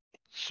wealth.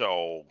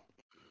 So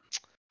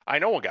I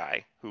know a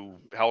guy who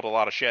held a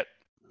lot of shit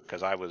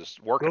because I was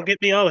working. Go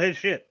get me all his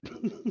shit.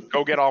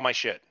 Go get all my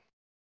shit.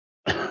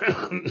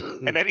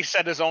 And then he basically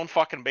sent his own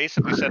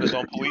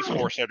police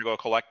force there to go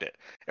collect it.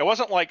 It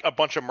wasn't like a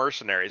bunch of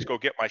mercenaries go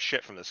get my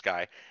shit from this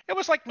guy. It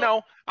was like,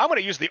 no, I'm going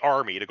to use the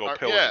army to go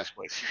pillage this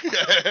place.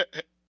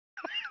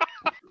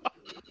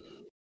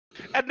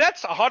 And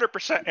that's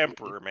 100%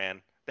 Emperor,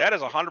 man. That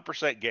is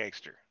 100%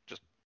 gangster.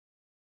 Just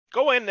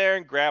go in there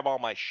and grab all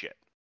my shit.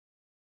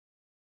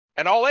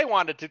 And all they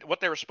wanted to,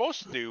 what they were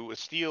supposed to do was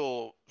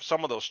steal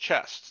some of those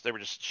chests.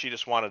 She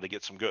just wanted to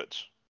get some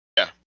goods.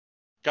 Yeah.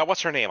 God,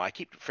 what's her name? I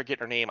keep forgetting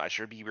her name. I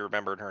should be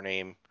remembering her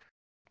name.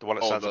 The one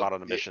that sends them out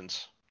on the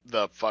missions.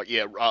 I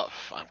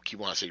keep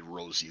wanting to say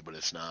Rosie, but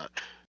it's not.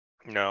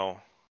 No.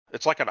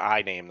 It's like an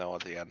I name, though,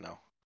 at the end, though.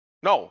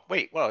 No,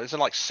 wait. Well, isn't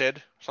it like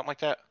Sid? Something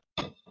like that?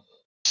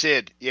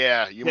 Sid.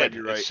 Yeah, you might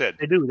be right. Sid.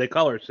 They do. They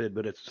call her Sid,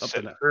 but it's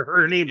something.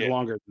 Her name's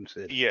longer than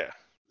Sid. Yeah.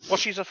 Well,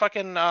 she's a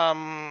fucking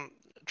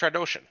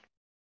Trandoshan.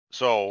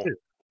 So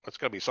it's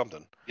going to be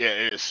something. Yeah,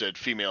 it is Sid.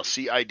 Female.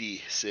 CID.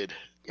 Sid.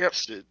 Yep.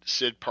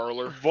 Sid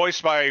Parlor.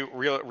 Voiced by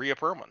Rhea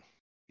Perlman.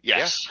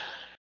 Yes. Yeah.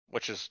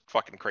 Which is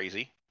fucking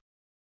crazy.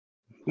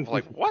 I'm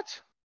like, what?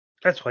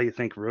 That's why you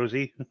think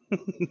Rosie.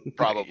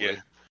 Probably.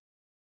 Yeah.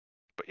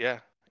 But yeah,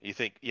 you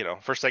think,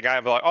 first thing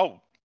I'd be like,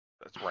 oh,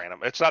 that's random.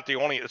 It's not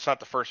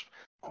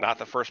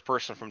the first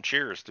person from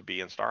Cheers to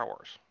be in Star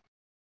Wars.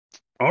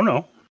 Oh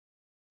no.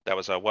 That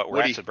was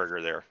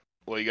Ratzenberger there.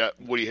 Well, you got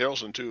Woody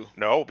Harrelson too.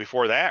 No,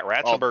 before that,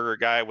 Ratzenberger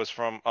guy was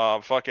from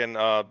fucking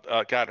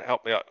God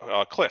help me,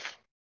 Cliff.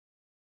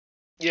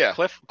 Yeah.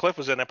 Cliff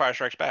was in Empire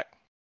Strikes Back.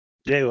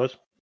 Yeah, he was.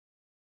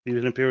 He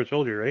was an Imperial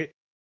soldier, right?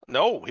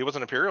 No, he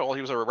wasn't Imperial.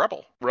 He was a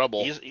rebel.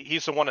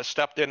 He's the one that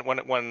stepped in when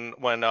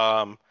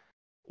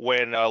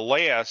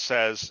Leia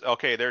says,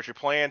 "Okay, there's your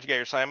plan to get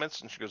your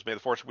assignments," and she goes, "May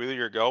the Force be with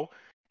you, go."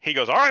 He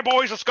goes, "All right,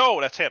 boys, let's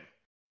go." That's him.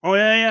 Oh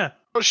yeah.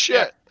 Oh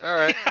shit! Yeah. All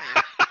right.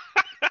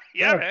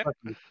 Yeah, man.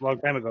 A long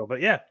time ago,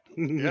 but yeah.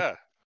 Yeah.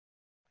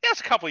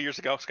 It's a couple of years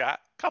ago, Scott.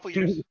 A couple of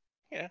years.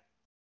 Yeah.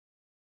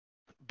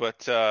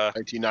 But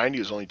 1990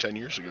 was only 10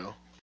 years ago.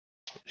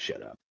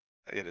 Shut up.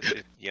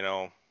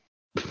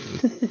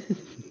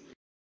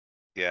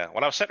 Yeah.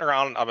 When I was sitting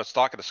around, I was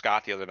talking to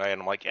Scott the other night,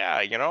 and I'm like, yeah,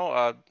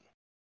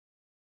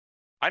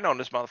 I've known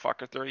this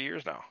motherfucker 30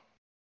 years now.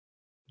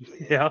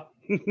 Yeah.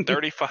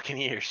 30 fucking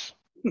years.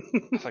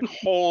 I was like,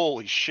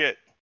 holy shit.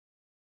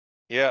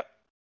 Yeah.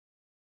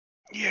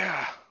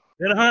 Yeah.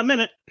 Been a hot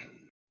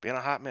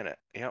minute.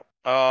 Yep.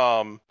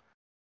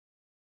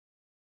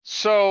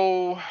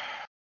 So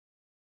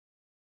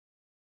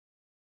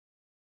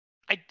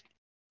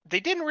they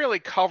didn't really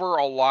cover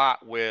a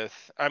lot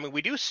with. I mean,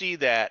 we do see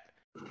that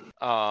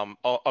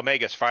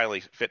Omega's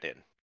finally fit in.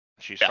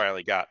 She's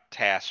finally got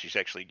tasks. She's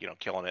actually,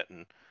 killing it,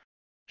 and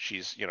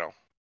she's, she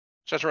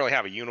doesn't really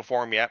have a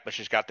uniform yet, but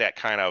she's got that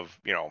kind of,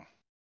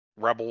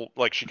 rebel,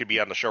 like she could be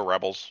on the show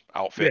Rebels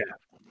outfit.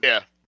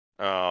 Yeah.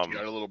 She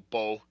got a little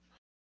bow.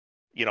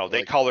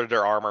 They colored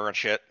their armor and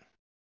shit.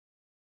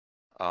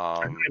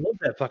 I love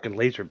that fucking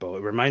laser bow.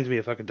 It reminds me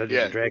of fucking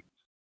Dungeons and Dragons.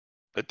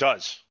 It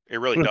does. It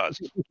really does.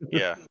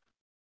 Yeah.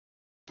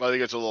 I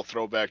think it's a little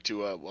throwback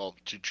to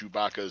to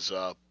Chewbacca's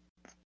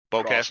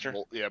bowcaster.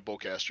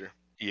 Bowcaster.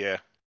 Yeah,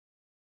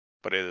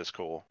 but it is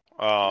cool.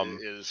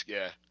 It is,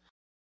 yeah.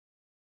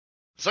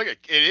 It's like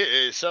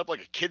it's set up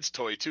like a kid's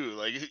toy too.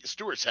 Like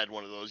Stewart's had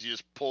one of those. You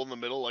just pull in the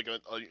middle like a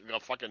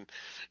fucking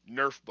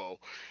Nerf bow.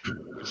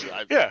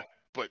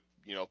 But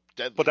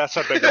deadly. But that's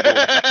a bigger boom.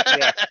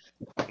 Yeah,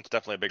 it's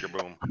definitely a bigger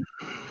boom.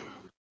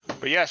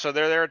 But yeah, so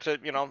they're there to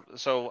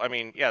So I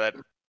mean, yeah, that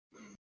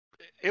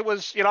it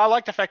was. I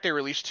like the fact they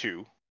released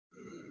 2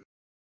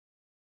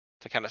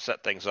 to kind of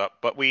set things up.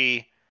 But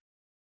pretty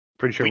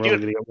sure we're only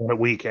going to get 1 a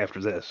week after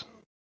this.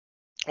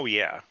 Oh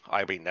yeah,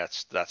 I mean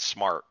that's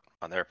smart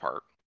on their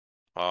part.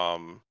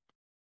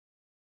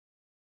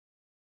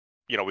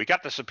 We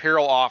got this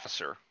Imperial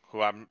officer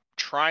who I'm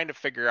trying to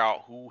figure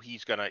out who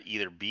he's gonna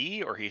either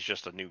be or he's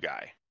just a new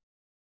guy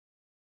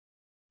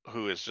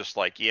who is just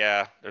like,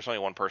 yeah, there's only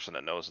one person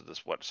that knows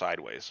this went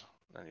sideways,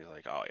 and he's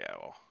like, oh yeah,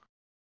 well,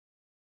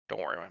 don't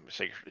worry,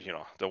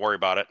 don't worry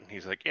about it. And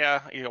he's like,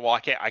 yeah, well,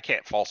 I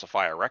can't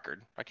falsify a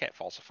record. I can't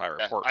falsify a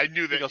report. I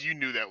knew that. You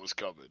knew that was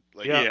coming.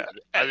 Like, yeah.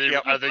 Are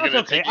they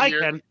gonna take it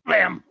here? I can.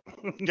 Bam.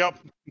 Yep.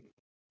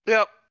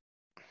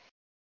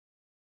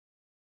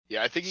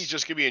 Yeah, I think he's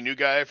just gonna be a new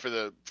guy for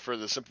the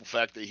simple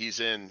fact that he's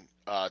in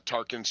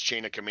Tarkin's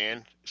chain of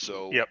command.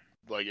 So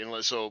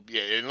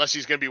unless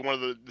he's gonna be one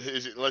of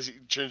unless he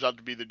turns out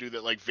to be the dude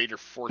that like Vader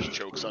force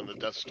chokes on the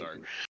Death Star.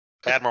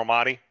 Admiral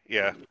Mahdi,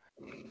 yeah,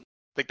 I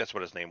think that's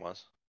what his name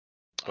was.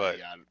 But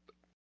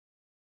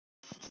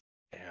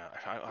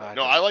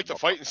I like the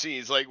fighting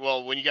scenes. Like,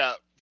 well, when you got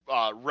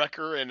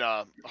Wrecker and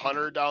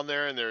Hunter down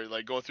there, and they're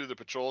like going through the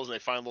patrols, and they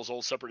find those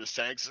old separatist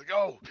tanks.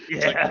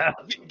 It's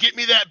like, get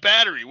me that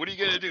battery. What are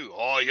you gonna do?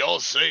 Oh, y'all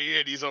say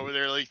it. He's over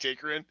there like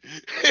tinkering.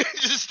 He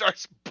just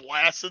starts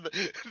blasting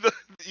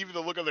even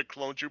the look of the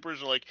clone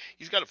troopers are like,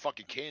 he's got a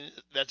fucking cannon.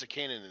 That's a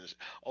cannon in his.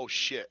 Oh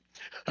shit!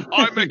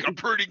 I make a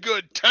pretty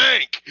good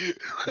tank.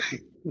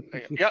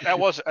 Yeah, that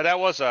was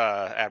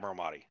Admiral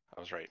Mahdi. I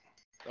was right.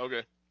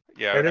 Okay.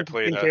 Yeah, I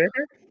played.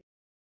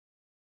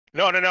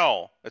 No.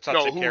 It's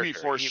not the character. He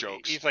force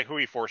chokes. He's like who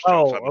he force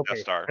chokes on the Death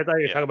Star. I thought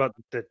you were talking about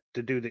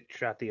the dude that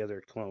shot the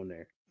other clone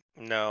there.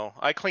 No,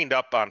 I cleaned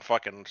up on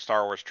fucking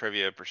Star Wars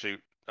Trivia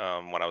Pursuit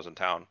when I was in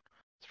town.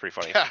 It's pretty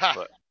funny.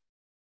 But,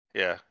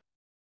 yeah.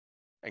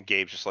 And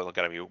Gabe's just like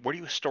looking at me. Where do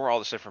you store all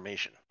this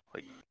information?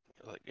 Like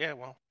yeah,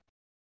 well.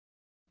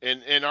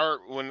 And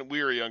when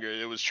we were younger,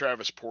 it was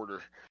Travis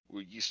Porter.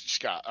 Remember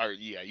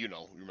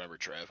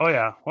Trav? Oh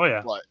yeah.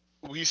 But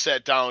we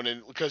sat down,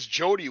 and because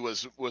Jody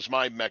was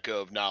my mecca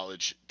of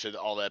knowledge to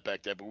all that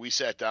back then, but we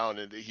sat down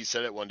and he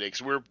said it one day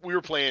because we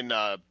were playing.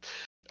 It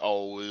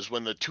was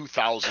when the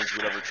 2000s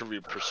whatever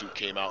Trivia Pursuit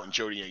came out, and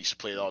Jody used to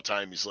play it all the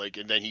time. He's like,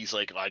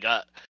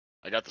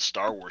 I got the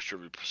Star Wars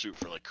Trivia Pursuit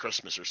for like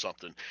Christmas or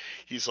something.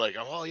 He's like,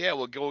 oh yeah,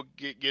 we'll go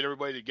get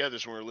everybody together.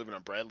 So we were living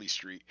on Bradley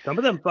Street. Some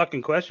of them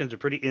fucking questions are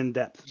pretty in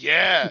depth.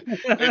 Yeah,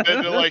 and then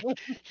they're like,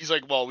 he's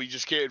like, well, we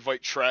just can't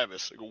invite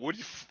Travis. I go, what?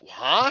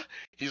 Huh?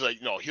 He's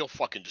like, no, he'll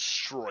fucking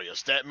destroy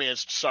us. That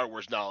man's Star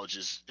Wars knowledge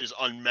is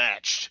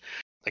unmatched.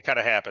 It kind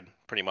of happened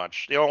pretty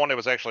much. The only one that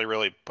was actually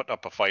really putting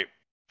up a fight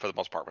for the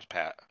most part was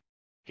Pat.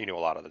 He knew a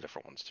lot of the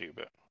different ones too,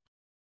 but.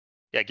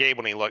 Yeah, Gabe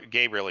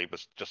Gabe really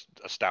was just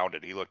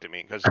astounded. He looked at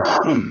me because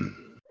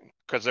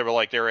they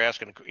were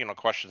asking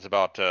questions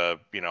about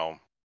where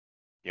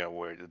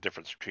the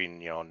difference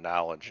between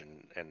knowledge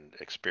and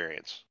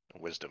experience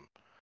and wisdom.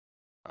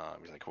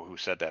 He's like, well, who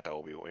said that to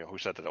Obi-Wan? Who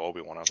said that to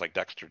Obi-Wan? I was like,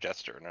 Dexter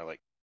Jettster, and they're like,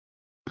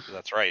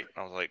 that's right.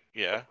 I was like,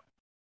 yeah,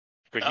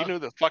 because you knew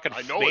the fucking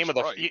name of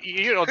the right.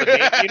 you know the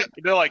name.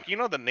 They're like,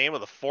 the name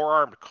of the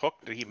 4-armed cook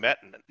that he met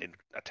in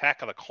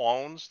Attack of the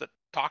Clones that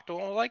talked to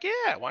him. I was like,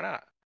 yeah, why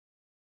not?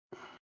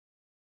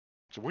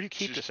 So where do you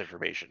keep this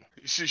information?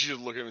 She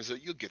just look at him and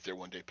say, "You'll get there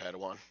one day,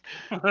 Padawan."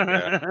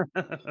 Yeah.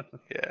 But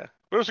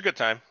it was a good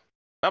time.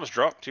 I was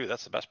drunk too.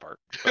 That's the best part.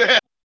 But,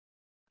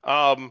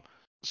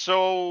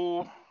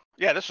 so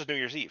yeah, this was New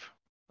Year's Eve.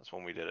 That's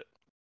when we did it.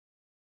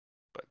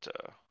 But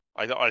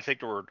I think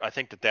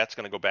that's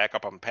going to go back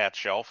up on Pat's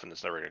shelf, and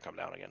it's never going to come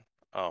down again.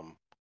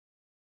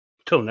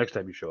 Till next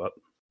time you show up.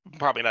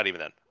 Probably not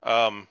even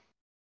then.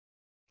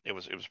 It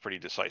was pretty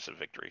decisive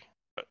victory.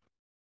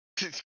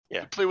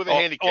 Yeah. Play with a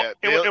handicap.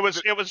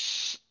 It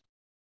was.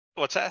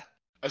 What's that?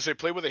 I say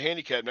play with a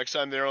handicap. Next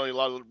time they're only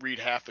allowed to read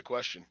half the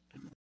question.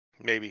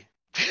 Maybe.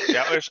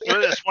 Yeah, it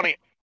was funny.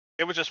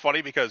 It was just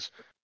funny because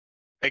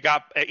it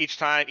got each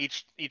time.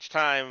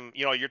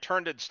 Your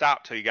turn didn't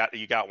stop till you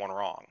got one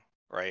wrong,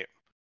 right?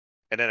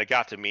 And then it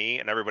got to me,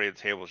 and everybody at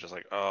the table was just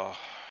like, "Oh,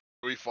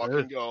 We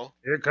fucking go.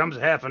 Here comes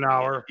half an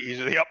hour.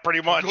 Easily up,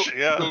 pretty much.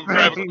 Yeah. Go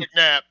grab a quick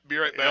nap. Be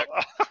right back.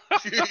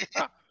 Yep.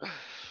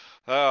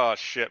 Oh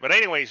shit. But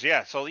anyways,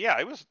 yeah. So yeah,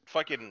 it was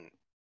fucking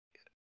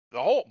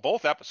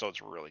both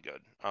episodes were really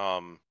good.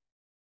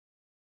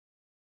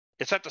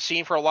 It set the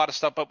scene for a lot of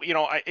stuff, but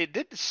it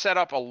did set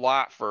up a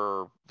lot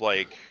for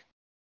like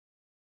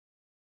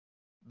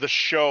the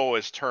show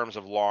as terms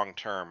of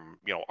long-term,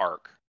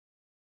 arc.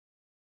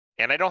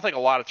 And I don't think a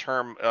lot of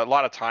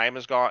time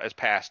has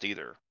passed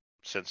either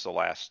since the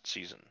last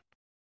season.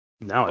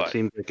 Now it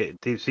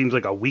seems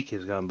like a week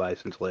has gone by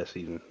since last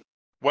season.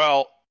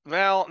 Well,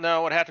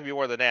 no, it had to be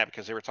more than that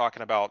because they were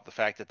talking about the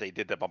fact that they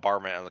did the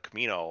bombardment on the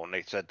Camino, and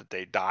they said that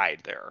they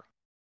died there,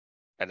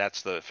 and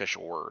that's the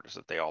official word, is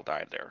that they all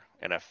died there.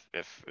 And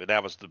if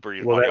that was the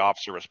reason why the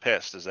officer was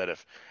pissed, is that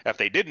if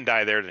they didn't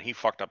die there, then he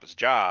fucked up his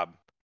job.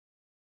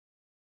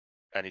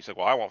 And he said,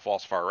 "Well, I won't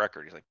falsify a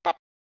record." He's like, "Pop."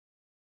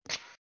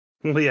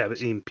 Well, yeah,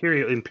 but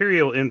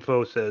Imperial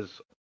info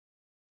says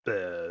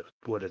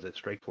what is it?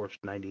 Strike Force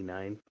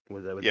 99?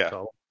 Was that what they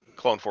call it?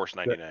 Clone Force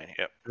 99.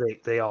 Yep.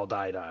 They all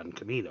died on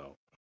Camino.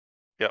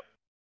 Yep.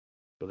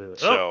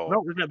 So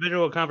no, there's not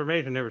visual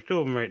confirmation. There was two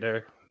of them right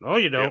there. Oh,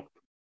 you don't.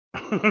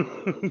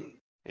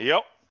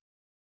 Yep.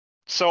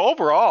 So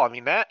overall, I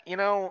mean that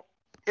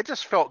it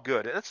just felt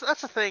good. That's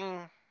the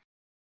thing.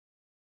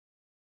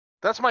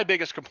 That's my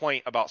biggest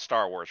complaint about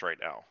Star Wars right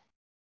now.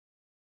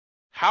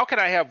 How can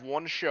I have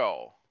one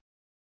show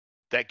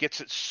that gets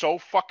it so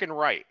fucking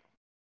right,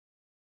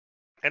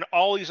 and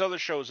all these other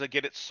shows that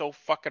get it so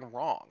fucking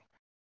wrong?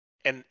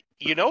 And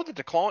that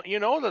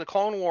the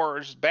Clone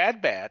Wars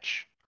Bad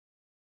Batch,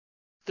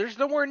 there's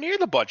nowhere near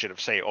the budget of,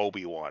 say,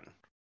 Obi-Wan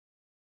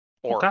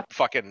or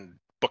fucking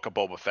Book of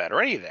Boba Fett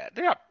or any of that.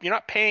 You're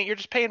not paying. You're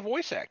just paying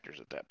voice actors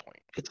at that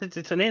point.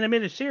 It's an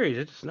animated series.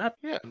 It's not.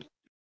 Yeah.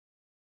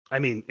 I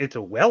mean, it's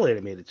a well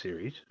animated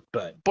series,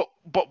 but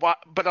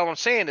all I'm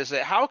saying is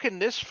that how can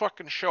this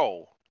fucking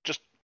show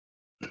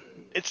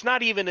it's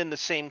not even in the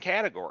same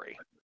category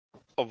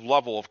of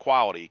level of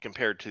quality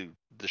compared to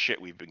the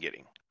shit we've been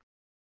getting.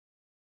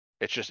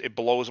 It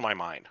blows my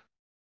mind.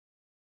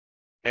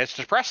 And it's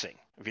depressing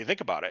if you think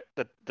about it.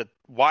 That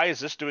why is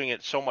this doing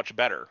it so much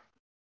better?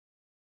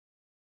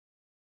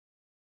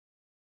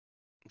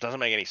 It doesn't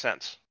make any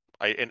sense.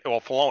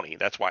 Filoni,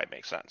 that's why it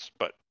makes sense.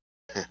 But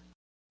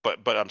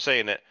I'm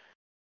saying that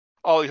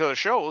all these other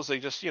shows, they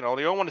just, the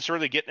only one that's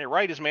really getting it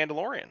right is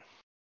Mandalorian.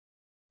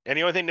 And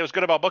the only thing that was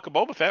good about Book of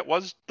Boba Fett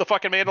was the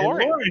fucking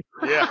Mandalorian.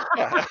 Yeah.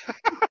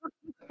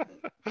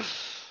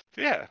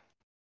 Yeah.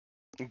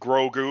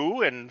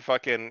 Grogu and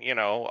fucking,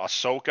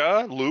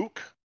 Ahsoka,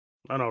 Luke.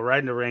 I don't know,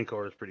 riding the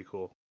Rancor is pretty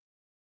cool.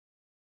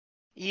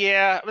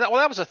 Yeah. Well,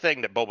 that was a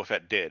thing that Boba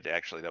Fett did,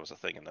 actually. That was a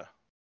thing it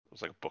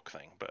was like a book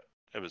thing, but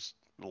it was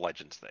the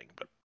Legends thing.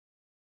 But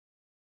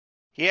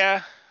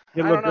yeah.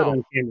 It looked good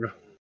on camera.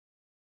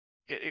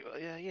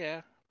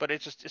 Yeah, but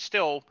it's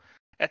still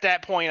at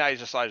that point. I was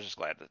just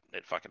glad that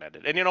it fucking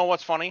ended. And you know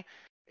what's funny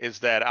is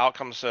that out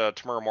comes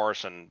Tamura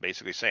Morrison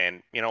basically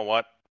saying, "You know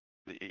what?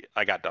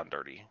 I got done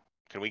dirty.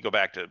 Can we go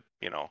back to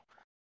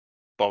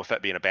Boba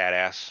Fett being a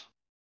badass,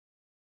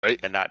 right,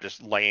 and not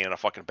just laying in a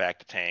fucking back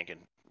to tank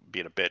and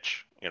being a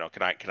bitch?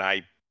 Can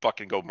I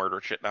fucking go murder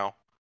shit now?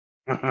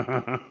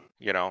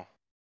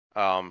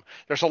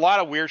 There's a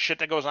lot of weird shit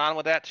that goes on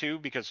with that too,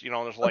 because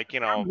there's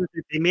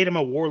they made him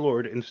a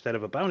warlord instead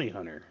of a bounty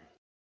hunter.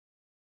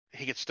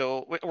 He could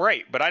still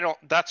right, but I don't.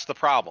 That's the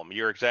problem.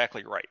 You're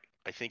exactly right.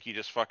 I think you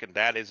just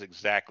that is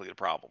exactly the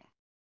problem.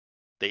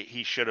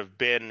 He should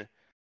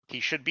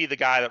be the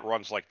guy that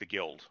runs like the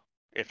guild,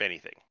 if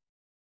anything,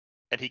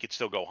 and he could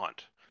still go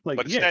hunt.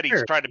 But instead,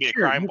 he's trying to be a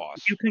crime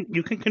boss.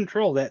 You can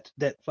control that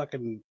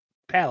fucking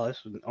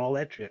palace and all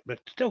that shit, but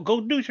still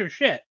go do your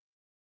shit.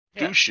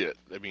 Do shit.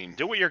 I mean,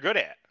 do what you're good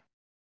at.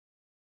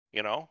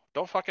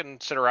 Don't fucking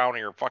sit around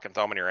with your fucking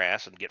thumb in your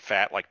ass and get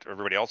fat like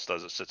everybody else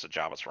does that sits at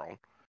Jabba's throne.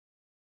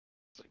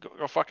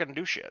 Go fucking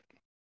do shit.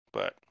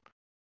 But,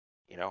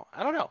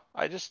 I don't know.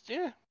 I just,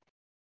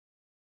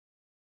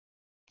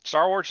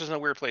 Star Wars is in a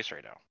weird place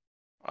right now.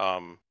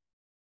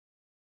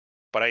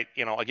 But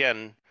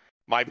again,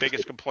 my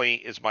biggest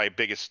complaint is my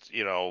biggest,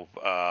 it's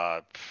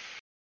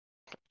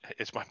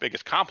my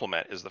biggest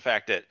compliment is the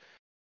fact that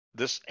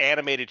this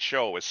animated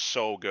show is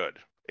so good.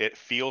 It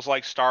feels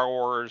like Star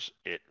Wars.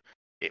 It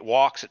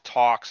walks, it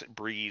talks, it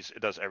breathes, it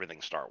does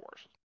everything Star Wars.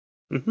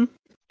 Mm-hmm.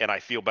 And I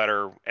feel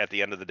better at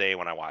the end of the day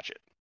when I watch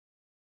it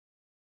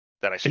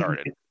than I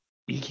started.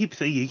 You keep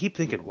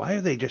thinking, why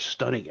are they just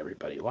stunning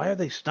everybody? Why are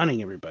they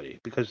stunning everybody?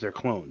 Because they're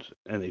clones,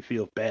 and they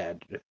feel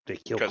bad if they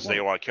kill. Because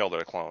they want to kill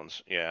their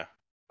clones. Yeah,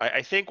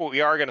 I think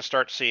we are going to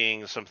start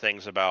seeing some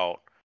things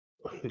about.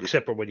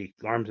 Except for when he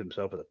arms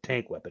himself with a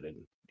tank weapon,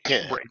 and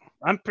right.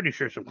 I'm pretty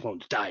sure some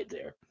clones died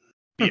there.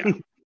 Yeah.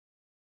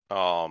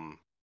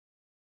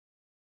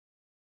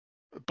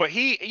 But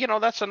he,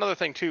 that's another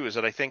thing too, is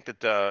that I think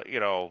that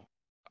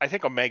I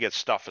think Omega's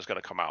stuff is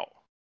going to come out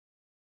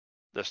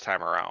this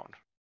time around.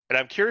 And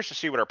I'm curious to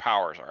see what her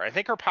powers are. I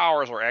think her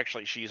powers are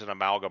actually she's an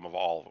amalgam of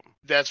all of them.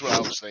 That's what I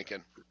was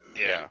thinking.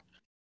 Yeah.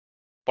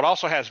 but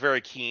also has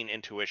very keen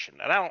intuition.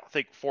 And I don't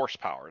think force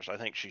powers. I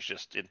think she's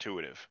just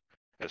intuitive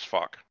as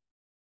fuck.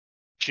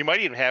 She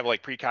might even have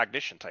like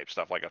precognition type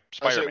stuff, like a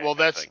Spider-Man. Well,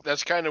 kind of thing.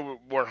 that's kind of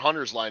where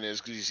Hunter's line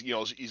is, because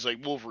he's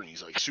like Wolverine.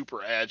 He's like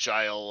super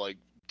agile, like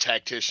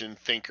tactician,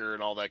 thinker,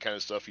 and all that kind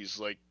of stuff. He's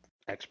like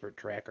expert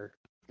tracker.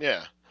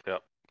 Yeah.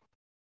 Yep.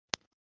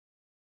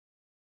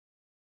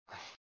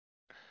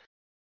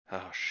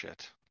 Oh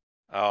shit.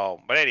 Oh,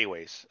 but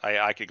anyways,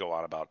 I could go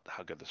on about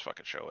how good this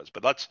fucking show is.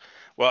 But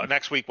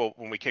next week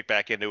when we kick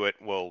back into it,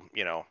 we'll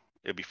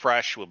it'll be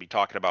fresh. We'll be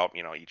talking about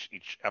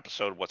each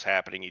episode, what's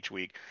happening each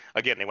week.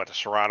 Again, they went to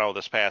Serrano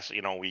this past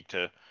week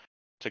to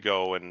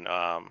go and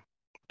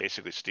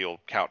basically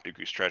steal Count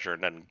Dooku's treasure,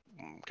 and then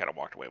kind of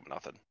walked away with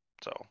nothing.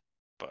 So,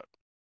 but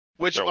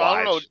which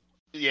I don't know.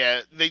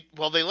 Yeah, they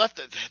left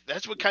it.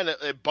 That's what kind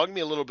of it bugged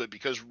me a little bit,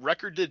 because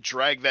Wrecker did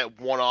drag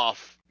that one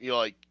off.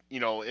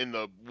 In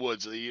the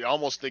woods. You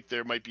almost think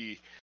there might be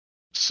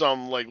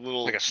some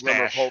little like a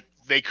glimmer of hope.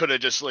 They could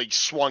have just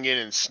swung in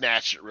and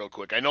snatched it real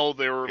quick. I know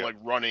they were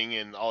running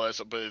and all that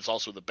stuff, but it's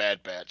also the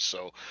Bad Batch.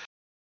 So,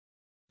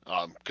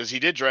 because he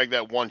did drag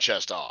that one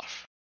chest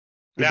off.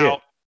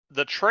 Now,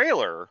 the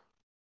trailer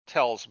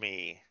tells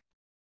me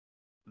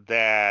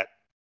that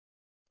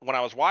when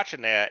I was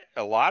watching that,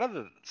 a lot of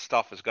the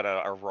stuff is going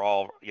to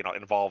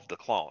involve the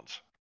clones,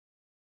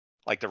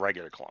 like the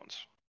regular clones.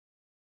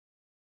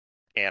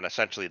 And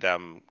essentially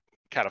them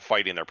kind of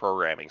fighting their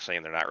programming,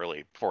 saying they're not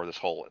really for this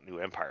whole new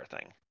Empire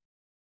thing.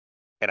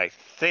 And I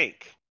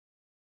think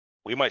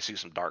we might see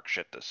some dark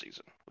shit this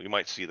season. We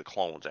might see the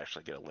clones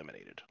actually get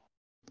eliminated.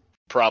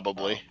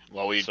 Probably.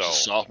 We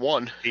just saw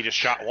one. He just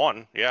shot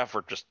one,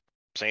 for just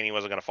saying he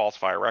wasn't going to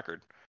falsify a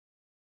record.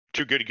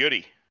 Too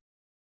goody.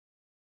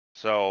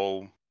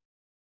 So,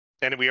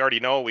 and we already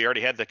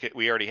had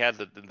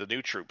the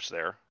new troops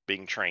there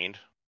being trained.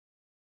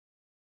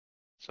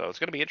 So it's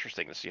going to be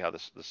interesting to see how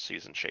this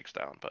season shakes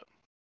down. But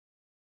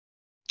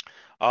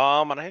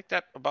and I think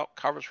that about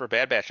covers for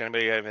Bad Batch.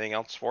 Anybody got anything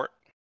else for it?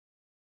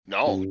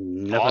 No,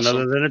 nothing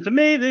other than it's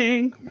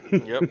amazing.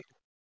 Yep.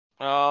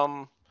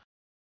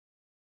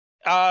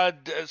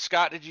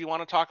 Scott, did you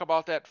want to talk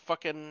about that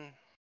fucking?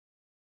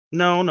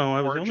 No,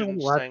 I was the only one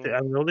that watched it.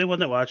 I'm the only one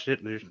that watched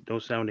it. There's no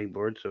sounding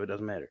board, so it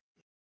doesn't matter.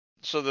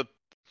 So the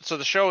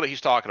show that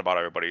he's talking about,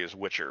 everybody, is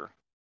Witcher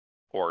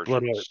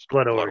Origins,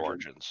 Blood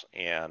Origins,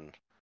 and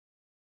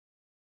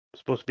it's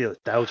supposed to be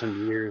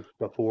 1,000 years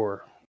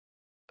before.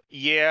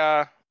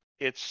 Yeah,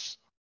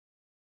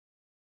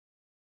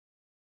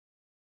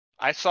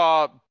 I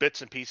saw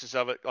bits and pieces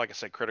of it. Like I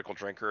said, Critical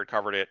Drinker had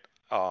covered it.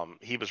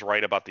 He was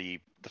right about the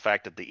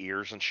fact that the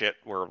ears and shit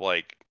were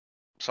like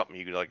something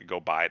you could go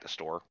buy at the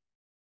store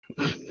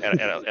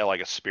at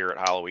like a Spirit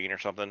Halloween or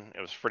something. It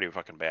was pretty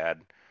fucking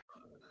bad.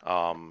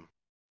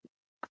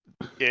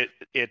 It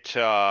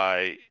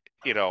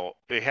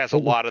has a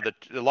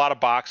lot of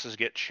boxes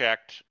get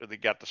checked. They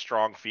got the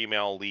strong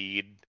female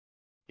lead.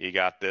 You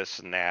got this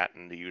and that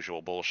and the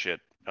usual bullshit.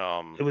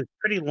 It was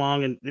pretty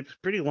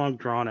long,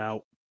 drawn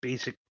out.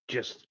 Basic,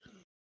 just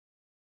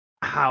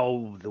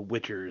how the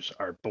Witchers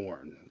are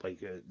born.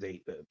 Like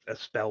a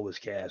spell was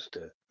cast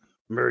to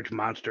merge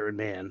monster and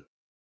man.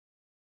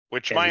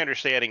 Which my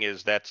understanding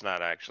is that's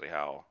not actually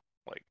how.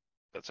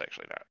 That's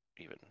actually not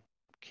even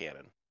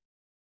canon.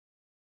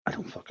 I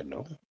don't fucking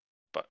know.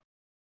 But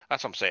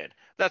that's what I'm saying.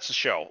 That's the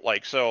show.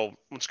 So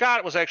when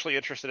Scott was actually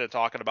interested in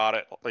talking about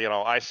it,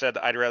 I said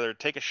I'd rather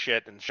take a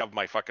shit and shove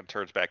my fucking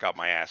turds back out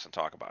my ass and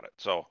talk about it.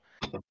 So,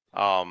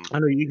 I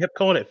know you kept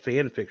calling it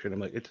fan fiction. I'm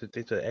like, it's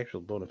an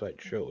actual bona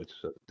fide show. It's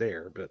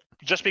there, but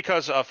just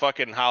because a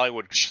fucking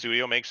Hollywood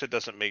studio makes it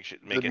doesn't make it.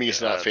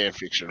 It's not fan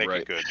fiction, make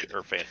right? It good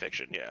or fan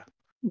fiction, yeah.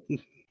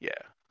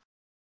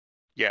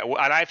 Yeah.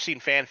 Well, and I've seen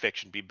fan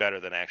fiction be better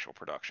than actual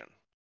production.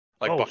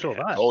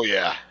 Buckethead. Oh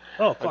yeah.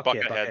 Oh fuck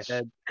yeah,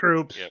 Buckethead.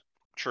 Troops. Yeah.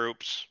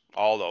 Troops.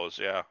 All those.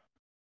 Yeah.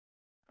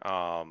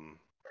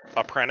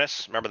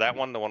 Apprentice. Remember that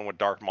one? The one with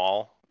Darth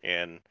Maul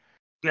and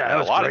that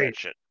was a lot great. of that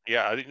shit.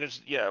 Yeah.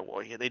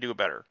 They do it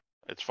better.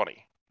 It's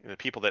funny. The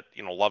people that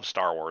love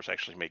Star Wars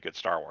actually make good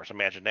Star Wars.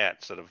 Imagine that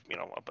instead of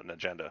up an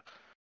agenda.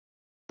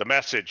 The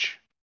message.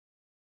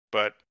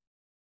 But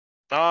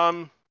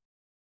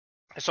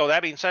so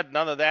that being said,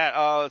 none of that.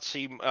 Let's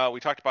see. We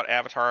talked about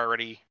Avatar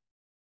already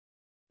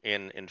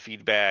in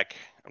feedback.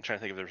 I'm trying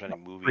to think if there's any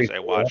movies I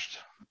watched.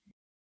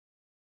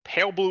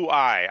 Pale Blue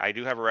Eye. I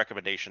do have a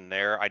recommendation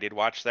there. I did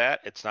watch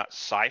that. It's not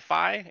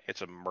sci-fi.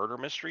 It's a murder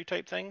mystery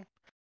type thing.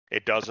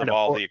 It does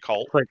involve the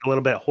occult. It's like a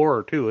little bit of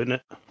horror too, isn't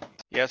it?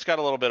 Yeah, it's got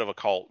a little bit of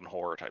occult and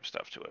horror type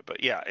stuff to it.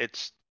 But yeah,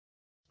 it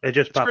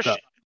just popped up.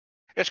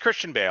 It's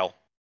Christian Bale.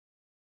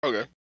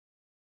 Okay.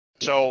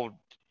 So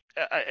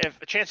if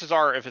chances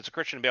are, if it's a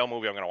Christian Bale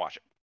movie, I'm going to watch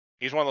it.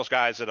 He's one of those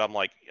guys that I'm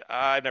like,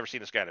 I've never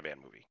seen this guy in a band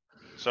movie.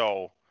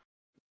 So,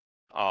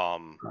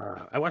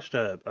 I watched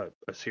a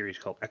series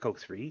called Echo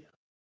 3.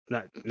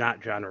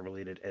 Not genre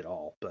related at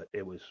all, but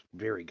it was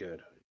very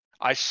good.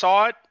 I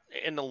saw it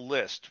in the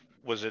list.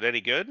 Was it any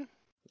good?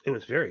 It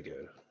was very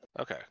good.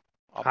 Okay.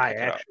 High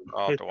action.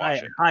 I'll have to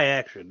watch it. High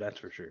action, that's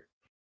for sure.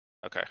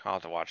 Okay, I'll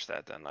have to watch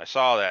that then. I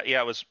saw that.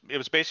 Yeah, it was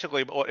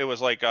basically it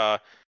was like a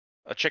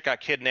chick got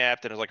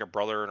kidnapped and it was like her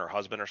brother and her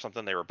husband or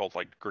something. They were both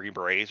like Green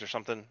Berets or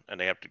something, and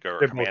they have to go or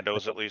They're both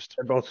commandos special, at least.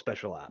 they're both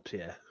special ops.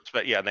 Yeah.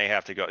 But yeah, and they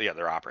have to go. Yeah,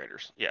 they're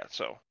operators. Yeah,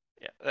 so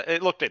yeah,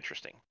 it looked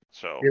interesting.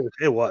 So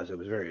It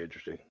was very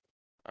interesting.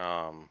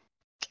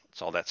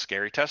 it's all that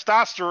scary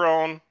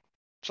testosterone.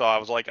 So I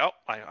was like, oh,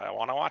 I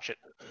want to watch it.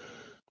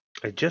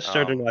 I just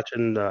started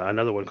watching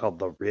another one called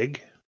The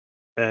Rig,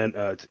 and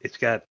it's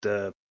got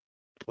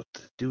what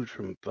the dude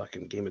from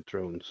fucking Game of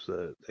Thrones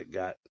that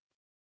got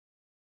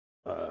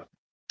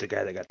the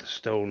guy that got the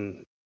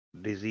stone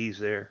disease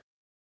there.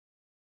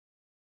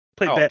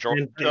 Played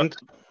Batman.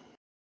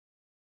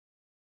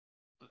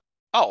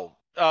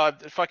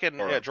 Fucking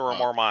yeah, Jorah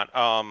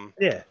Mormont.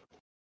 Yeah.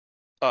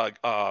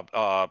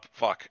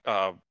 Fuck.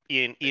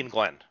 Ian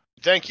Glenn.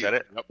 Thank you. Is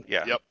that it? Yep.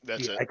 Yeah. Yep.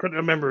 That's it. I couldn't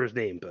remember his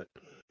name, but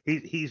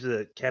he's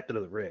the captain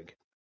of the rig.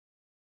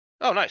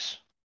 Oh, nice.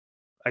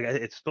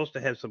 It's supposed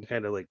to have some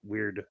kind of like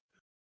weird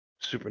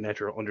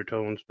supernatural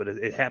undertones, but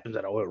it happens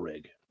at an oil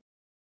rig.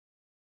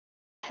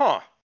 Huh.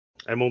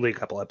 I'm only a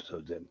couple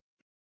episodes in,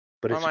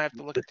 but I might have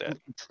to look at that.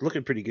 It's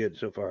looking pretty good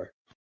so far.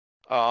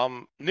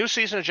 New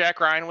season of Jack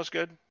Ryan was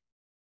good.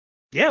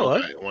 Yeah, it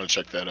was. I want to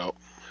check that out.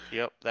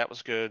 Yep, that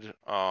was good.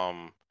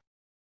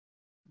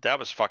 That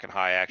was fucking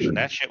high action.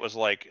 That shit was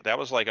like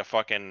a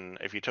fucking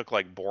if you took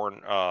like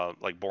Born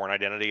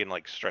Identity and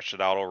like stretched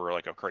it out over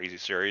like a crazy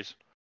series.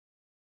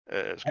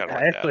 It's kind of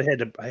like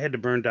that. I had to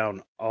burn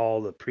down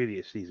all the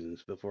previous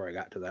seasons before I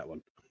got to that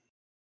one.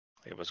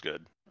 It was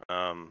good.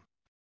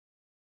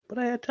 But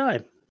I had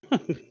time.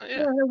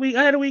 Yeah.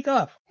 I had a week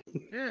off.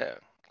 Yeah.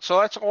 So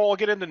that's all. I'll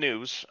get into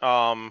news.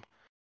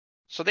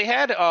 So they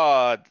had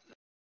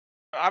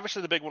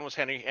obviously the big one was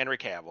Henry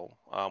Cavill.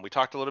 We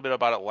talked a little bit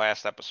about it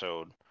last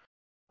episode.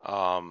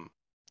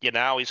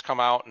 Now he's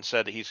come out and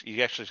said that he's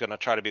actually going to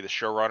try to be the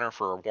showrunner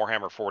for a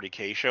Warhammer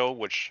 40K show,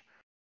 which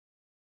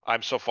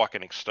I'm so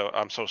fucking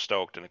I'm so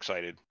stoked and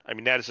excited. I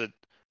mean, that is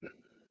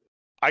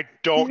I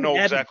don't know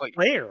exactly.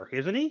 Player,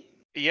 isn't he?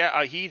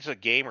 Yeah, he's a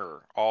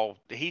gamer.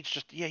 He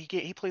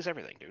plays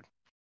everything, dude.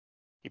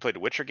 He played the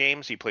Witcher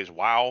games. He plays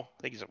WoW.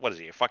 I think what is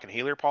he? A fucking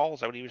healer, Paul?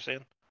 Is that what he was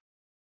saying?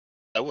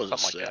 I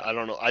wasn't. Like that. I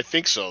don't know. I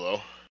think so though.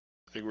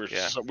 I think we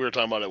were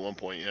talking about it at one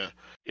point. Yeah.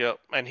 Yep.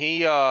 And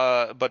he.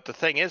 But the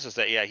thing is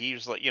that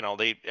he's like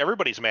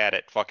everybody's mad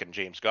at fucking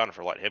James Gunn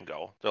for letting him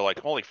go. They're like,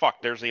 holy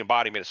fuck, there's the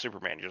embodiment of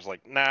Superman. You're just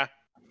like, nah.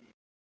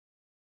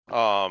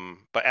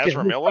 But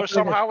Ezra Miller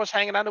somehow was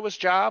hanging on to his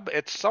job.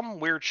 It's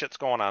some weird shit's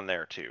going on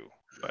there too.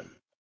 But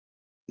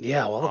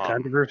yeah, well, the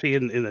controversy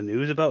in the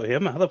news about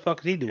him. How the fuck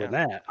is he doing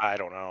that? I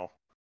don't know.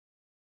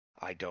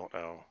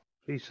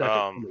 He's such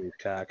a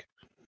cock.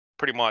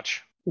 Pretty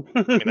much.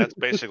 I mean, that's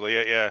basically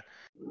it. Yeah.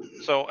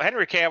 So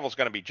Henry Cavill's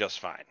going to be just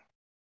fine.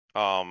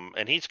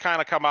 And he's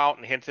kind of come out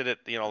and hinted at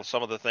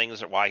some of the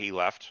things that why he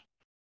left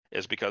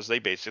is because they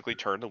basically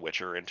turned The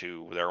Witcher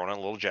into their own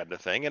little agenda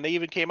thing, and they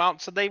even came out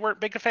and said they weren't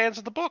big fans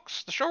of the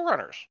books, the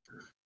showrunners.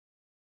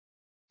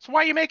 So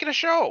why are you making a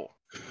show?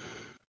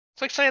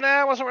 It's like saying,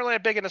 I wasn't really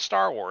big into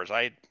Star Wars,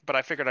 but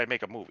I figured I'd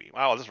make a movie.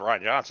 Wow, this is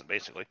Rian Johnson,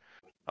 basically.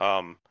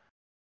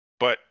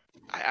 But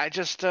I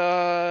just,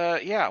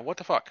 what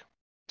the fuck?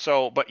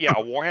 So, but yeah,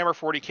 a Warhammer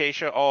 40K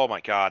show, oh my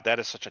god, that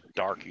is such a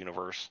dark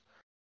universe.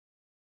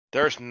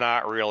 There's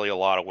not really a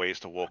lot of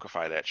ways to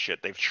wokeify that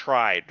shit. They've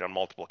tried on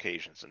multiple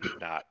occasions and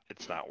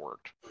it's not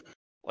worked.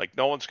 Like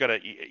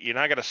you're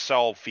not gonna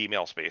sell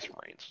female Space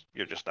Marines.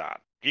 You're just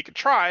not. You could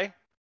try,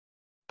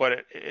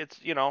 but it's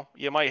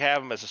you might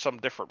have them as some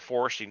different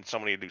force. You need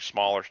somebody to do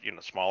smaller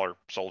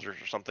soldiers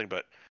or something.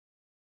 But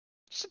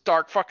it's a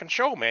dark fucking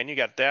show, man. You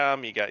got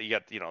them. You got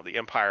the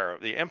Empire.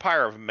 The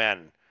Empire of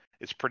Men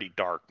is pretty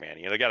dark, man.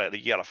 You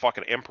got a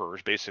fucking emperor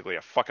is basically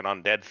a fucking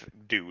undead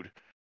dude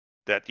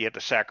that you have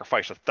to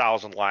sacrifice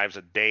 1,000 lives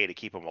a day to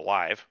keep him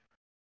alive.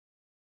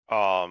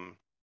 Yeah,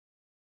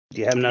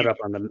 I'm not up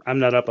on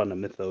the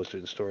mythos or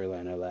the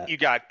storyline of that. You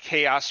got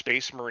Chaos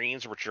Space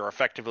Marines, which are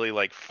effectively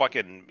like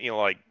fucking,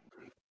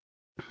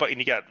 but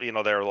you got,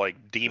 they're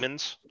like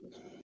demons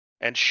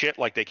and shit,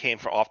 like they came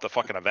from off the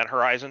fucking Event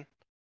Horizon.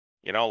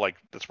 Like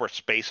that's where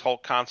Space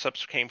Hulk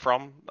concepts came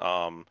from.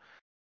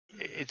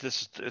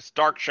 It's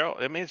dark show.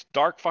 I mean, it's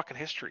dark fucking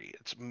history.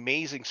 It's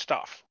amazing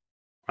stuff.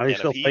 Are they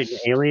still fighting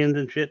aliens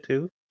and shit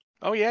too?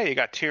 Oh yeah, you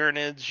got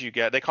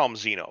Tyranids. They call them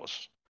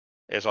Xenos,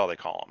 is all they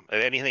call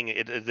them.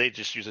 Anything they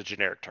just use a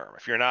generic term.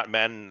 If you're not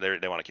men,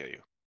 they want to kill you.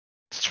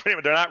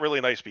 They're not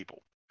really nice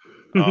people.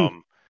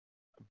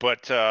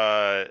 But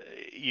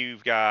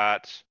you've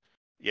got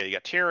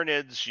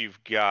Tyranids,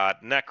 you've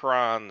got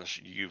Necrons,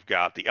 you've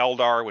got the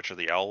Eldar, which are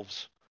the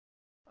elves.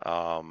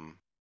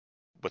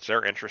 But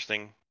they're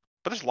interesting.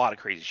 But there's a lot of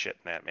crazy shit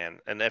in that, man.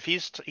 And if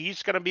he's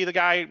gonna be the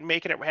guy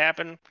making it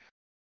happen,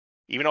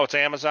 even though it's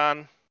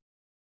Amazon,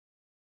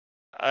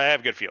 I have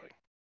a good feeling.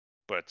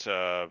 But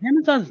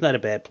Amazon's not a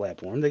bad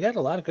platform. They got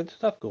a lot of good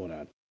stuff going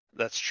on.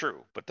 That's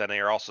true. But then they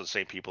are also the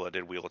same people that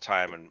did Wheel of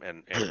Time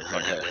and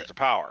Rings of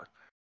Power.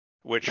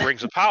 Which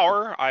Rings of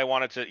Power, I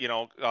wanted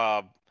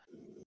to,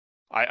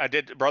 I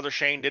did. Brother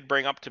Shane did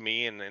bring up to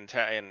me and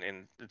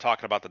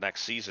talking about the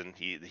next season.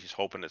 He's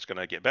hoping it's going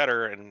to get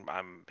better, and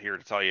I'm here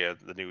to tell you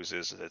the news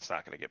is that it's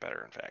not going to get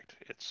better. In fact,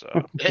 it's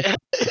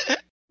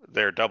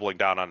they're doubling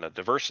down on the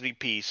diversity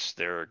piece.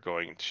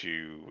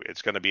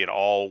 It's going to be an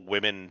all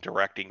women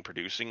directing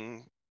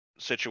producing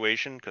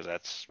situation because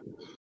that's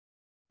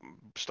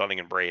stunning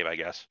and brave, I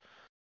guess.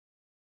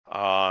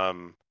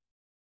 And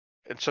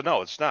so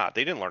no, it's not.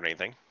 They didn't learn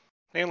anything.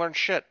 They didn't learn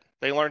shit.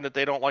 They learned that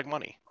they don't like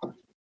money.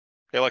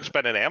 They like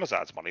spending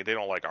Amazon's money. They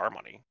don't like our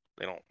money.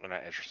 They're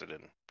not interested in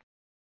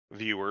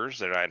viewers.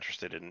 They're not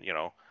interested in,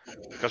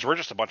 because we're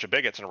just a bunch of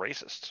bigots and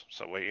racists.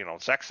 So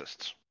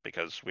sexists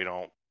because we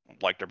don't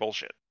like their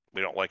bullshit.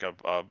 We don't like a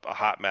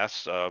hot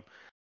mess of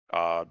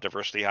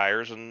diversity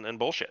hires and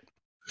bullshit.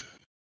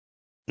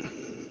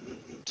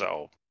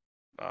 So,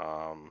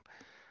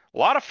 a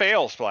lot of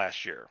fails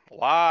last year. A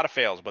lot of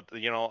fails, but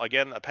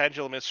again, the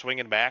pendulum is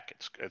swinging back.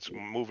 It's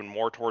moving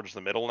more towards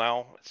the middle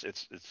now.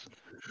 It's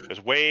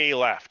way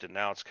left, and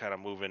now it's kind of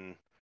moving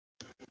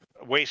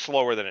way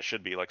slower than it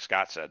should be, like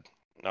Scott said.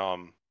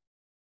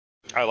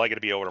 I'd like it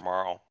to be over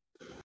tomorrow,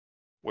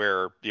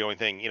 where the only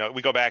thing,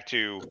 we go back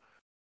to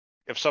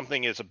if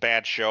something is a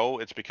bad show,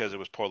 it's because it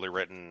was poorly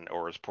written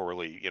or is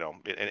poorly,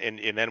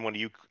 and then when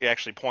you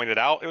actually pointed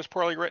out it was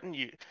poorly written,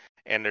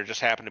 and there just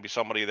happened to be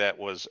somebody that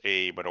was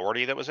a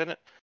minority that was in it,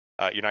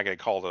 you're not going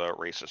to call the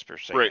racist for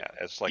saying that.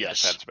 It's like a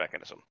defense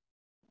mechanism,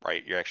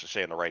 right? You're actually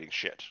saying the writing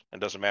shit. It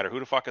doesn't matter who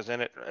the fuck is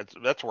in it.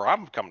 That's where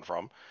I'm coming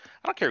from.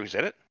 I don't care who's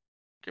in it. I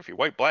don't care if you're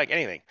white, black,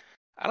 anything.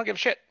 I don't give a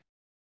shit.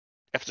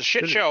 If it's a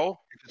shit show,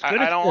 I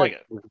don't like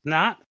it. If it's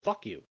not,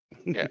 fuck you.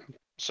 Yeah.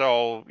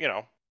 So,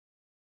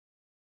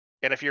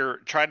 and if you're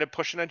trying to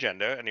push an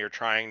agenda and you're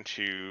trying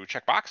to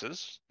check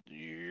boxes,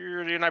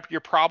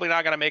 you're probably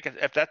not going to make it.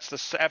 If that's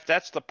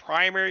the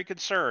primary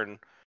concern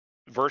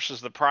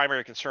versus the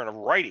primary concern of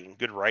writing,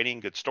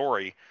 good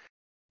story,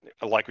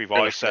 like we've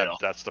always said,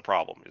 that's the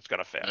problem. It's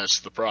going to fail.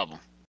 That's the problem.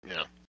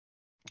 Yeah.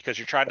 Because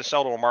you're trying to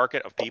sell to a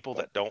market of people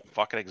that don't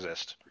fucking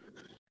exist.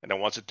 And then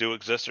once it do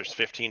exist, there's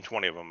 15,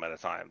 20 of them at a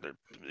time.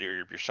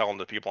 You're selling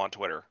to people on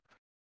Twitter.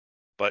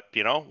 But,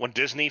 when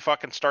Disney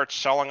fucking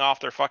sells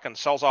off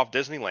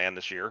Disneyland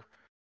this year,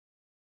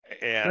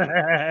 and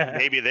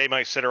maybe they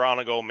might sit around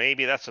and go,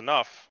 maybe that's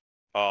enough.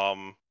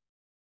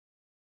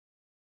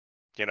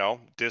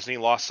 Disney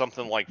lost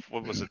something like,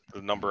 what was it,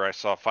 the number I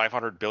saw,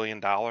 $500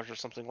 billion or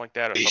something like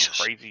that, or some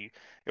crazy.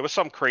 It was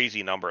some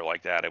crazy number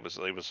like that. It was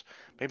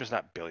maybe it's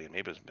not billion,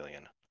 maybe it's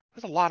billion.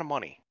 It's a lot of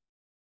money.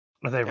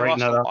 Are they writing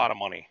that off? A lot of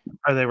money.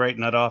 Are they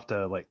writing that off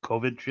to like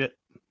COVID shit?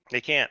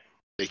 They can't.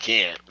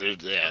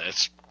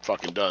 It's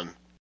fucking done.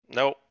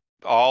 Nope.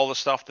 All the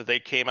stuff that they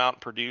came out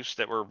and produced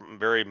that were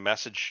very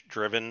message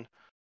driven.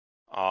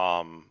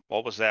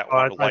 What was that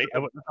one? I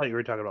thought you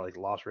were talking about like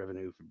lost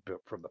revenue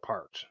from the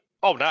parks.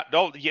 Oh,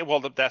 yeah. Well,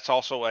 that's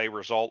also a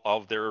result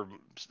of their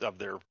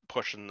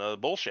pushing the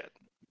bullshit.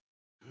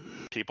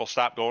 People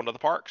stopped going to the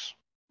parks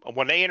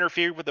when they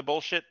interfered with the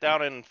bullshit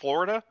down in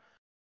Florida.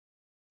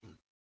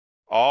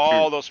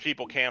 All those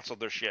people canceled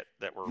their shit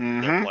that were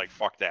like,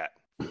 fuck that.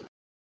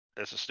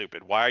 This is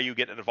stupid. Why are you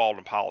getting involved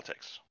in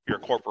politics? You're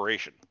a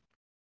corporation.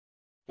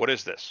 What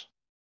is this?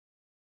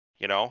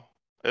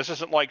 This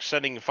isn't like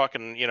sending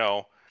fucking,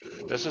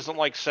 this isn't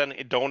like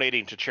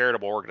donating to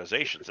charitable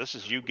organizations. This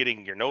is you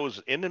getting your nose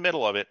in the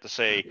middle of it to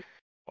say,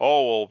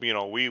 oh,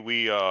 well,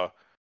 we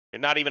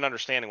and not even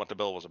understanding what the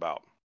bill was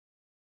about.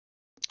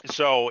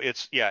 So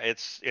it's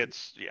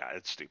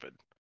stupid.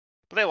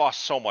 But they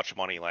lost so much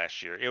money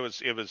last year. It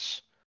wasn't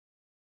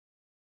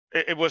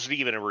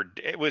even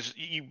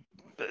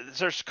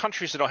there's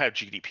countries that don't have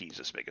GDPs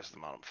as big as the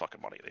amount of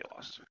fucking money they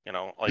lost.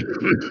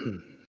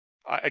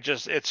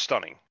 It's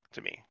stunning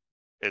to me.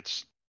 They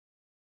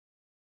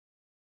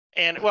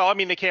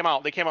came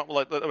out.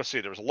 Let's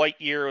see. There was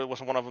Lightyear. It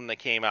was one of them that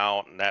came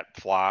out and that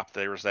flopped.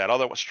 There was that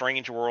other one,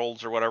 Strange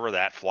Worlds or whatever,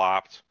 that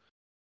flopped.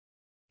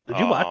 Did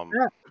you watch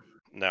that?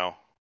 No.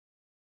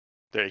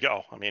 There you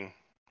go. I mean,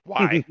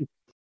 why?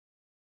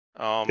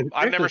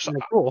 I've never saw.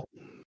 Cool.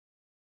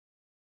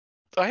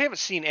 I haven't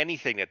seen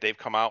anything that they've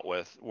come out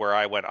with where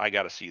I went, I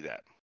got to see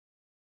that.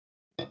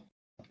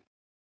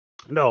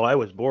 No, I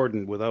was bored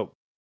and without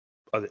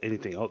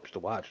anything else to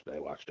watch. I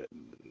watched it.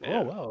 Yeah.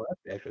 Oh wow,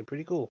 that's actually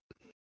pretty cool.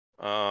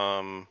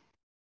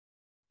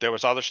 There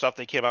was other stuff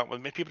they came out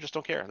with. People just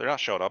don't care. They're not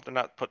showing up.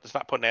 It's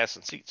not putting asses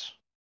in seats.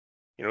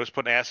 Who's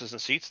putting asses in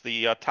seats?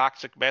 The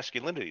toxic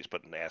masculinity is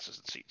putting asses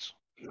in seats.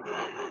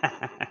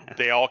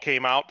 They all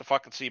came out to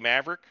fucking see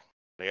Maverick.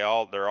 They're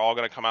all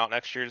going to come out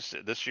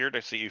this year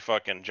to see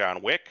fucking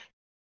John Wick.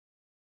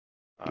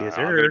 Yes,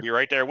 I'm going to be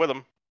right there with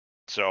them.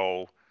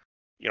 So,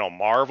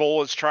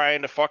 Marvel is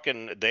trying to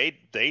fucking.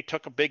 They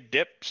took a big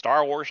dip.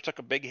 Star Wars took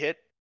a big hit.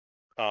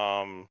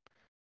 The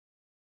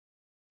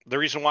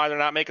reason why they're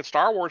not making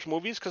Star Wars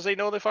movies because they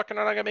know they fucking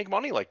are not gonna make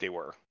money like they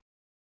were.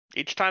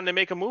 Each time they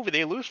make a movie,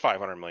 they lose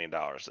 $500 million.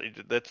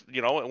 That's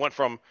it went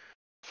from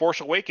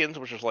Force Awakens,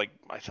 which was like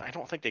I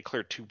don't think they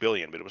cleared $2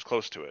 billion, but it was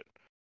close to it.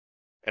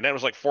 And then it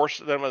was like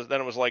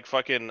then it was like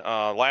fucking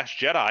Last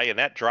Jedi, and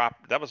that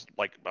dropped. That was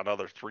like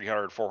another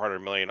 300, 400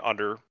 million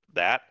under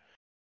that.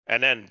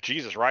 And then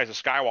Jesus, Rise of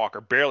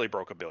Skywalker barely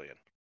broke $1 billion.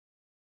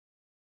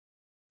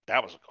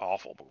 That was an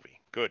awful movie.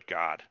 Good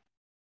God.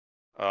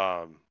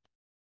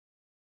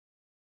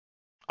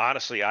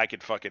 Honestly, I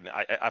could fucking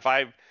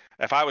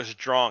if I was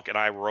drunk and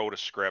I wrote a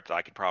script,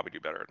 I could probably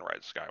do better than Rise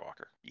of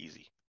Skywalker.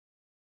 Easy.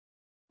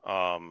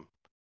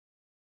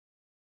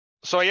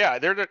 So yeah,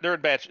 they're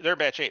in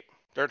bad shape.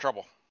 They're in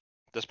trouble.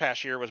 This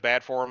past year was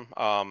bad for them.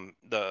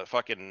 The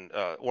fucking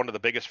one of the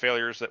biggest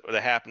failures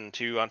that happened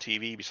to on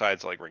TV,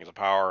 besides like Rings of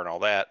Power and all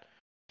that,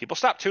 people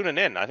stopped tuning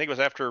in. I think it was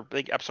after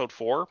episode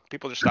 4.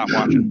 People just stopped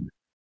watching.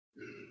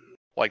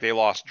 Like they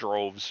lost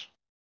droves.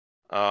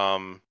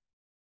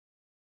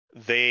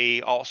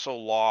 They also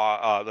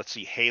lost. Let's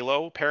see,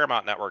 Halo.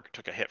 Paramount Network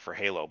took a hit for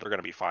Halo. They're going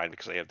to be fine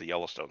because they have the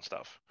Yellowstone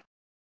stuff.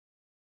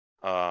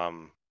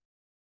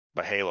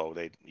 But Halo,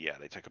 they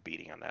took a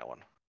beating on that one.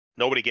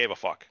 Nobody gave a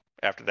fuck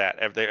after that.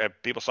 If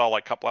people saw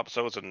like a couple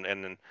episodes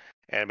and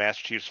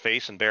Master Chief's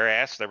face and bare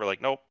ass, they were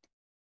like, nope,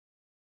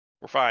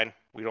 we're fine.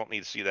 We don't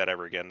need to see that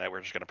ever again. That we're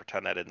just going to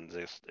pretend that didn't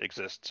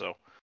exist. So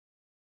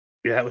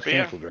yeah, it was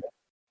canceled, right?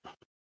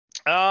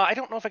 I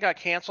don't know if it got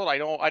canceled. I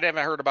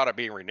haven't heard about it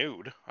being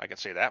renewed. I can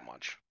say that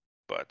much.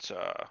 But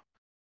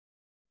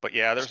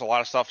yeah, there's a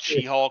lot of stuff.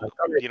 She-Hulk, I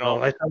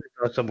thought I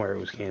saw somewhere it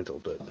was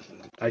canceled, but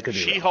I could.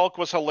 She-Hulk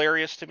was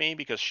hilarious to me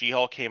because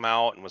She-Hulk came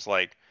out and was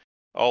like,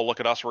 "Oh,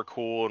 look at us, we're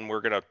cool, and we're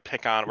gonna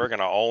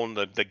own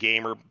the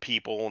gamer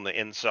people and the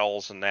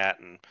incels and that,"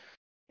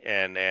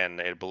 and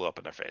it blew up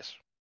in their face.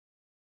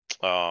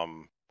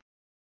 The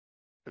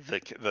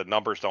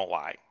numbers don't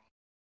lie.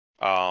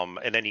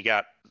 And then you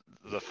got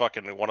the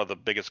fucking one of the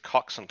biggest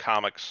cucks in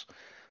comics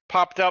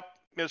popped up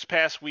this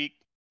past week.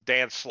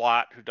 Dan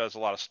Slott, who does a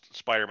lot of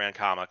Spider-Man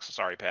comics,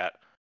 sorry Pat,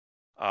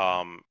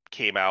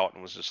 came out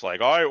and was just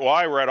like,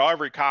 I read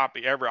every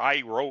copy, I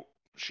wrote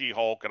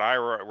She-Hulk, and I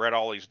read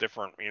all these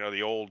different,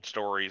 the old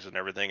stories and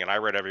everything, and I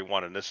read every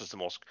one, and this is the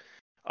most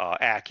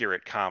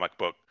accurate comic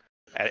book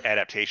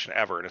adaptation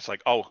ever. And it's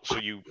like, oh, so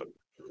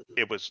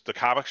the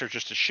comics are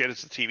just as shit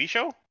as the TV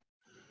show?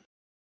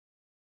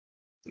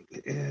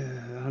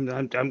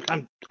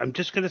 I'm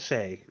just gonna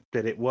say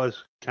that it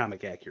was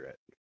comic accurate.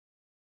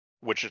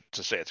 Which is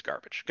to say it's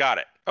garbage. Got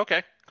it.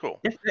 Okay, cool.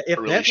 If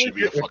really should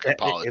be a fucking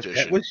politician. If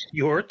that was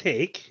your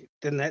take,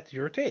 then that's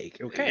your take.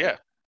 Okay.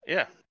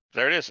 Yeah.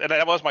 There it is. And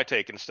that was my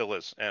take, and still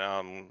is.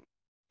 And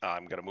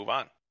I'm gonna move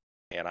on,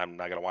 and I'm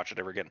not gonna watch it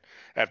ever again.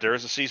 If there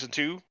is a season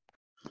 2,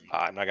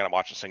 I'm not gonna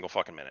watch a single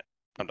fucking minute.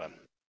 I'm done.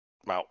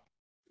 I'm out.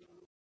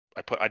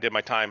 I did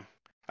my time.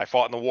 I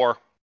fought in the war.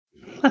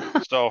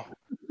 So,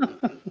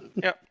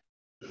 yeah.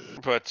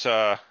 But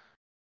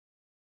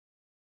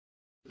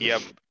yeah.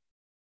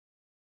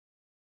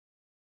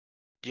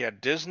 Yeah,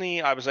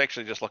 Disney, I was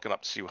actually just looking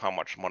up to see how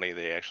much money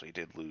they actually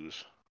did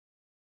lose.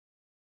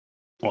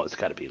 Well, it's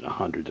got to be in the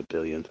hundreds of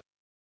billions.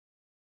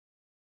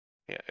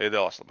 Yeah, they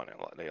lost money.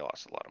 They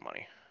lost a lot of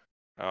money.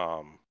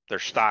 Their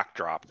stock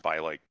dropped by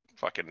like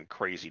fucking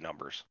crazy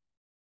numbers.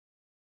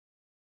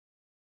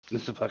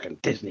 This is fucking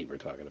Disney we're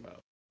talking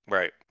about.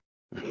 Right.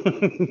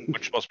 Which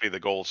is supposed to be the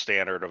gold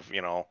standard of,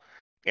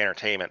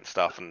 entertainment and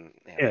stuff. And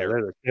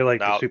they're like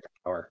now, the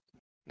superpower.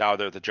 Now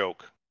they're the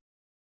joke.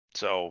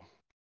 So...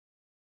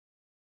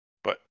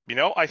 But,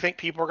 I think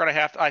people are going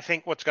to I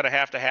think what's going to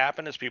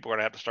happen is people are going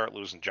to have to start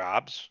losing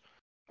jobs.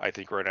 I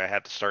think we're going to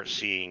have to start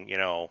seeing,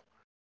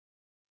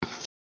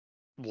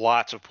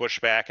 lots of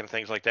pushback and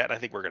things like that. And I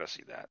think we're going to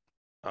see that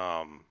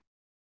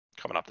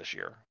coming up this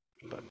year.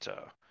 But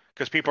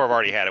because people have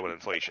already had it with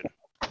inflation.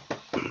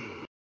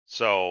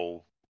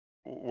 So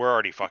we're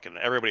already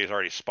everybody's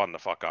already spun the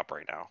fuck up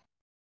right now.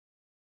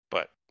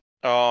 But,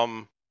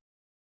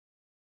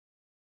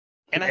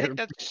 and I think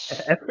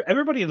that's...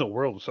 Everybody in the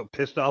world is so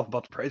pissed off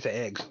about the price of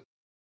eggs.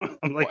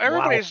 I'm like,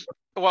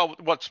 well,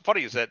 what's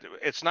funny is that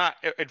it's not...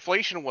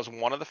 Inflation was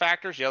one of the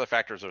factors. The other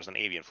factor is there was an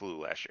avian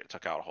flu last year. It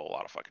took out a whole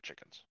lot of fucking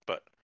chickens.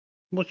 But...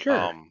 Well,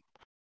 sure.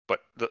 But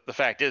the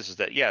fact is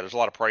that, yeah, there's a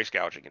lot of price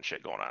gouging and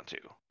shit going on,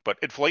 too. But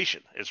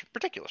inflation is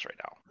ridiculous right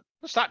now.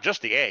 It's not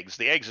just the eggs.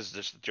 The eggs is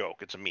just a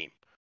joke. It's a meme.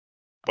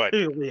 But...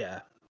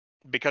 Yeah.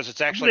 Because it's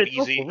actually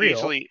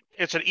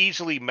it's an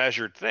easily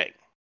measured thing.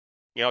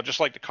 Just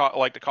like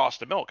the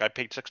cost of milk. I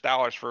paid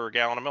 $6 for a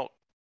gallon of milk.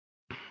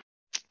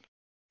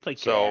 It's like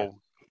so. Gas.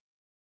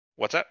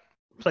 What's that?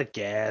 It's like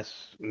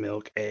gas,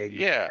 milk, eggs.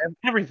 Yeah.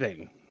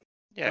 Everything.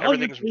 Yeah,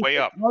 everything's way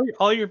up.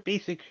 All your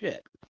basic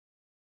shit.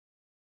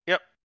 Yep.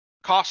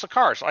 Cost of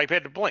cars. I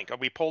had to blink.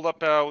 We pulled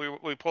up.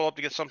 We pulled up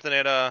to get something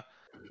at I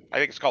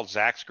think it's called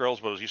Zach's Grills,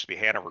 but it used to be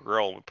Hanover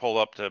Grill. We pulled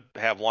up to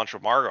have lunch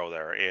with Margot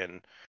there,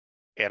 and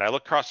I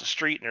looked across the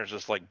street, and there's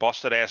this like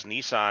busted ass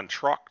Nissan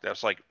truck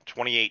that's like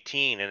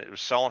 2018, and it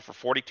was selling for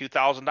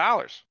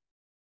 $42,000.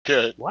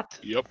 Good. What?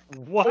 Yep.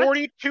 What?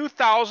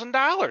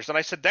 $42,000, and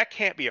I said that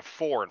can't be a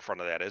 4 in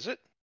front of that, is it?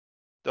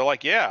 They're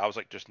like, yeah. I was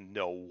like, just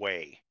no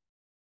way.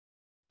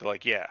 They're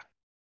like, yeah.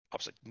 I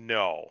was like,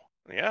 no.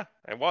 Yeah,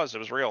 it was. It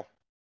was real.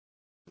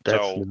 That's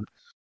so, nuts.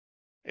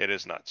 It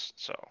is nuts.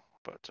 So,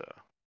 but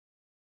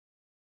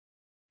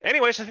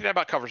anyways, I think that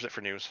about covers it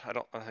for news. I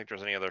don't think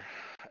there's any other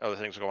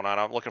things going on.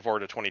 I'm looking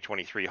forward to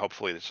 2023.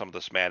 Hopefully, that some of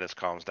this madness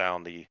calms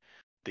down. The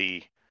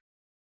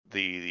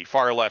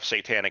far left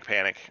satanic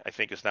panic, I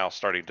think, is now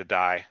starting to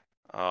die.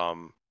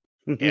 And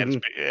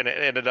it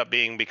ended up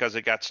being because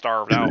it got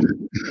starved out.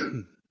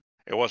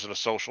 It wasn't a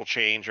social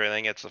change or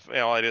anything.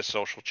 It is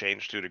social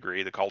change to a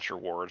degree. The culture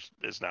war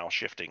is now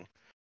shifting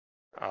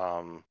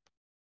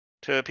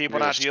to people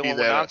not dealing with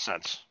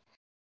nonsense.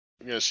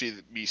 You're going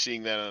to be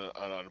seeing that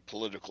on a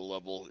political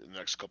level in the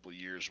next couple of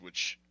years,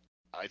 which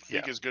I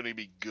think is going to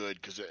be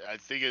good, because I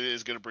think it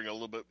is going to bring a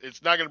little bit.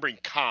 It's not going to bring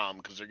calm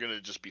because they're going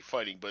to just be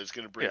fighting, but it's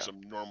going to bring some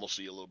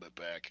normalcy a little bit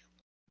back.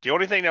 The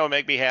only thing that would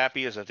make me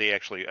happy is if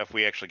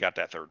we actually got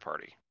that third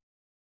party.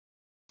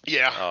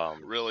 Yeah,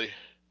 really.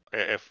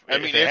 If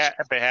it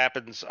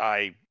happens,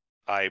 I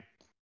would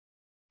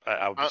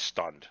be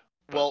stunned.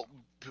 Well,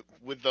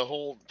 with the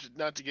whole,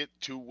 not to get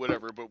too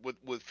whatever, but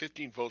with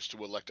 15 votes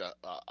to elect a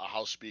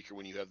House Speaker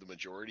when you have the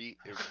majority,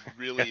 it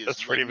really is.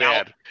 That's pretty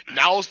bad.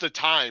 Now's the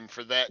time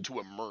for that to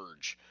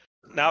emerge.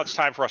 Now it's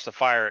time for us to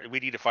fire. We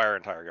need to fire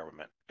entire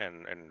government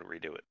and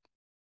redo it.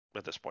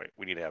 At this point,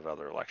 we need to have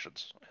other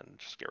elections and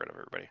just get rid of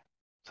everybody.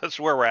 That's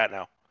where we're at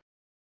now.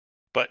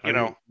 But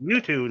you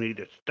two need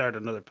to start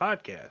another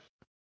podcast.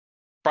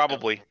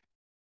 Probably.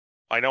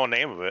 I know a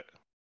name of it.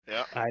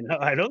 Yeah, I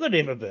know the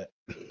name of it.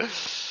 We've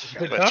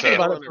been talking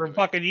about it for a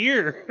fucking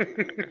year.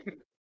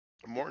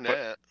 More than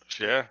that.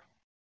 Yeah.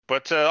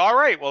 But all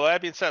right. Well,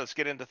 that being said, let's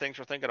get into things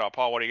we're thinking about.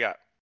 Paul, what do you got?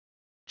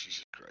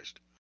 Jesus Christ.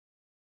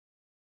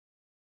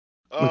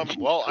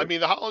 Well, I mean,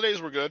 the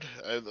holidays were good.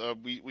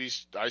 I'm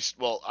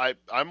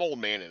old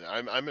man, and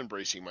I'm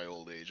embracing my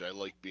old age. I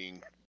like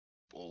being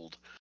old.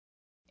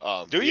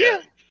 Do you?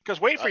 Because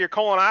wait for your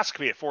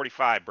colonoscopy at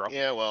 45, bro.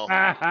 Yeah, well.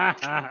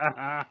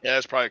 Yeah,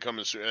 that's probably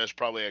coming soon. That's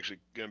probably actually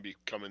going to be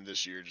coming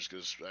this year, just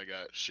because I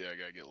got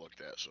to get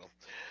looked at. So.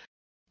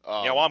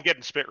 Yeah, well, I'm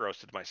getting spit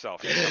roasted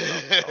myself.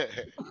 Yeah.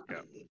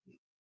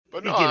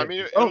 But no, I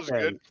mean, it was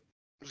good. It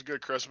was a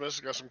good Christmas.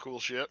 Got some cool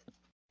shit.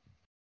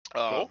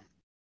 Cool.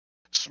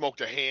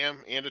 Smoked a ham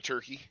and a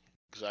turkey.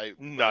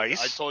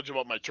 Nice. I told you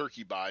about my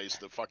turkey buys.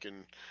 The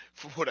fucking,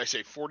 what I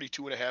say,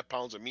 42.5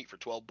 pounds of meat for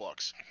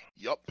 $12.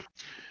 Yup.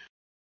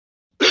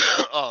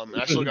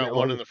 I still got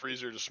one in the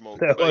freezer to smoke.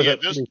 That's a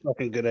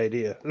fucking good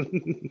idea.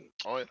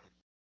 Oh yeah.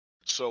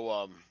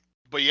 So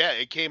but yeah,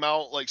 it came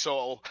out like,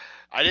 so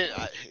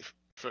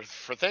for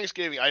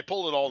Thanksgiving I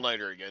pulled it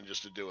all-nighter again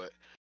just to do it.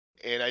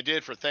 And I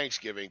did for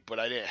Thanksgiving, but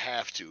I didn't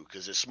have to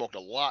because it smoked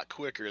a lot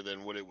quicker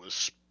than what it was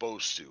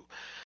supposed to.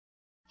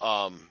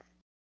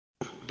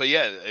 But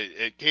yeah,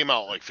 it came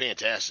out like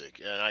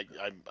fantastic, and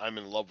I'm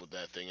in love with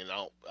that thing. And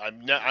I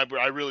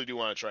really do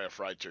want to try a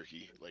fried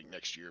turkey like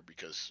next year,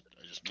 because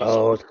I just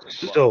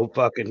it's so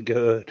fucking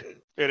good.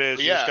 It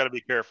is. You just got to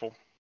be careful.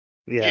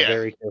 Yeah,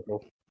 very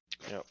careful.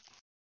 Yep.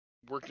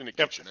 Worked in the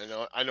kitchen.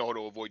 I know how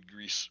to avoid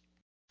grease.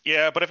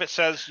 Yeah, but if it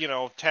says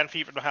 10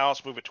 feet from the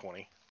house, move it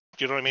 20.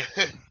 Do you know what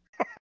I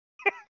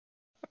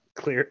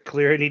mean?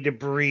 Clear any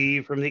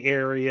debris from the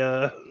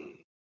area.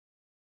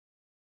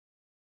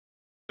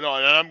 No,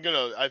 and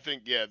I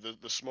think the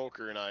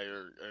smoker and I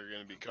are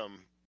going to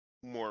become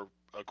more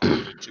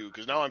acquainted too,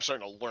 because now I'm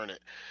starting to learn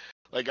it.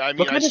 Like, I mean,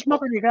 what kind of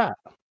smoker you got?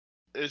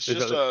 It's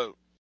just propane.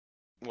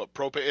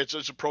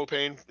 It's a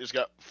propane. It's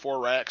got 4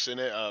 racks in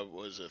it.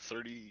 Was it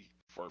 30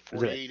 or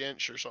 48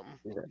 inch or something?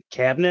 Is it a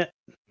cabinet?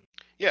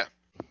 Yeah.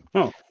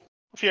 Oh.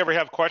 If you ever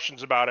have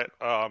questions about it,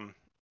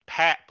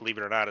 Pat, believe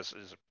it or not, is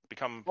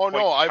become a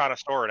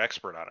connoisseur and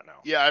expert on it now.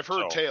 Yeah, I've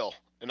heard tale,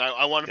 and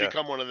I want to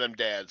become one of them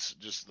dads.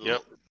 Just oh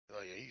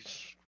yeah,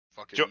 he's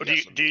fucking.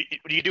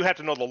 You do have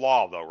to know the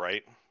law though,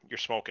 right? You're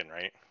smoking,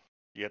 right?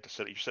 You're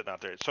sitting out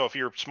there. So if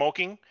you're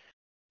smoking,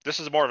 this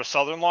is more of a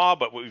Southern law,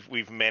 but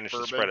we've managed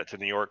to spread it to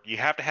New York. You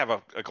have to have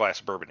a glass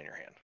of bourbon in your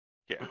hand.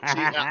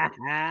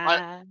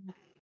 Yeah.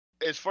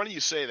 It's funny you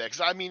say that,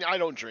 because I mean, I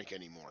don't drink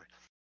anymore,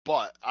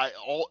 but I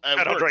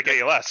don't drink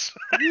any less.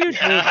 I don't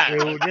drink any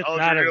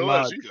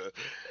less either.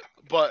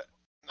 But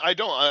I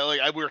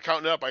don't. We were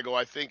counting up. I go,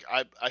 I think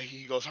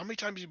he goes, how many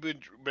times have you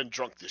been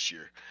drunk this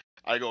year?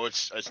 I go,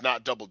 it's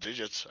not double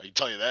digits. I can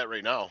tell you that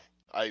right now.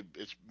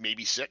 It's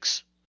maybe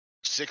 6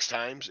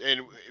 times,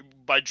 and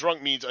by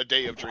drunk means a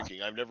day of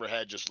drinking. I've never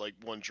had just like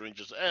one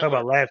drink. How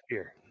about last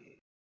year?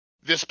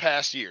 This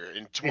past year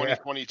in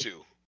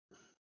 2022.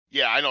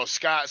 Yeah, I know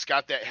Scott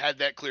had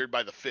that cleared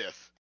by the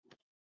 5th.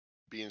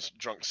 Being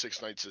drunk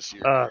 6 nights this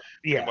year.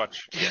 Yeah. Pretty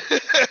much. I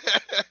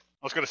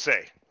was gonna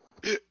say.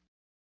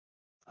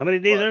 How many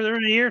days are there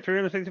in a year?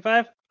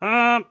 365?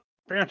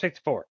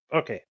 364.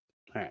 Okay.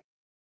 All right.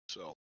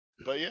 So,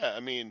 but yeah, I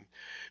mean,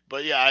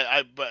 when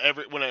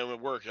I'm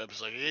at work, I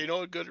was like, hey, you know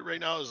what good right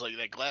now is like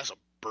that glass of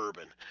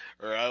bourbon,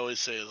 or I always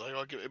say, it's like,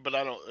 okay, but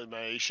I don't.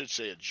 I should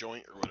say a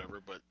joint or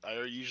whatever, but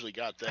I usually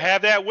got that.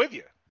 Have that with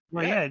you.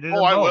 Well, yeah.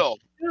 I will.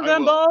 Do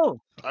them both.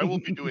 I will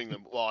be doing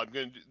them. Well,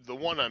 the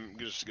one I'm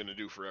just gonna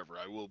do forever.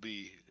 I will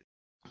be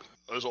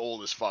as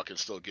old as fuck and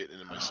still get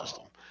into my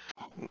system.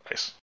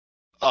 Nice.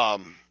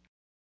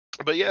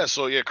 But yeah,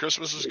 so yeah,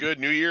 Christmas was good.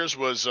 New Year's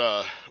was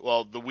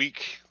well, the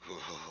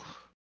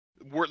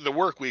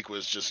work week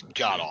was just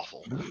god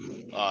awful.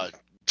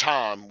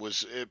 Tom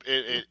was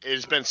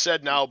it's been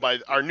said now by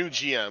our new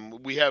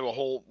GM. We have a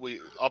whole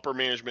upper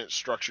management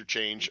structure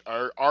change.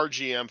 Our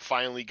GM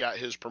finally got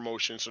his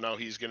promotion, so now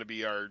he's going to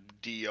be our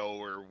DO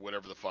or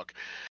whatever the fuck.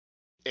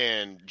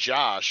 And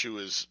Josh, who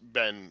has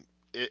been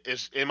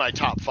is in my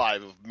top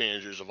 5 of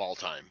managers of all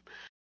time,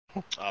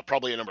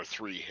 probably at number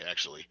 3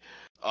 actually.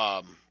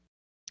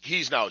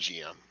 He's now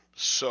GM,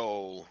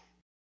 so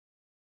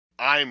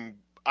I'm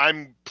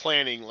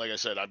planning, like I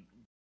said,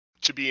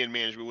 to be in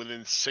management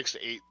within 6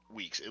 to 8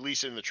 weeks, at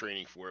least in the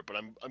training for it. But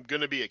I'm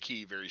gonna be a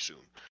key very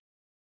soon.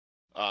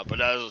 But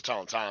as I was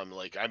telling Tom,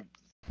 like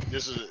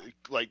this is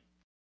like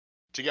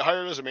to get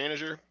hired as a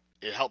manager.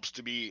 It helps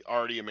to be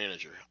already a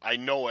manager. I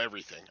know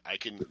everything. I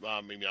can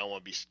maybe I don't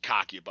want to be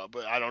cocky about,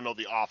 but I don't know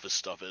the office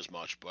stuff as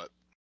much. But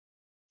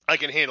I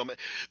can handle it.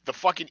 The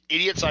fucking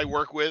idiots I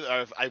work with,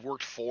 I've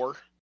worked for.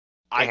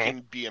 I can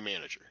be a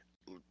manager.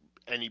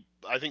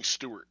 I think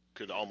Stewart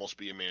could almost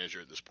be a manager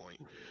at this point.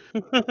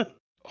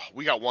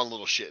 We got one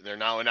little shit in there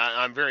now, and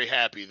I'm very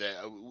happy that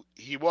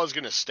he was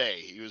going to stay.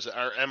 He was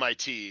our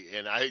MIT,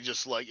 and I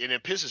just and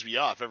it pisses me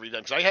off every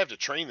time because I have to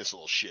train this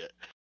little shit.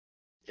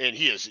 And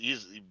he's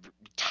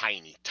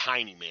tiny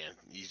man.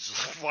 He's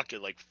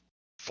fucking like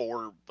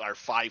 4 or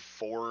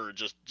 5'4", or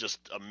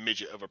just a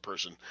midget of a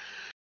person.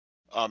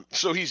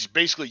 So he's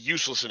basically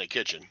useless in a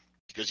kitchen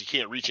because he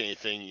can't reach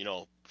anything,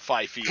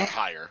 5 feet or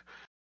higher.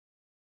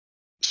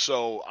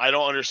 So I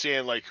don't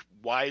understand,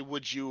 why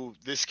would you?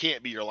 This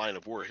can't be your line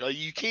of work.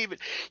 He can't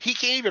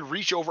even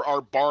reach over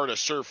our bar to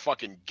serve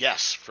fucking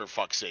guests, for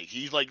fuck's sake.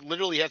 He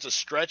literally has to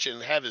stretch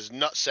and have his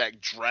nutsack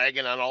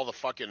dragging on all the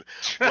fucking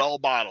well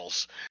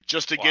bottles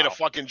just to get a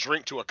fucking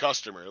drink to a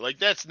customer.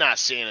 That's not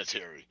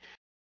sanitary.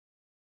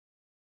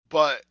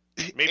 But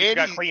maybe he's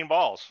got clean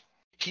balls.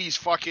 He's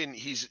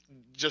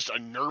just a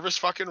nervous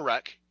fucking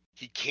wreck.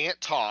 He can't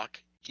talk.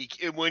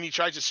 When he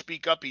tries to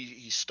speak up,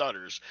 he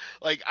stutters.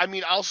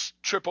 I'll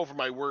trip over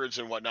my words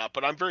and whatnot,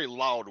 but I'm very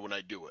loud when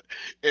I do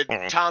it.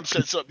 And Tom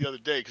said something the other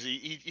day because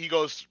he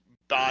goes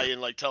by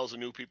and tells the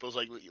new people,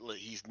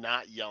 he's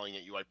not yelling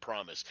at you, I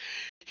promise.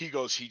 He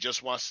goes, he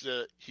wants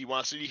to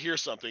hear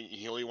something.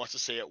 He only wants to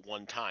say it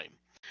one time.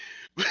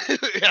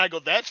 And I go,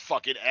 that's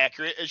fucking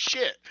accurate as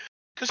shit.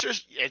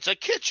 Because it's a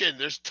kitchen.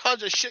 There's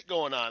tons of shit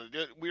going on.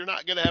 We're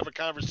not going to have a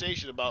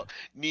conversation about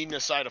needing a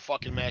side of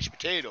fucking mashed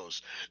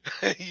potatoes.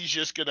 He's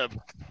just going to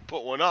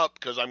put one up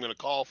because I'm going to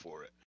call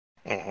for it.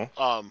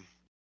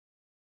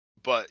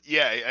 But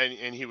yeah,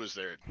 and he was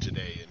there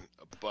today.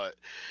 But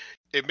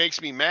it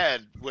makes me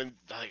mad when,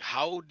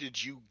 how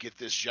did you get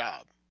this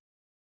job?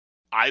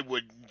 I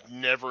would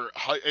never.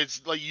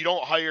 It's you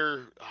don't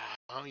hire.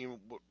 I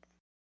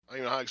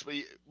don't know how to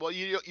explain. Well,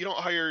 you don't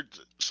hire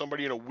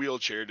somebody in a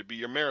wheelchair to be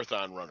your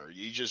marathon runner.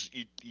 You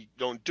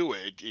don't do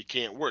it. It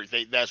can't work.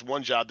 That's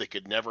one job they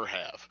could never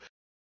have.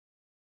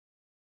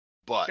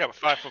 But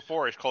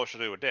 5'4" is closer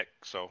to a dick,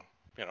 so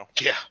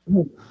Yeah,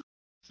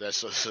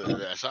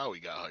 that's how we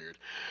got hired.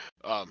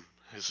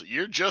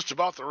 You're just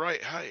about the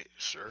right height,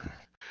 sir.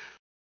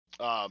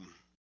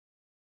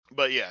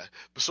 But yeah,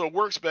 so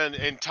work's been,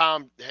 and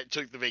Tom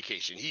took the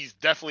vacation. He's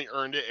definitely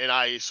earned it, and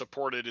I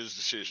supported his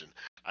decision.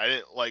 I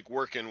didn't like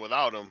working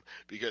without him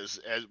because,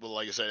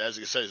 like I said,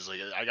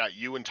 I got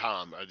you and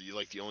Tom are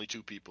the only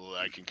 2 people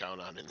that I can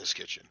count on in this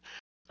kitchen.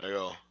 I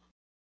go,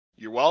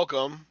 you're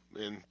welcome,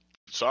 and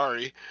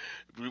sorry,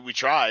 we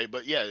try,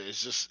 but yeah,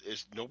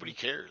 it's nobody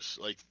cares.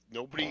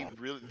 Nobody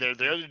really. They're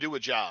there to do a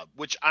job,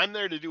 which I'm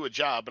there to do a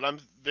job, but I'm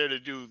there to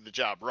do the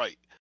job right.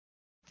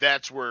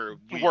 That's where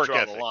we draw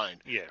the line.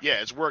 Yeah,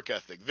 it's work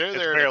ethic. They're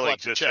there to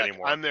collect a check.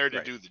 Anymore. I'm there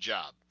to do the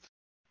job.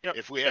 Yep.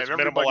 If we have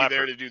everybody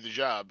there to do the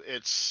job,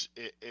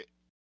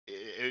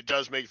 it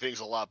does make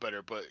things a lot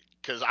better. But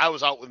because I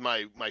was out with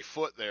my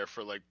foot there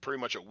for pretty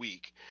much a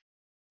week,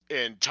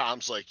 and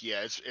Tom's like,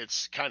 yeah,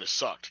 it's kind of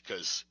sucked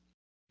because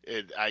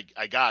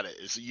I got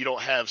it. You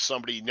don't have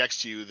somebody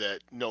next to you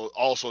that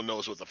also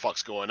knows what the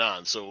fuck's going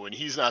on. So when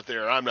he's not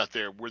there, I'm not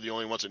there. We're the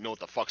only ones that know what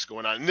the fuck's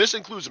going on, and this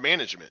includes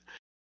management.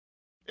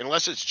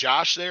 Unless it's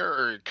Josh there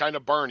or kind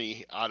of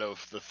Barney out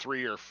of the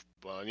 3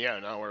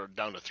 now we're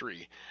down to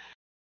 3.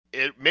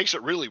 It makes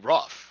it really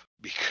rough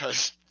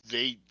because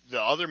the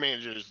other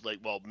managers,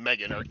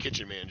 Megan, our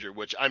kitchen manager,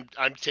 which I'm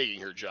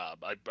taking her job.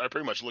 I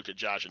pretty much looked at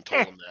Josh and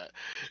told him that.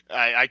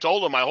 I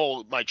told him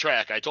my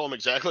track. I told him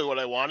exactly what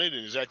I wanted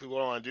and exactly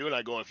what I want to do. And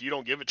I go, if you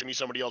don't give it to me,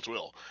 somebody else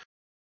will.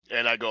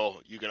 And I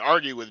go, you can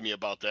argue with me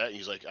about that. And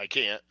he's like, I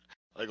can't.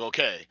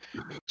 Okay.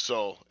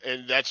 So,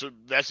 and that's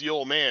the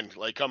old man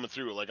coming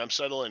through. I'm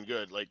settling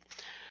good.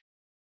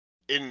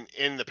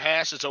 In the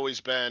past, it's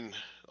always been,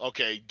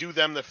 okay, do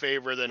them the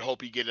favor, then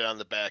hope you get it on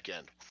the back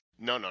end.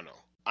 No.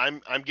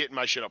 I'm getting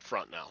my shit up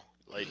front now.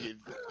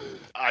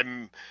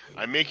 I'm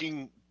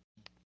making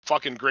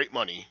fucking great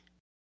money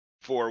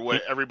for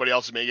what everybody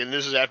else is making. And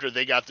this is after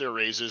they got their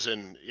raises,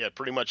 and yeah,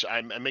 pretty much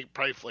I make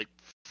probably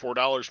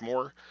 $4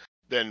 more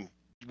than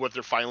what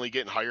they're finally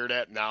getting hired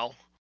at now.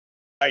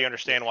 I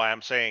understand why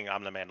I'm saying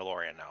I'm the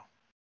Mandalorian now.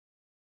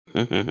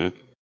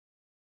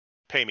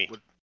 Pay me.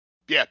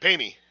 Yeah, pay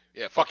me.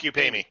 Yeah, Fuck you,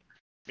 pay me.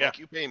 Fuck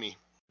you, pay me.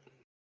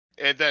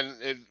 And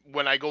then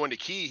when I go into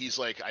Key, he's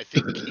like, I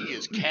think Key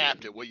is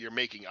capped at what you're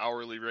making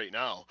hourly right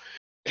now.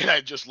 And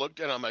I just looked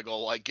at him. I go,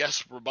 well, I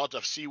guess we're about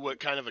to see what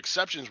kind of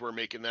exceptions we're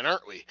making then,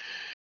 aren't we?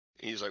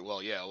 And he's like,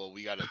 well, yeah, well,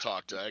 we got to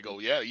talk to. I go,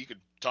 yeah, you could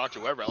talk to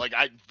whoever. Like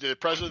the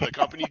president of the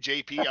company,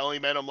 JP, I only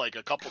met him like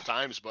a couple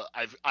times, but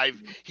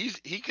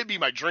he could be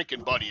my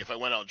drinking buddy if I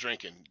went out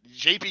drinking.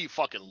 JP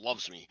fucking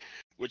loves me,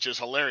 which is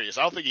hilarious.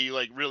 I don't think he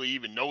like really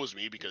even knows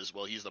me because,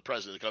 well, he's the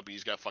president of the company.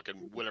 He's got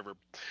fucking whatever,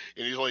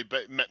 and he's only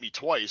met me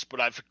twice.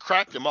 But I've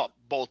cracked him up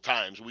both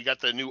times. We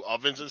got the new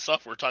ovens and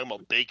stuff. We're talking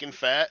about bacon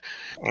fat,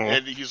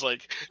 and he's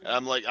like, I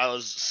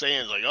was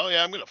saying like, oh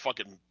yeah, I'm gonna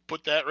fucking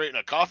put that right in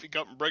a coffee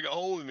cup and bring it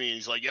home with me. And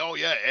he's like, oh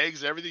yeah,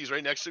 eggs, everything's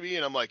right next to me.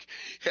 And I'm like,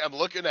 I'm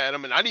looking at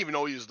him, and I didn't even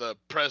know he was the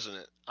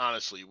president.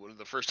 Honestly,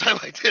 the first time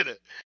I did it,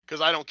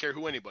 because I don't care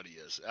who anybody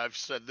is. I've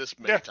said this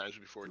many times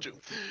before too.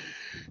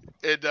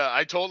 And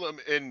I told him,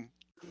 and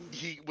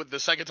with the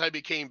second time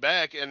he came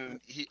back, and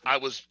I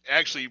was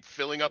actually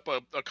filling up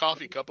a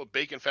coffee cup of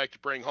bacon fat to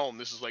bring home.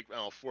 This is like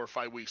 4 or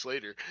 5 weeks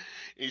later.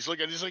 And he's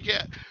looking, he's like,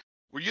 yeah,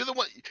 were you the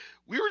one?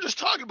 We were just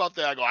talking about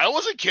that. I go, I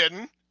wasn't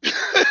kidding.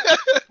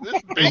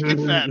 This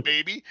bacon fat,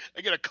 baby.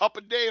 I get a cup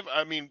a day.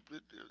 I mean,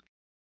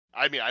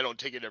 I don't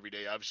take it every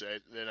day. Obviously,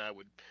 then I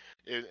would,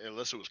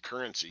 unless it was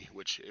currency,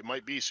 which it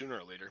might be sooner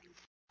or later.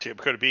 It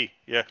could be,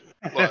 yeah.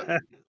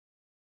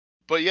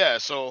 But yeah,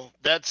 so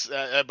that's.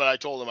 But I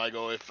told him, I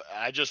go, if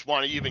I just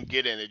want to even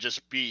get in it,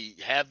 just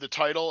have the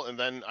title, and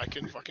then I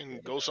can fucking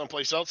go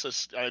someplace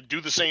else.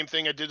 Do the same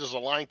thing I did as a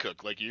line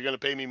cook. Like, you're gonna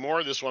pay me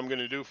more. This is what I'm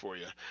gonna do for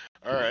you.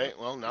 All right.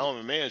 Well, now I'm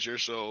a manager,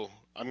 so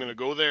I'm gonna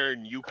go there,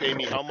 and you pay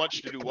me how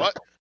much to do what?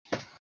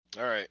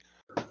 All right.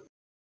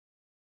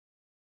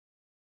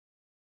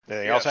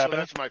 Anything else happening?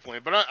 That's my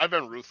plan. But I've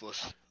been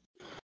ruthless,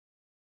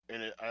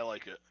 and I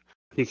like it.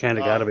 You kind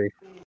of gotta be.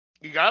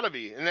 You gotta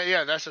be, and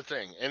yeah, that's the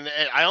thing. And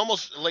I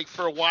almost like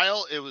for a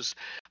while it was,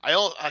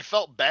 I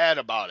felt bad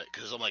about it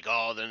because I'm like,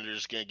 oh, then they're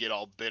just gonna get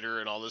all bitter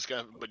and all this kind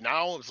of. But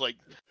now it's like,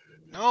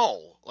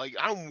 no, like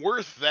I'm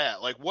worth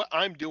that. Like what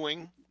I'm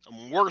doing,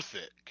 I'm worth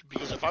it.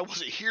 Because if I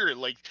wasn't here,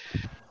 like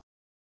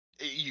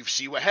you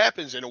see what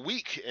happens in a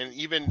week, and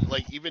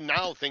even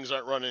now things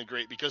aren't running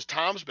great because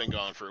Tom's been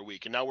gone for a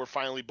week, and now we're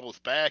finally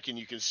both back, and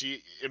you can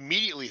see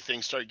immediately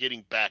things start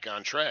getting back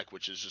on track,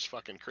 which is just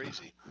fucking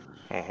crazy.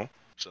 Mm-hmm.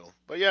 So,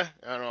 but yeah,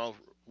 I don't know,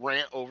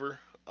 rant over.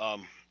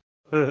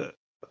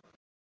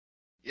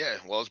 Yeah,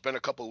 well, it's been a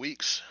couple of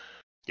weeks.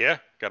 Yeah,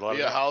 got a lot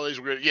of holidays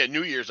were good. Yeah,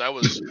 New Year's, I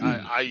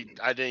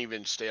didn't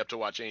even stay up to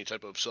watch any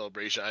type of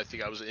celebration. I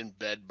think I was in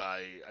bed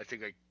by,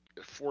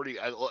 40.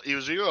 It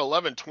was either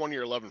 11:20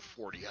 or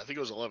 11:40. I think it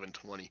was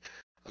 11:20. I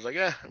was like,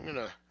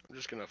 I'm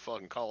just gonna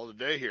fucking call it a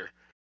day here.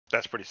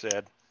 That's pretty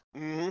sad.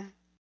 Mm-hmm.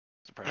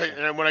 And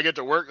then when I get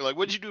to work, they're like,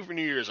 what'd you do for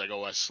New Year's? I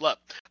go, I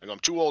slept. I go, I'm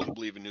too old to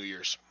believe in New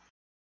Year's.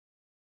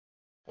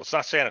 Well, it's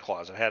not Santa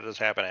Claus. I've had this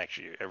happen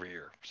actually every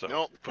year. So.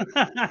 Nope.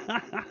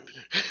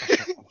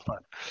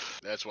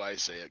 That's why I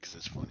say it, because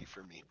it's funny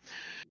for me.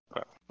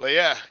 But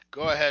yeah,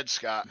 go ahead,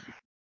 Scott.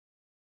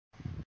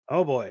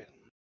 Oh boy,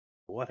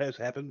 what has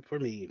happened for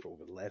me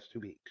over the last 2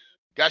 weeks?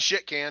 Got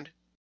shit canned.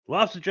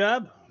 Lost a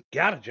job.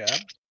 Got a job.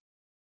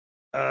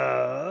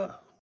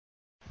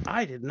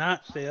 I did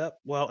not stay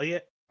up. Well, yeah,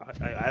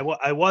 I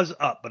was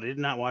up, but I did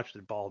not watch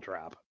the ball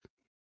drop.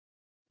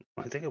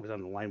 I think I was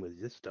on the line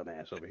with this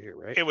dumbass over here,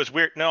 right? It was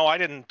weird. No, I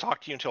didn't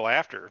talk to you until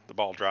after the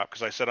ball dropped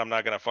because I said I'm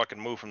not going to fucking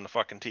move from the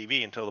fucking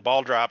TV until the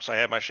ball drops. I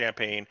have my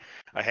champagne.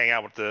 I hang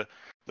out with the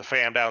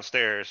fam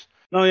downstairs.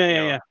 Oh,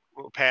 yeah.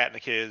 Pat and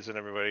the kids and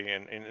everybody,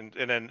 and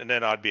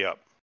then I'd be up,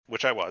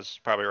 which I was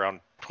probably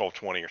around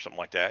 12:20 or something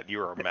like that. You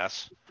were a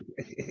mess.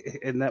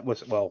 And that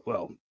was, well,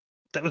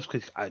 that was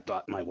because I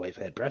thought my wife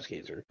had breast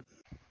cancer.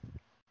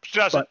 She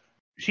doesn't. But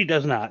she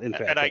does not, in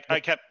fact. And I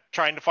kept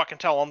trying to fucking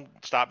tell them,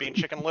 stop being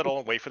Chicken Little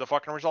and wait for the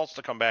fucking results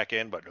to come back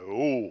in, but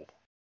no.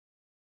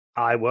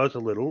 I was a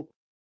little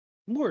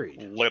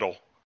worried. Little.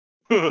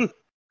 But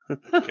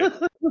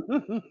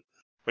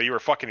you were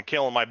fucking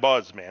killing my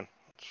buzz, man.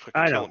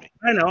 Killing me.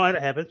 I know. It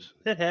happens.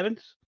 It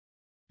happens.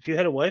 If you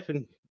had a wife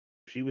and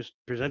she was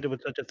presented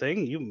with such a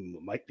thing, you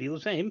might feel the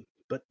same,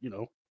 but,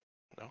 No,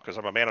 because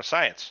I'm a man of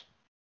science.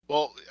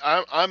 Well,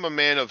 I'm a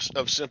man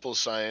of simple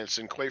science,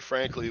 and quite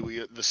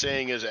frankly, the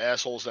saying is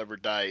assholes never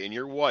die, and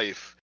your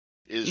wife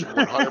is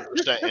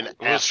 100% an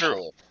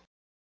asshole.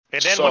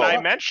 And then when I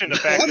mentioned the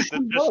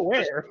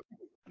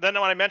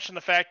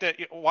fact that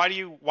why do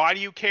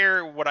you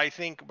care what I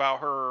think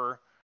about her?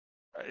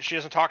 She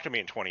hasn't talked to me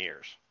in 20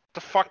 years.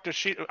 The fuck does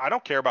she? I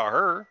don't care about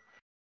her.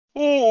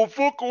 Oh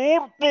fuck!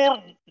 Oh,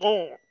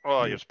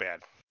 it was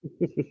bad.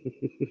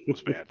 It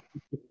was bad.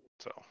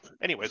 So,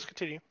 anyways,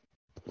 continue.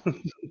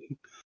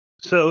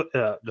 So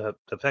the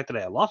fact that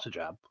I lost a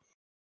job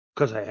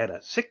because I had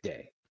a sick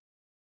day,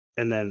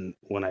 and then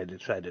when I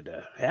decided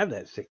to have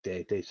that sick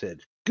day, they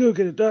said, "Go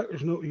get a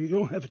doctor's note. You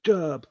don't have a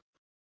job."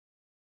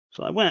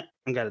 So I went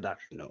and got a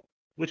doctor's note,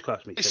 which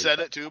cost me. They said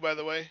it too, by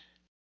the way.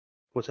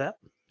 What's that?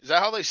 Is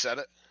that how they said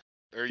it?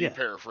 Or are you Yeah.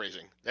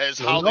 paraphrasing? That is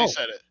No, how they no.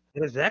 said it.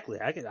 Exactly.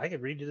 I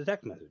could read you the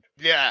text message.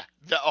 Yeah.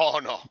 Oh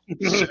no.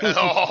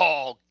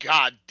 Oh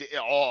God.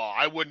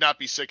 I would not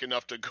be sick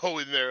enough to go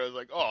in there. I was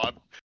like,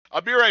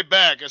 I'll be right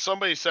back. If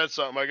somebody said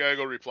something, I gotta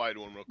go reply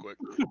to him real quick.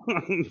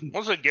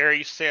 Wasn't Gary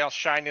used to say, I'll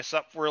shine this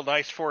up real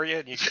nice for you,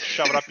 and you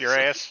shove it up your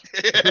ass?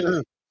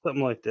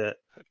 Something like that.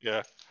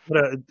 Yeah.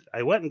 But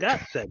I went and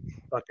got said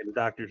fucking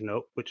doctor's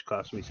note, which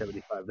cost me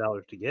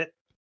 $75 to get.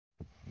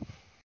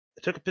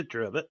 I took a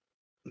picture of it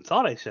and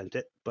thought I sent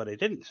it, but I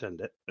didn't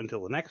send it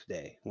until the next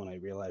day when I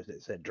realized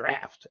it said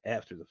draft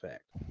after the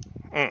fact.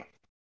 Mm.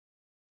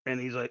 And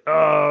he's like,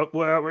 "Oh,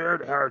 well, we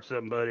heard to hire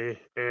somebody,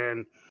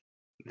 and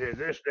did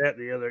this, that,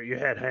 and the other. You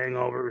had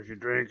hangovers, you're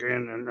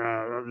drinking, and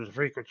there's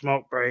frequent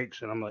smoke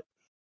breaks." And I'm like,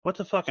 "What's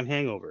a fucking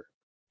hangover?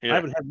 Yeah. I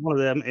haven't had one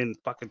of them in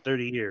fucking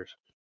 30 years."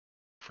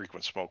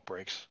 Frequent smoke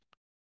breaks.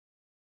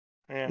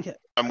 Yeah.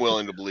 I'm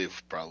willing to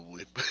believe,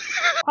 probably.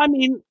 I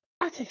mean,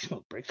 I take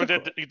smoke breaks. But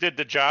of course. did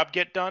the job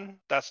get done?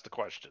 That's the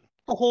question.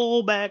 The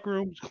whole back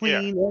room's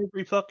clean.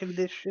 Every fucking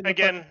dish in the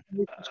Again,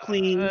 fucking place is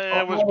clean.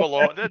 it was all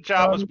below. that The is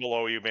job was done.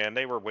 below you, man.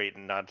 They were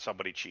waiting on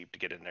somebody cheap to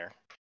get in there.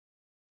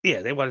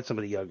 Yeah, they wanted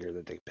somebody younger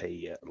that they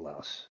pay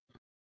less.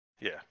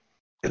 Yeah.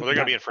 Well, they're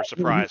gonna be in for a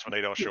surprise when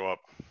they don't show up.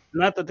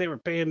 Not that they were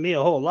paying me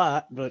a whole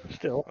lot, but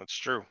still. That's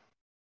true.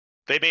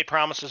 They made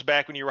promises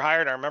back when you were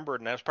hired, I remember,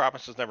 and those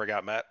promises never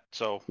got met.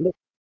 So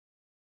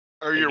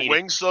Are your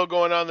wings still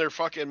going on their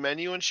fucking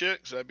menu and shit?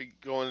 Because I'd be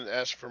going to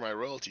ask for my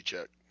royalty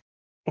check.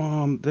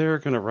 They're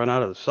gonna run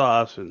out of the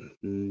sauce, and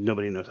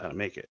nobody knows how to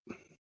make it.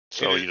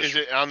 So is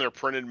it on their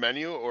printed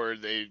menu, or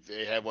they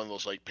have one of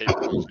those like paper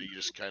ones that you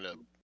just kind of?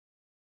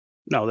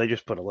 No, they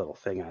just put a little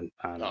thing on.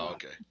 Oh,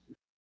 okay.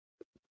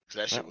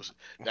 That shit was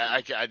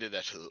I did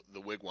that to the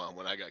wigwam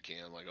when I got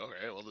canned. I'm like, all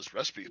right, well, this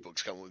recipe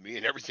book's coming with me,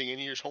 and everything in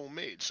here is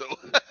homemade. So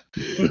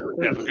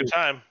have a good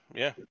time.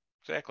 Yeah,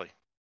 exactly.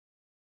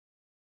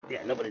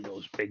 Yeah, nobody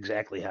knows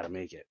exactly how to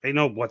make it. They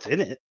know what's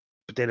in it,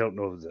 but they don't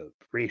know the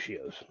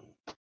ratios.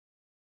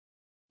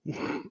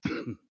 Or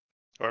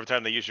every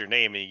time they use your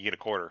name, you get a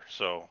quarter.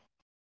 So,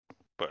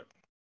 but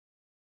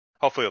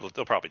hopefully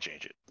they'll probably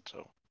change it.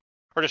 So,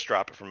 or just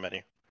drop it from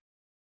menu.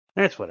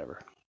 That's whatever.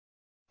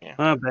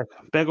 Yeah.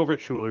 Back over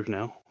at Schuler's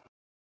now.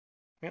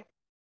 Yep.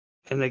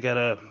 And they got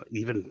a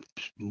even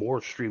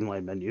more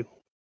streamlined menu.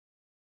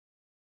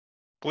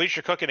 At least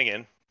you're cooking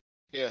again.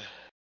 Yeah,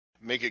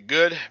 make it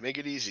good, make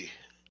it easy.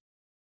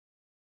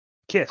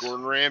 Kiss.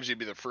 Gordon Ramsay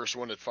be the first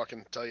one to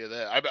fucking tell you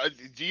that.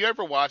 Do you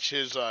ever watch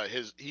his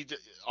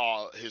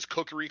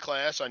cookery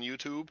class on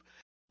YouTube?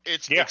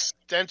 It's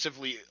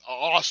extensively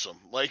awesome.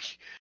 Like,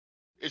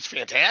 it's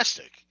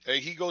fantastic.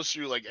 He goes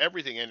through like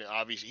everything, and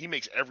obviously he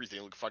makes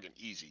everything look fucking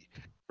easy.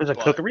 There's a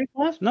cookery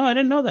class? No, I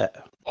didn't know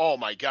that. Oh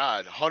my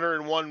God,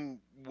 101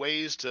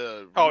 ways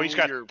to. Oh, he's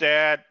got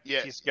that.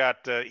 Yeah, he's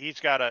got if you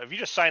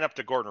just sign up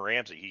to Gordon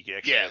Ramsay, he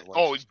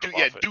actually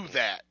do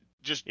that.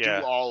 Just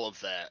do all of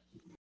that.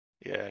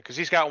 Yeah, because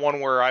he's got one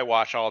where I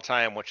watch all the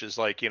time, which is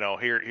like,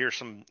 here's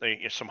some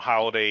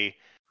holiday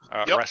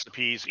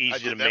recipes,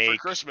 easy to make. For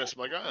Christmas.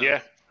 I'm like,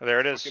 yeah, there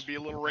it is. It could be a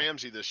little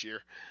Ramsay this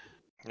year.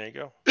 There you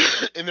go.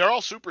 And they're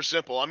all super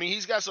simple. I mean,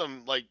 he's got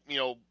some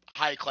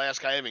high class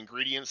kind of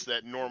ingredients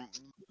that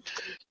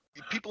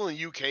people in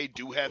the UK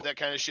do have that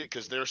kind of shit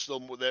because they're still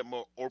that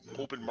more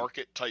open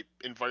market type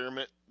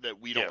environment that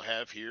we don't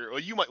have here.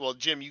 Well,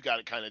 Jim, you got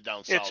it kind of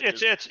down south.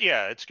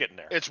 It's getting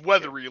there. It's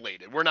weather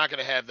related. We're not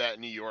going to have that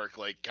in New York,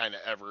 like kind of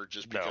ever,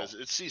 just because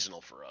it's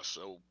seasonal for us.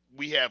 So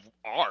we have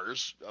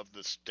ours of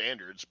the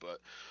standards,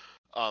 but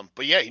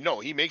yeah,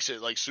 he makes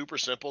it like super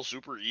simple,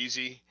 super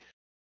easy.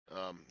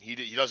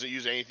 He doesn't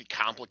use anything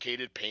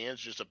complicated pans,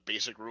 just a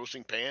basic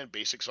roasting pan,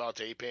 basic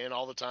saute pan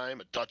all the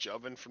time, a Dutch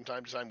oven from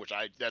time to time, which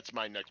that's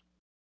my next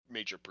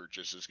major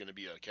purchase is going to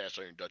be a cast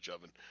iron Dutch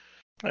oven.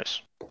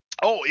 Nice.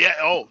 Oh yeah.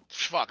 Oh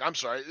fuck. I'm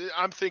sorry.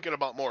 I'm thinking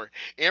about more.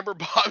 Amber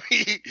bought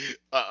me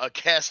a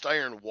cast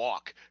iron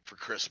wok for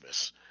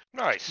Christmas.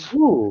 Nice.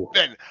 Ooh.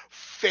 Been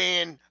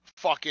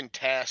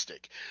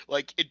fan-fucking-tastic.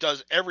 Like it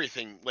does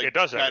everything. Like it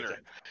does better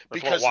everything.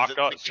 because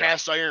the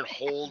cast iron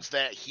holds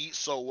that heat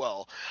so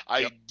well.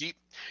 Deep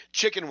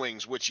chicken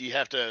wings, which you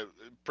have to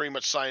pretty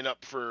much sign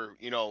up for,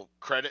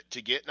 credit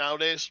to get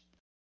nowadays.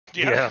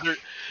 Yeah.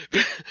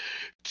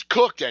 It's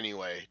cooked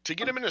anyway. To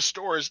get them in the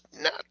store is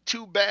not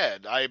too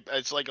bad.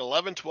 It's like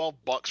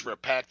 $11-$12 for a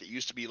pack that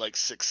used to be like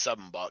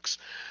 $6-$7.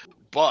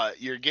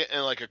 But you're getting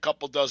like a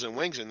couple dozen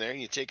wings in there,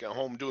 and you take it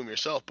home, do them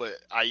yourself. But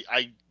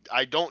I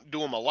don't do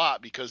them a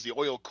lot because the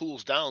oil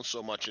cools down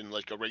so much in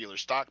like a regular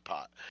stock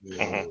pot.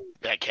 Mm-hmm.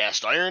 That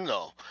cast iron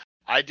though,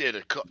 I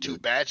did 2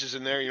 batches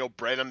in there.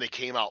 Bread them. They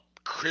came out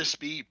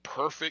crispy,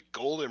 perfect,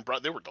 golden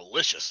brown. They were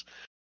delicious.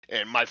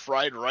 and my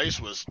fried rice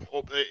was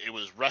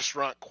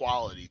restaurant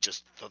quality.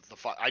 Just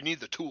I need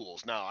the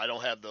tools now. I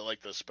don't have the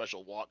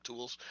special wok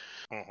tools,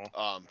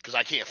 because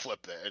I can't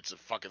flip that. It's a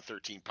fucking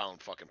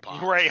 13-pound fucking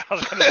pot. Right, I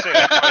was gonna say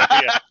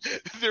that. Yeah.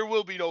 There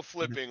will be no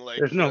flipping.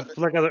 There's no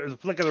flick of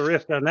the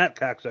wrist on that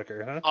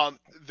cocksucker, huh?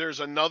 There's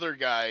another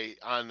guy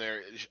on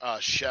there,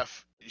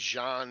 Chef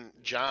John,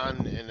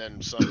 and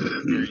then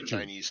some very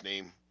Chinese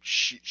name,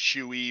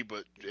 Shui,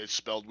 but it's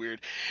spelled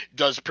weird.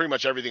 Does pretty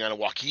much everything on a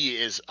wok. He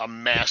is a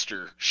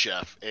master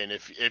chef, and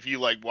if you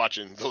like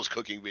watching those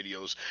cooking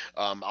videos,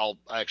 I'll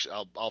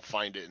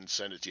find it and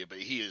send it to you. But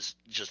he is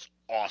just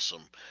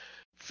awesome,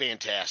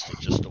 fantastic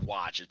just to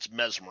watch. It's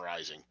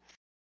mesmerizing.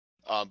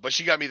 But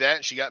she got me that.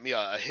 And she got me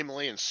a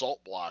Himalayan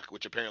salt block,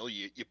 which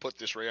apparently you put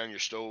this right on your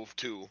stove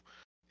too,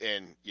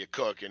 and you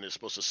cook, and it's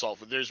supposed to salt.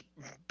 There's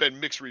been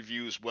mixed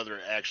reviews whether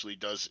it actually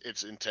does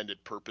its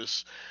intended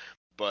purpose,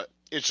 but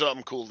it's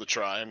something cool to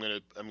try. I'm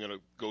gonna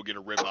go get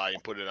a ribeye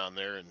and put it on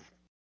there, and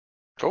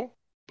Cool.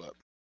 But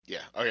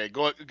yeah, okay,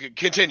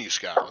 continue,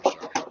 Scott. I'm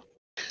sorry.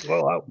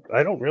 Well,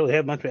 I don't really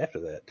have much after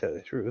that, to tell you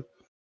the truth.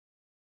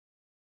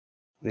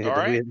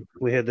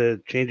 We had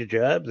the change of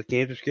jobs, the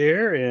cancer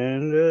scare,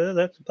 and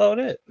that's about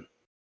it.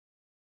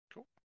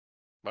 Cool.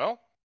 Well,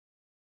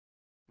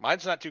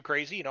 mine's not too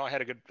crazy. You know, I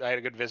had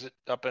a good visit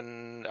up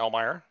in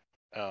Elmira.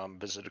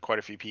 Visited quite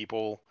a few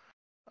people.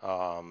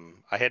 I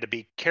had to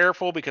be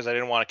careful because I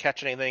didn't want to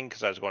catch anything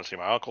because I was going to see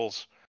my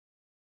uncles.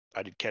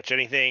 I didn't catch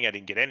anything. I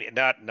didn't get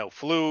no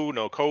flu,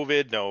 no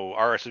COVID, no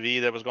RSV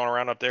that was going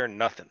around up there,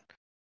 nothing,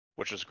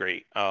 which was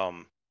great.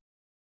 Worked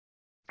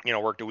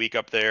a week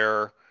up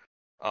there.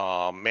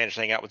 Managed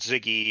to hang out with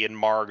Ziggy and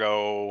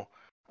Margot.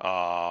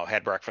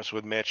 Had breakfast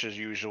with Mitch as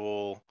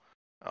usual.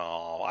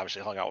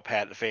 Obviously hung out with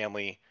Pat and the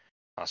family.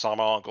 Saw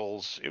my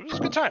uncles. It was a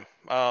good time.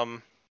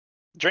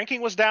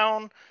 Drinking was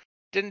down.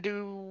 Didn't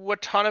do a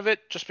ton of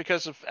it just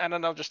because of, I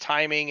don't know, just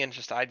timing and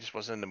I just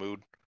wasn't in the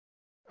mood.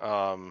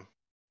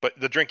 But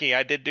the drinking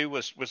I did do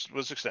was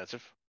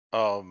extensive.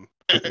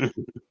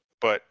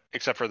 But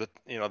except for the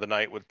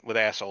night with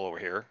asshole over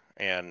here,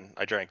 and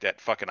I drank that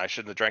I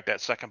shouldn't have drank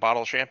that second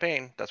bottle of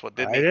champagne. That's what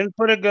did me. I didn't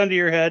put a gun to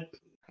your head.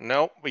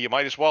 Nope, but you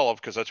might as well have,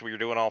 because that's what you're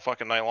doing all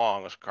fucking night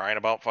long, was crying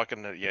about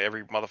fucking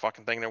every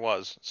motherfucking thing there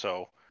was.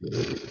 So,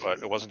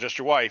 but it wasn't just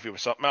your wife; it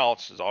was something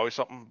else. There's always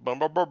something.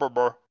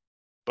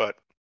 But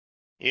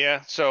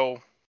yeah,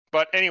 so.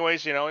 But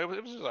anyways, it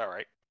was all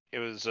right. It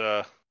was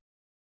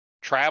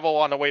travel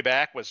on the way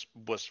back was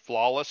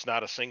flawless.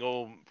 Not a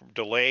single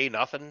delay,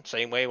 nothing.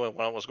 Same way when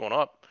I was going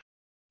up.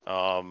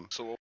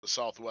 So the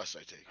Southwest,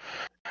 I take.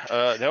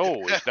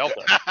 No, it's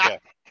Delta. Yeah.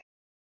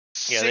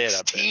 Yeah,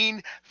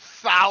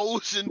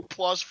 16,000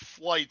 plus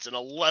flights in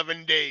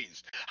 11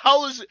 days.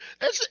 How is it?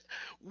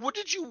 What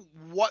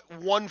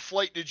one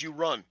flight did you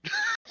run?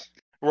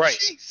 Right.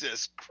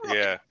 Jesus Christ.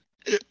 Yeah.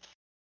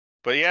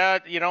 But yeah,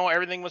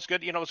 everything was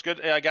good. It was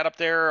good. I got up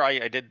there.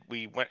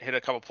 We hit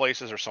a couple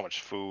places. There's so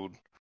much food.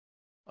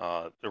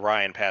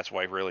 Ryan, Pat's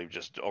wife, really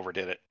just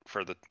overdid it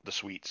for the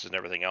sweets and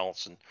everything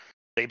else. And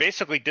they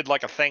basically did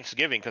like a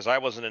Thanksgiving, because I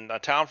wasn't in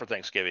town for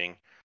Thanksgiving.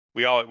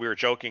 We were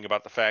joking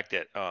about the fact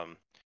that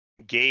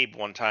Gabe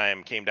one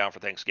time came down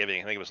for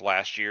Thanksgiving. I think it was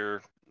last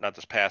year, not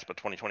this past, but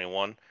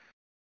 2021.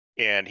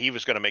 And he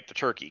was going to make the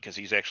turkey because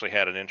he's actually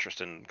had an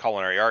interest in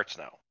culinary arts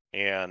now.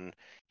 And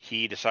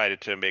he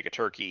decided to make a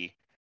turkey.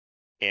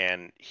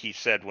 And he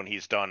said when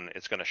he's done,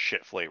 it's going to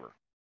shit flavor.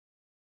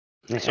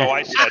 So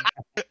I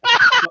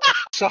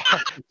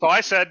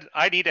said,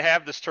 I need to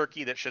have this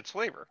turkey that shits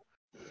flavor.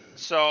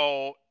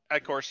 So,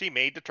 of course, he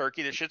made the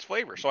turkey that shits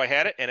flavor. So I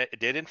had it, and it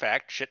did, in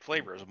fact, shit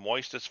flavor. It was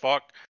moist as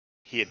fuck.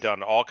 He had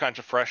done all kinds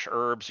of fresh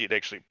herbs. He had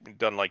actually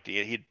done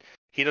he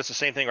does the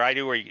same thing I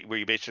do, where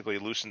you basically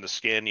loosen the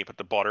skin, you put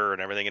the butter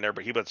and everything in there,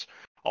 but he puts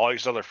all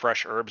these other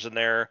fresh herbs in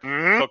there,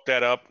 cooked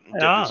that up.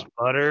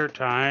 Butter,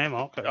 thyme,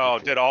 all kinds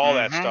of did all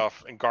that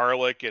stuff, and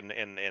garlic and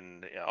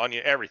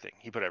onion, everything.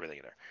 He put everything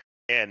in there.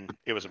 And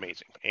it was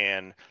amazing.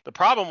 And the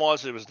problem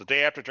was, it was the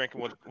day after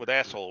drinking with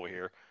asshole over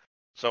here.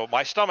 So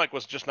my stomach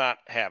was just not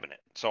having it.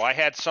 So I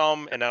had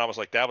some, and then I was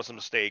like, that was a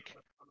mistake.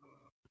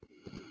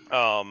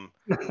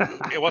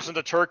 It wasn't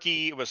the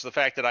turkey. It was the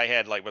fact that I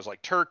had was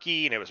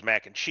turkey, and it was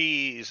mac and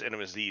cheese, and it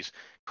was these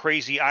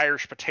crazy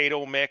Irish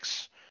potato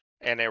mix,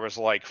 and there was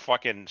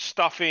fucking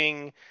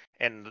stuffing,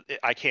 and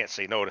I can't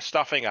say no to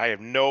stuffing. I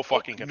have no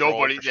fucking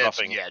control over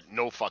stuffing. Yeah,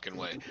 no fucking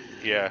way.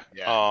 Yeah.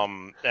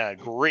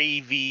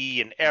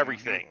 Gravy and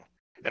everything.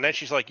 And then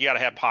she's like, you got to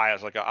have pie. I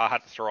was like, I'll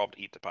have to throw up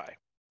to eat the pie.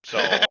 So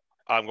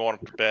I'm going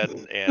up to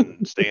bed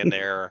and staying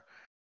there.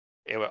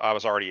 It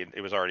was already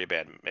a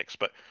bad mix,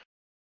 but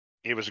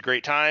it was a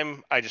great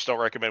time. I just don't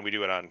recommend we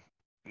do it on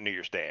New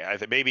Year's Day. I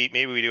think maybe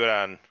we do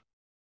it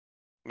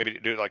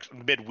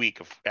midweek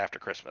of after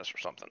Christmas or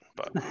something.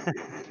 But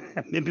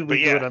maybe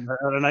we do it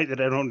on a night that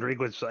I don't drink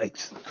with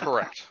Sykes.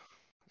 Correct.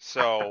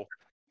 So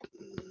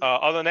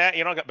other than that,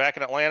 got back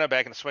in Atlanta,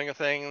 back in the swing of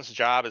things.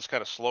 Job is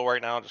kind of slow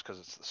right now just because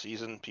it's the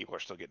season. People are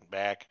still getting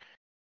back.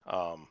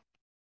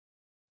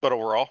 But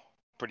overall,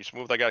 pretty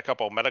smooth. I got a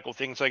couple of medical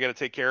things I got to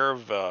take care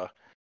of.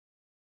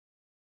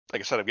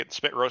 like I said, I'm getting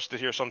spit roasted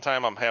here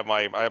sometime. I have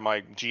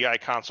my GI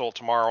consult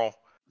tomorrow.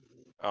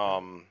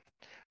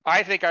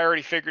 I think I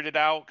already figured it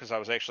out because I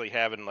was actually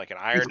having like an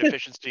iron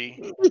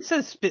deficiency. He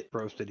says spit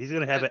roasted. He's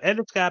going to have an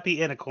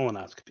endoscopy and a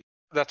colonoscopy.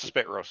 That's a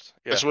spit roast.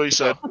 Yeah. That's what he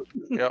said.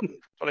 Yep, that's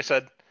what I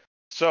said.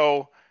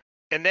 So,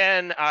 and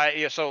then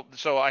so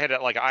I had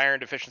like iron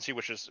deficiency,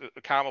 which is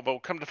common.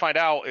 But come to find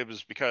out, it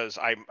was because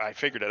I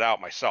figured it out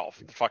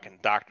myself. The fucking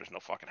doctor's no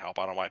fucking help.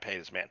 I don't know why I pay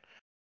this man.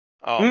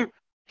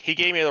 He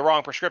gave me the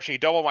wrong prescription. He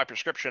doubled my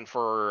prescription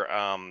for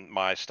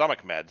my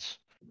stomach meds,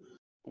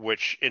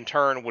 which in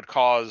turn would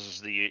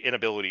cause the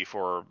inability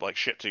for like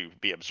shit to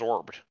be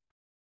absorbed.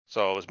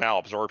 So it was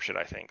malabsorption,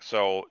 I think.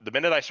 So the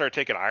minute I started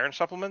taking iron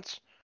supplements,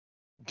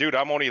 dude,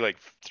 I'm only like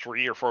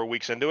 3 or 4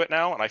 weeks into it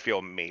now, and I feel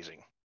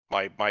amazing.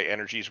 My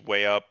energy's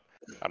way up.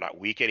 I'm not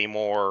weak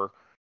anymore.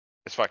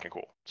 It's fucking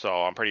cool.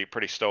 So I'm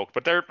pretty stoked.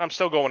 But I'm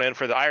still going in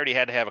for I already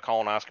had to have a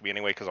colonoscopy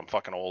anyway because I'm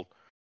fucking old.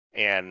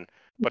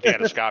 But the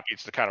endoscopy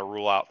is to kind of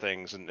rule out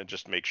things and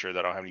just make sure that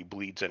I don't have any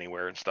bleeds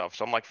anywhere and stuff.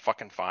 So I'm like,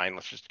 fucking fine.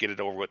 Let's just get it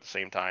over with at the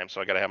same time.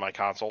 So I got to have my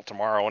consult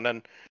tomorrow, and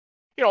then,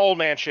 old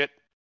man shit.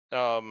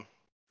 Other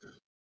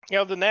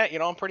than that,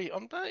 I'm pretty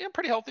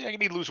healthy. I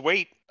need to lose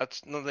weight.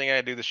 That's another thing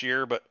I do this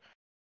year. But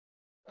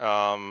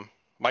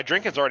my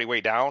drinking's already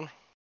way down.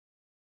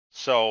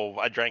 So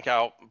I drank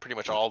out pretty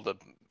much all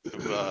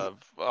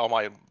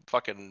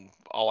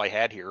I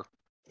had here.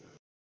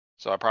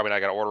 So I'm probably not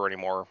gonna order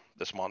anymore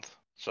this month.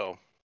 So,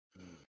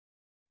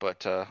 but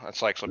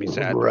that's like so be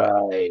sad.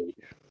 Right.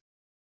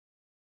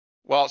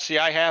 Well, see,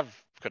 I have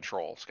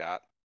control,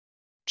 Scott.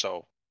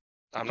 So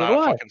I'm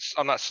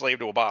not slave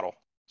to a bottle.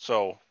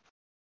 So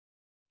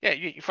yeah,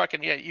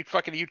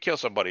 you'd kill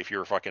somebody if you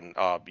were fucking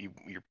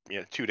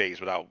you're 2 days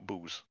without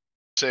booze.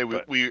 Say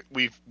we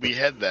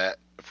had that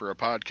for a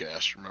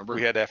podcast, remember?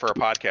 We had that for a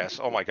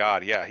podcast. Oh my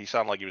god, yeah. He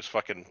sounded like he was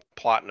fucking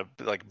plotting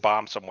to like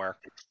bomb somewhere.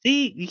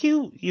 See,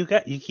 you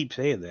keep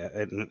saying that,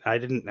 and I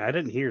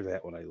didn't hear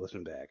that when I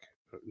listened back.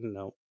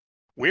 No.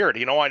 Weird.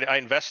 I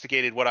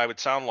investigated what I would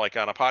sound like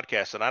on a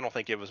podcast, and I don't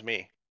think it was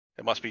me.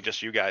 It must be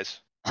just you guys.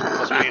 It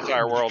must be the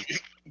entire world.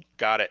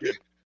 Got it.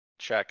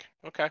 Check.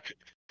 Okay.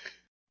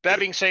 That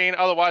being said,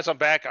 otherwise I'm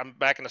back. I'm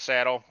back in the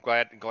saddle.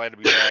 Glad to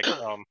be back.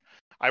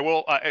 I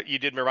will. You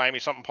did remind me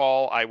of something,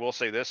 Paul. I will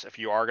say this: if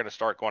you are going to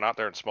start going out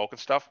there and smoking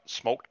stuff,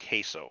 smoked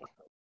queso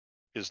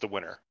is the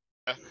winner.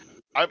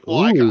 I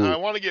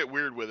want to get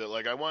weird with it.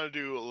 Like I want to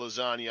do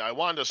lasagna. I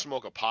wanted to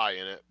smoke a pie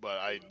in it, but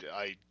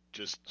I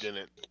just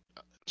didn't.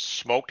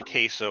 Smoked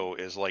queso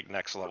is like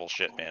next level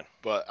shit, man.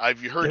 But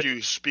I've heard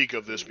you speak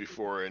of this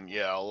before, and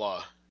yeah,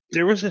 Allah.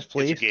 There was this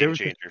place. It's a game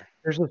changer.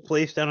 There's a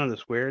place down on the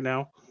square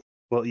now.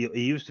 Well, it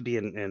used to be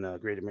in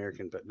Great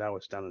American, but now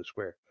it's down on the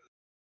square.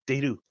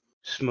 They do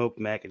smoked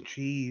mac and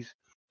cheese.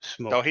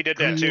 Smoked. Oh, he did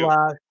that too.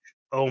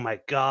 Oh my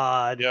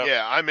god. Yep.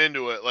 Yeah, I'm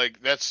into it.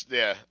 Like that's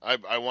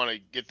I want to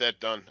get that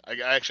done.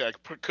 I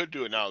could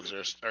do it now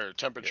because our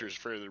temperature is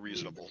fairly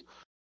reasonable.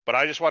 But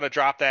I just want to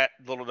drop that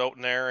little note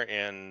in there,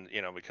 and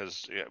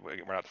because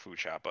we're not the food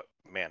shop, but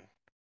man,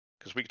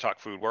 because we can talk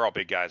food. We're all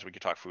big guys. We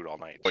can talk food all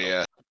night. So. Oh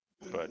yeah.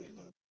 But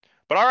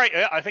all right.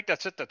 I think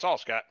that's it. That's all,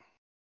 Scott.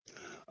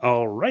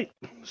 All right.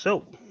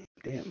 So,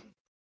 damn,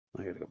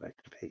 I gotta go back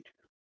to the page.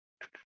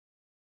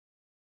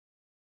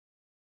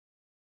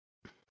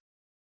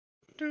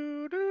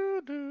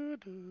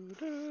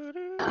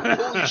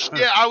 Holy shit!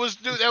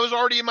 That was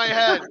already in my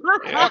head.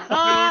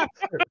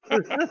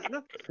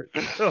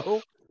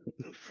 So,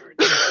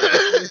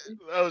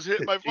 I was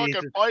hitting my fucking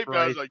Jesus pipe. Christ. And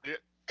I was like, yeah.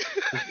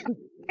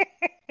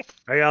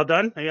 Are y'all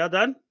done? Are you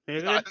good?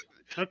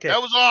 Okay.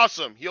 That was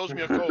awesome. He owes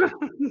me a Coke.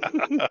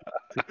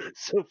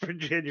 So for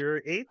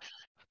January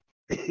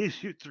 8th,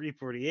 issue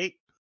 348,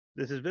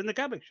 this has been the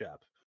Comic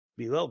Shop.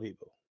 Be well,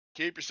 people.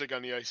 Keep your stick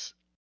on the ice.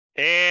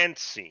 And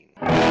scene.